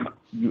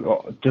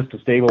 just to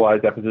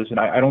stabilize that position.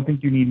 I don't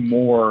think you need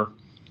more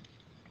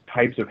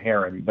types of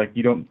Herron. Like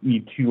you don't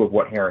need two of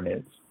what Herron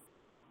is.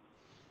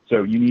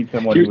 So you need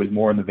someone who is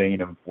more in the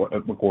vein of what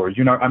Gore is.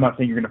 I'm not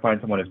saying you're going to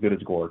find someone as good as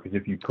Gore, because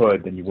if you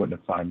could, then you wouldn't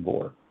have signed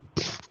Gore.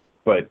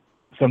 But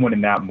someone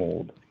in that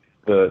mold,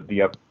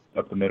 the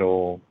up the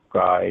middle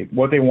guy.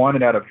 What they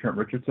wanted out of Trent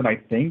Richardson, I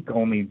think,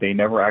 only they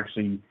never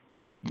actually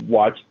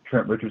watched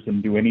Trent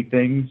Richardson do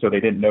anything, so they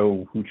didn't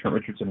know who Trent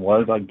Richardson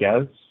was, I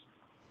guess.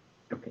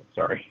 Okay,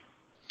 sorry.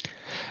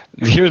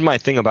 Here's my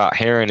thing about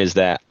Herron is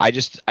that I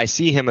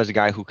see him as a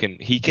guy who can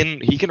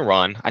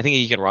run. I think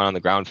he can run on the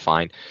ground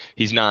fine.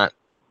 He doesn't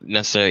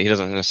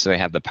necessarily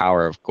have the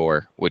power of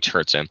Gore, which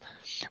hurts him.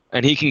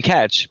 And he can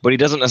catch, but he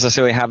doesn't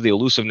necessarily have the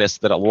elusiveness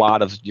that a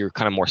lot of your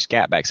kind of more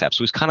scat backs have.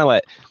 So he's kind of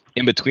like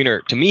in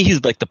betweener. To me,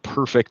 he's like the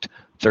perfect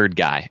third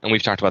guy. And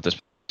we've talked about this.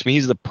 To me,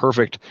 he's the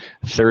perfect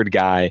third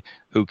guy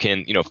who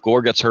can, if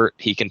Gore gets hurt,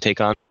 he can take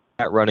on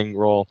that running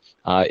role.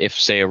 If,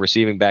 say, a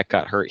receiving back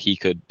got hurt, he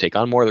could take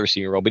on more of the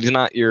receiving role. But he's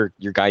not your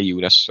guy you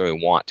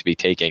necessarily want to be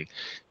taking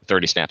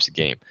 30 snaps a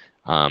game.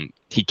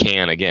 He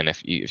can, again,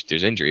 if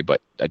there's injury.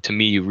 But to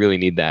me, you really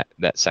need that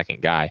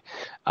second guy.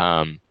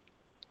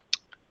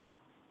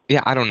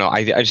 Yeah, I don't know.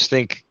 I just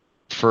think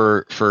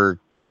for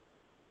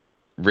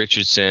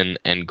Richardson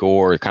and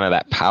Gore, kind of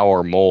that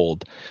power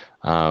mold,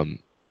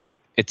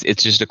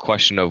 it's just a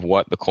question of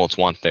what the Colts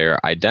want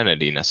their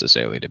identity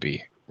necessarily to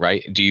be,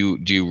 right?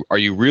 Are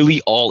you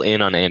really all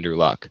in on Andrew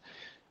Luck,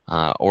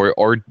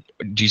 or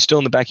do you still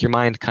in the back of your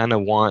mind kind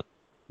of want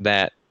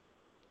that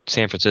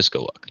San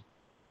Francisco look?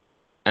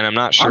 And I'm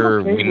not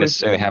sure we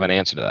necessarily have an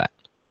answer to that.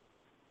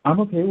 I'm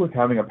okay with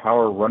having a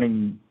power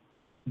running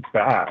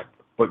back,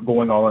 but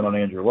going all in on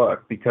Andrew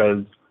Luck,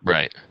 because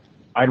right.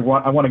 I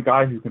want a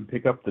guy who can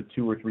pick up the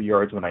 2 or 3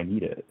 yards when I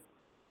need it.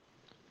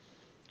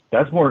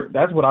 That's what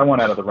I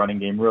want out of the running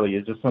game. Really,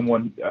 is just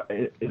someone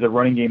is a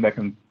running game that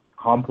can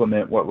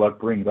complement what Luck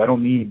brings. I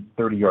don't need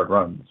 30-yard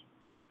runs.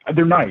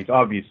 They're nice,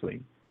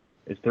 obviously.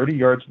 Is 30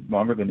 yards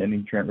longer than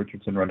any Trent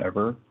Richardson run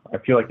ever? I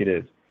feel like it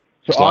is.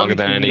 So it's longer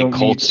than any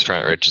Colts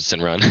Trent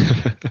Richardson run.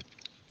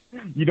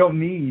 You don't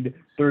need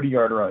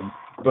 30-yard runs,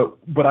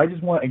 but I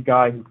just want a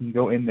guy who can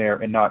go in there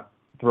and not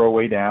throw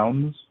away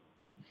downs.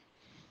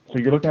 So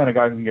you're looking at a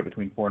guy who can get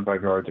between 4 and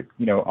 5 yards,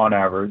 on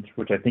average,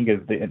 which I think is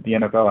the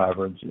NFL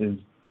average is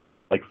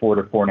like 4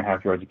 to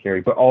 4.5 yards a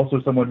carry, but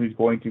also someone who's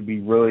going to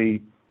be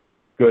really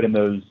good in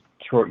those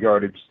short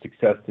yardage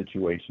success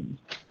situations.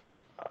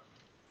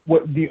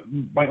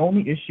 My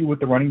only issue with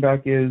the running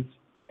back is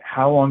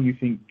how long you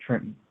think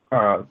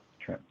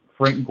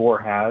Frank Gore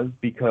has,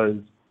 because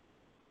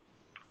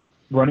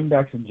running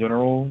backs in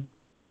general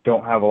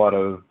don't have a lot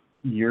of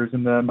years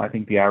in them. I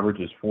think the average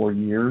is 4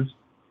 years.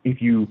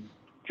 If you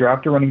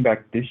draft a running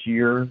back this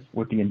year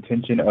with the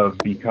intention of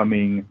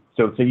becoming,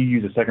 so say you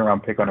use a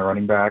second-round pick on a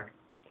running back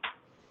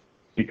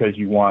because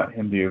you want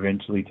him to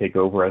eventually take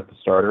over as the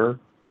starter,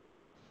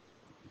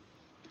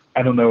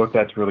 I don't know if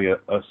that's really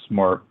a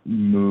smart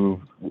move,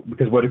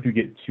 because what if you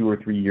get 2 or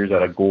 3 years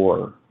out of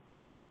Gore?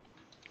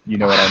 You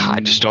know what I mean? I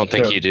just don't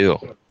think you do.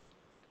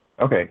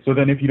 Okay, so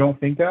then if you don't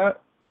think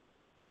that,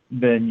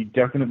 then you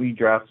definitely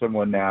draft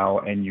someone now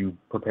and you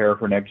prepare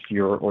for next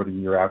year or the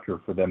year after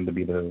for them to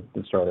be the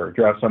starter.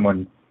 Draft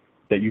someone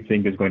that you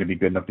think is going to be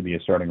good enough to be a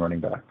starting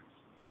running back.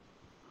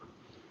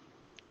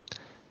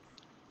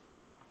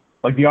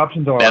 Like the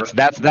options are. That's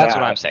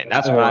what I'm saying.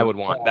 That's what I would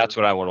want. That's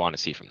what I would want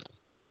to see from them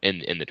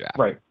in the draft.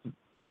 Right.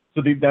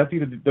 So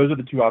those are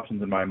the two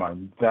options in my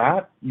mind.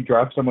 That you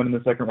draft someone in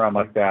the second round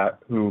like that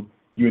who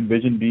you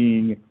envision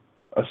being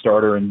a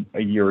starter in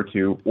a year or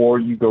two, or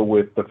you go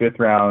with the 5th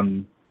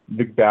round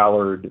Vic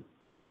Ballard,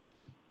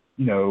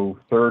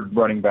 third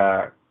running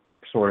back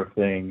sort of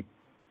thing.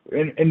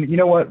 And you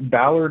know what?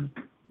 Ballard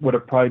would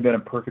have probably been a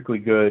perfectly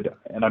good,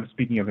 and I'm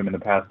speaking of him in the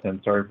past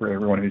tense, sorry for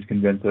everyone who's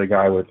convinced that a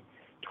guy with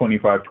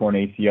 25 torn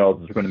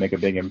ACLs is going to make a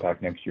big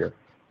impact next year.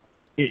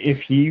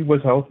 If he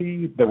was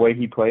healthy the way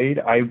he played,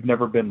 I've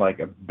never been like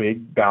a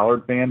big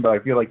Ballard fan, but I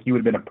feel like he would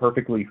have been a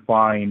perfectly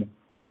fine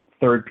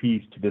third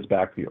piece to this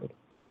backfield.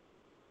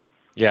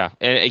 Yeah,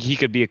 and he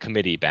could be a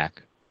committee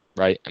back,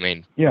 right? I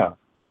mean, yeah.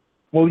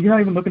 Well, you're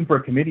not even looking for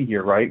a committee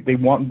here, right? They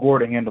want Gore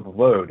to handle the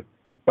load.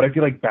 But I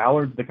feel like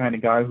Ballard's the kind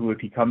of guy who, if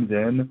he comes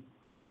in,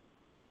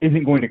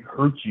 isn't going to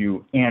hurt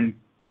you and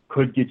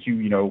could get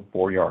you,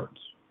 4 yards.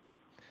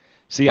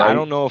 See, right? I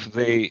don't know if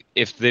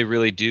they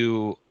really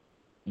do.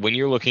 When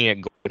you're looking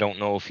at Gore, I don't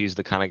know if he's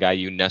the kind of guy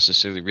you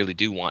necessarily really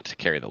do want to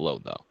carry the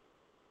load, though.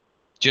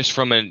 Just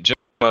from a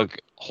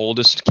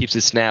keeps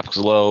his snaps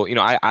low.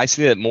 I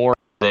see that more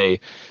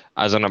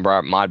as on a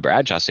Ahmad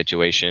Bradshaw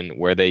situation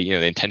where they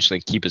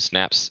intentionally keep his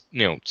snaps,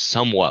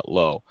 somewhat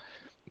low,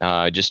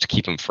 just to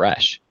keep him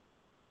fresh.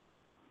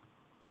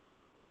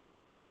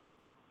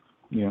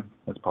 Yeah,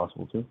 that's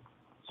possible too.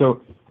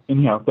 So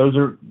anyhow, those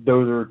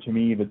are to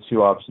me the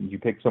two options. You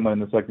pick someone in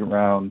the second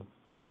round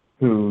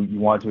who you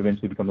want to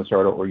eventually become the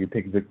starter, or you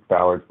pick Vic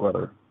Ballard's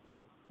brother,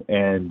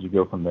 and you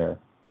go from there.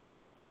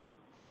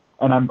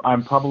 And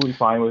I'm probably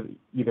fine with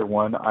either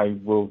one. I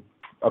will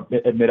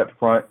admit up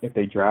front, if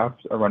they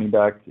draft a running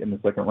back in the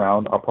second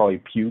round, I'll probably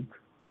puke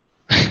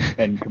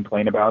and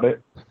complain about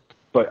it.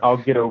 But I'll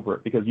get over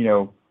it because,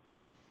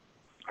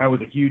 I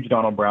was a huge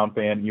Donald Brown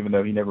fan, even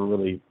though he never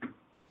really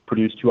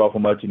produced too awful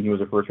much, and he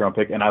was a first-round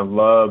pick. And I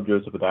love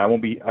Joseph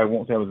Addai. I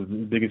won't say I was his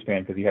biggest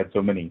fan because he had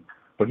so many,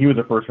 but he was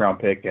a first-round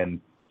pick, and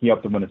he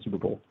helped them win a Super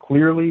Bowl.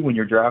 Clearly, when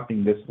you're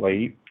drafting this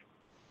late,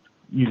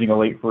 using a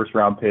late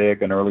first-round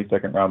pick, an early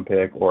second-round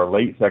pick, or a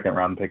late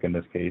second-round pick in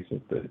this case,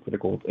 for the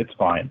Colts, it's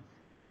fine.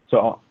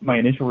 So my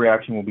initial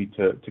reaction will be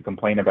to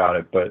complain about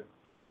it, but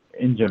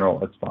in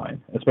general, it's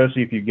fine,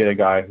 especially if you get a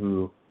guy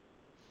who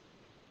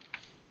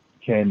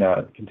can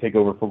take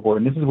over for Gore.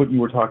 And this is what you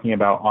were talking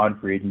about on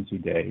free agency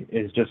day,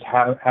 is just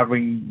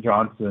having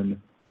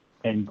Johnson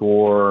and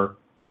Gore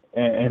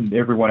and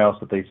everyone else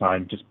that they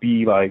signed just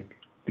be like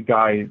the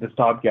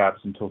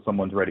stopgaps until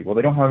someone's ready. Well,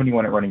 they don't have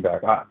anyone at running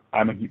back.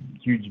 I'm a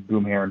huge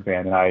Boom Herron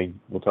fan, and I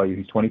will tell you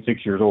he's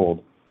 26 years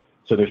old,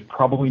 so there's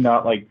probably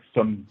not like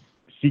some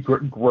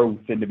secret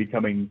growth into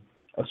becoming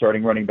a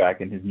starting running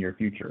back in his near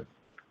future.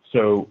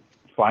 So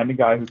find a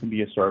guy who can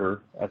be a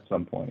starter at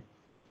some point.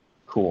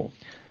 Cool.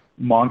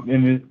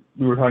 And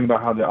we were talking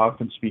about how the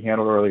offense should be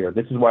handled earlier.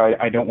 This is why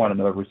I don't want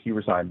another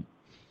receiver sign,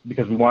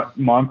 because we want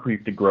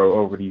Moncrief to grow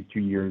over these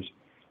 2 years,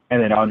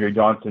 and then Andre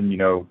Johnson,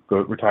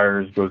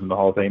 retires, goes in the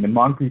Hall of Fame, and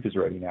Moncrief is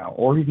ready now,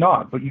 or he's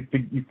not, but you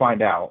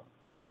find out.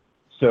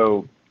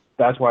 So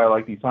that's why I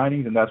like these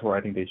signings, and that's where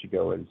I think they should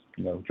go, is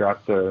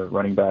draft a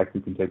running back who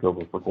can take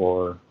over for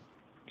Gore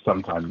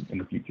sometime in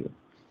the future.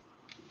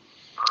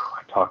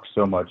 I talk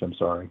so much. I'm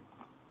sorry.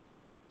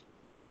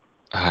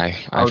 I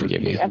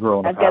forgive you. I've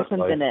got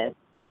something to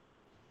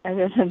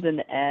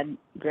add,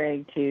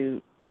 Greg,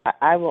 too.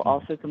 I will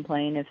also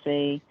complain if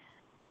they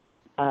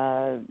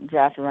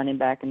draft a running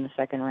back in the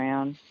second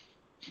round,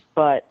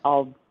 but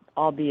I'll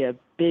be a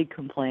big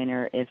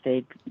complainer if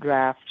they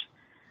draft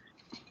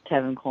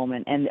Tevin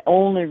Coleman, and the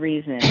only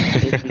reason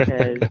is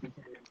because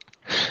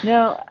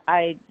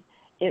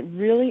it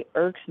really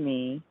irks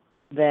me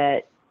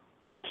that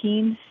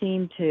teams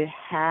seem to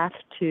have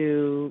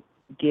to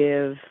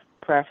give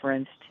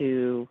preference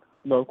to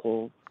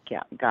local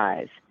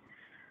guys.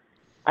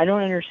 I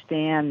don't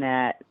understand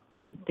that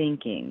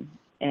thinking,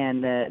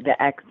 and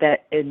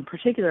that in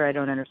particular, I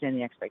don't understand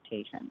the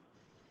expectation.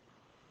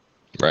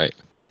 Right.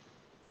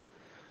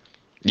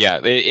 Yeah,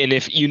 and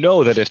if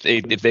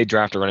if they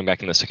draft a running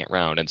back in the second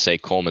round and say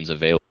Coleman's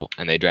available,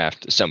 and they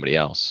draft somebody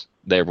else,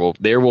 there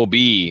will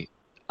be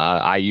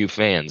IU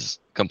fans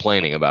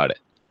complaining about it.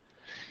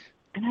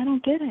 And I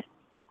don't get it.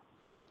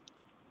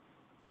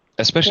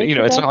 Especially,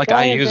 it's not like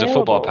IU is a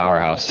football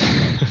powerhouse.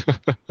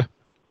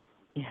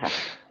 Yeah.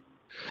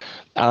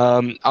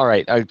 All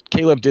right.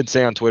 Caleb did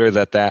say on Twitter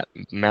that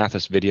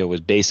Mathis video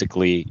was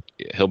basically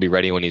he'll be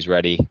ready when he's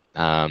ready.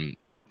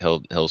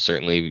 He'll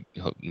certainly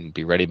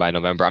be ready by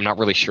November. I'm not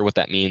really sure what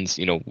that means.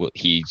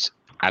 He's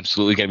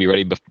absolutely going to be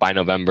ready by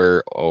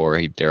November,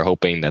 or they're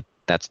hoping that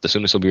that's the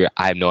soonest he'll be.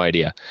 I have no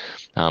idea.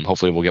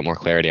 Hopefully we'll get more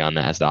clarity on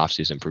that as the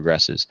offseason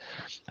progresses.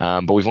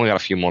 But we've only got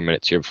a few more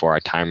minutes here before our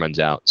time runs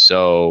out.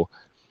 So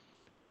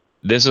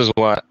this is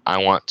what I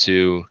want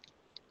to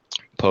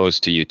pose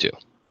to you two.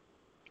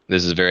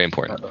 This is very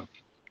important,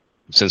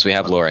 since we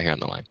have Laura here on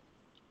the line.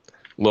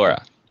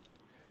 Laura,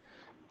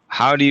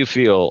 how do you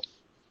feel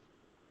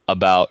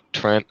about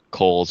Trent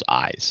Cole's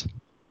eyes?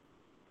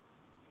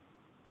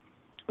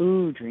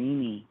 Ooh,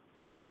 dreamy.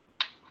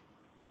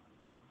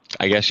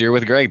 I guess you're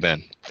with Greg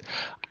then.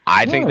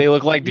 I think they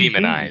look like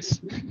demon eyes.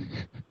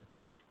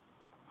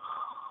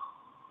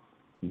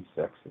 He's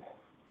sexy.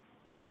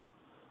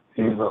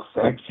 He's a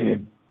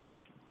sexy.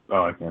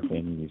 Oh, I can't say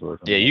any of these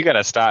words. Yeah, you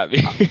gotta stop.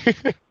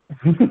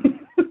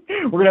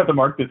 We're gonna have to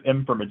mark this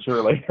M for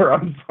mature later.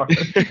 I'm sorry.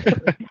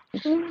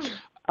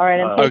 All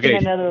right, I'm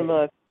taking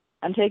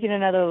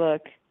another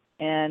look.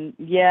 And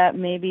yeah,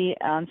 maybe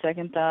on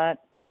second thought,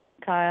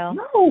 Kyle.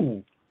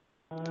 No.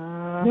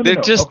 They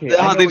just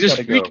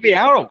freak me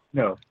out.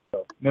 No.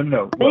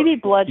 Maybe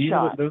Look,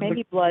 bloodshot.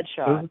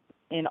 Bloodshot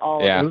in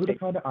all of those are the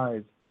kind of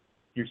eyes.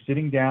 You're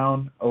sitting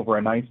down over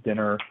a nice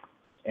dinner,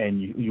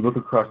 and you look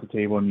across the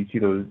table and you see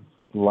those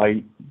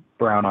light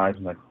brown eyes,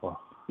 and like, oh.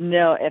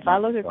 No, if I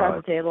look across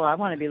the table, I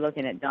want to be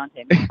looking at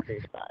Dante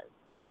Moncrief's eyes.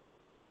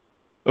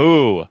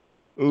 Ooh,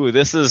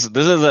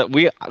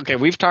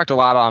 we've talked a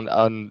lot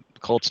on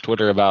Colts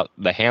Twitter about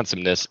the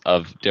handsomeness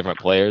of different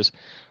players.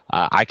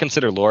 I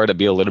consider Laura to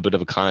be a little bit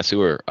of a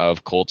connoisseur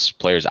of Colts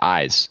players'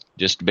 eyes,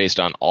 just based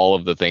on all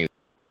of the things.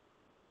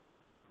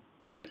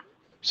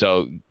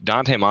 So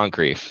Dante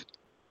Moncrief,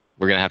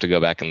 we're gonna have to go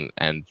back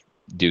and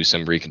do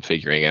some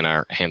reconfiguring in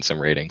our handsome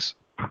ratings.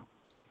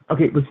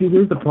 Okay, but see,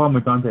 here's the problem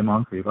with Dante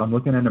Moncrief. I'm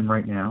looking at him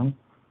right now,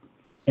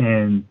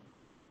 and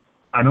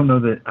I don't know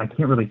that I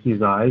can't really see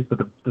his eyes, but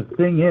the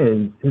thing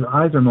is, his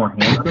eyes are more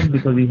handsome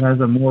because he has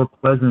a more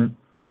pleasant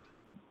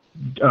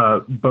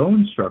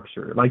bone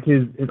structure. Like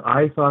his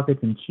eye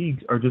sockets and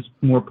cheeks are just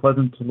more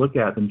pleasant to look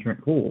at than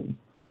Trent Cole.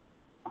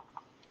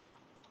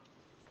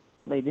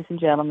 Ladies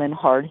and gentlemen,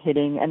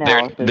 hard-hitting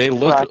analysis. They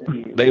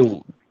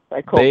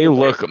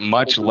look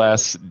much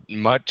less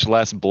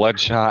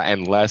bloodshot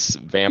and less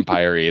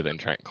vampire-y than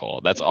Trent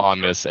Cole. That's all I'm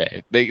gonna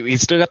say.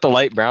 He's still got the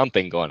light brown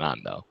thing going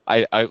on though.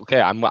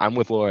 I'm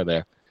with Laura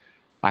there.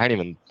 I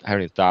haven't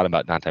even thought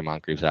about Dante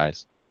Moncrief's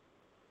eyes.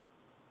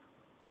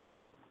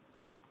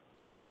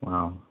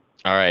 Wow.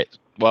 All right.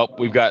 Well,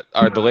 we've got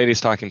the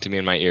ladies talking to me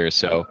in my ears,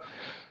 so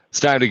it's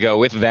time to go.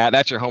 With that,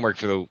 that's your homework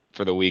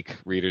for the week,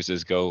 readers,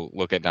 is go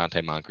look at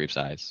Dante Moncrief's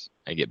eyes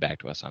and get back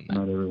to us on that.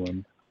 Not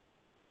everyone.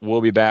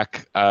 We'll be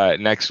back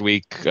next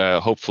week,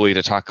 hopefully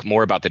to talk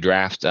more about the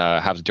draft,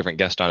 have a different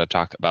guest on to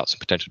talk about some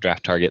potential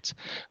draft targets.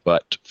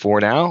 But for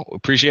now,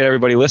 appreciate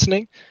everybody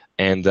listening,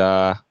 and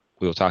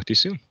we will talk to you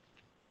soon.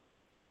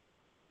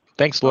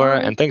 Thanks, Laura,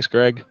 and thanks,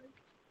 Greg.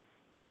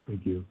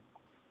 Thank you.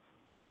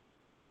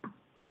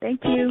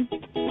 Thank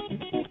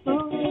you.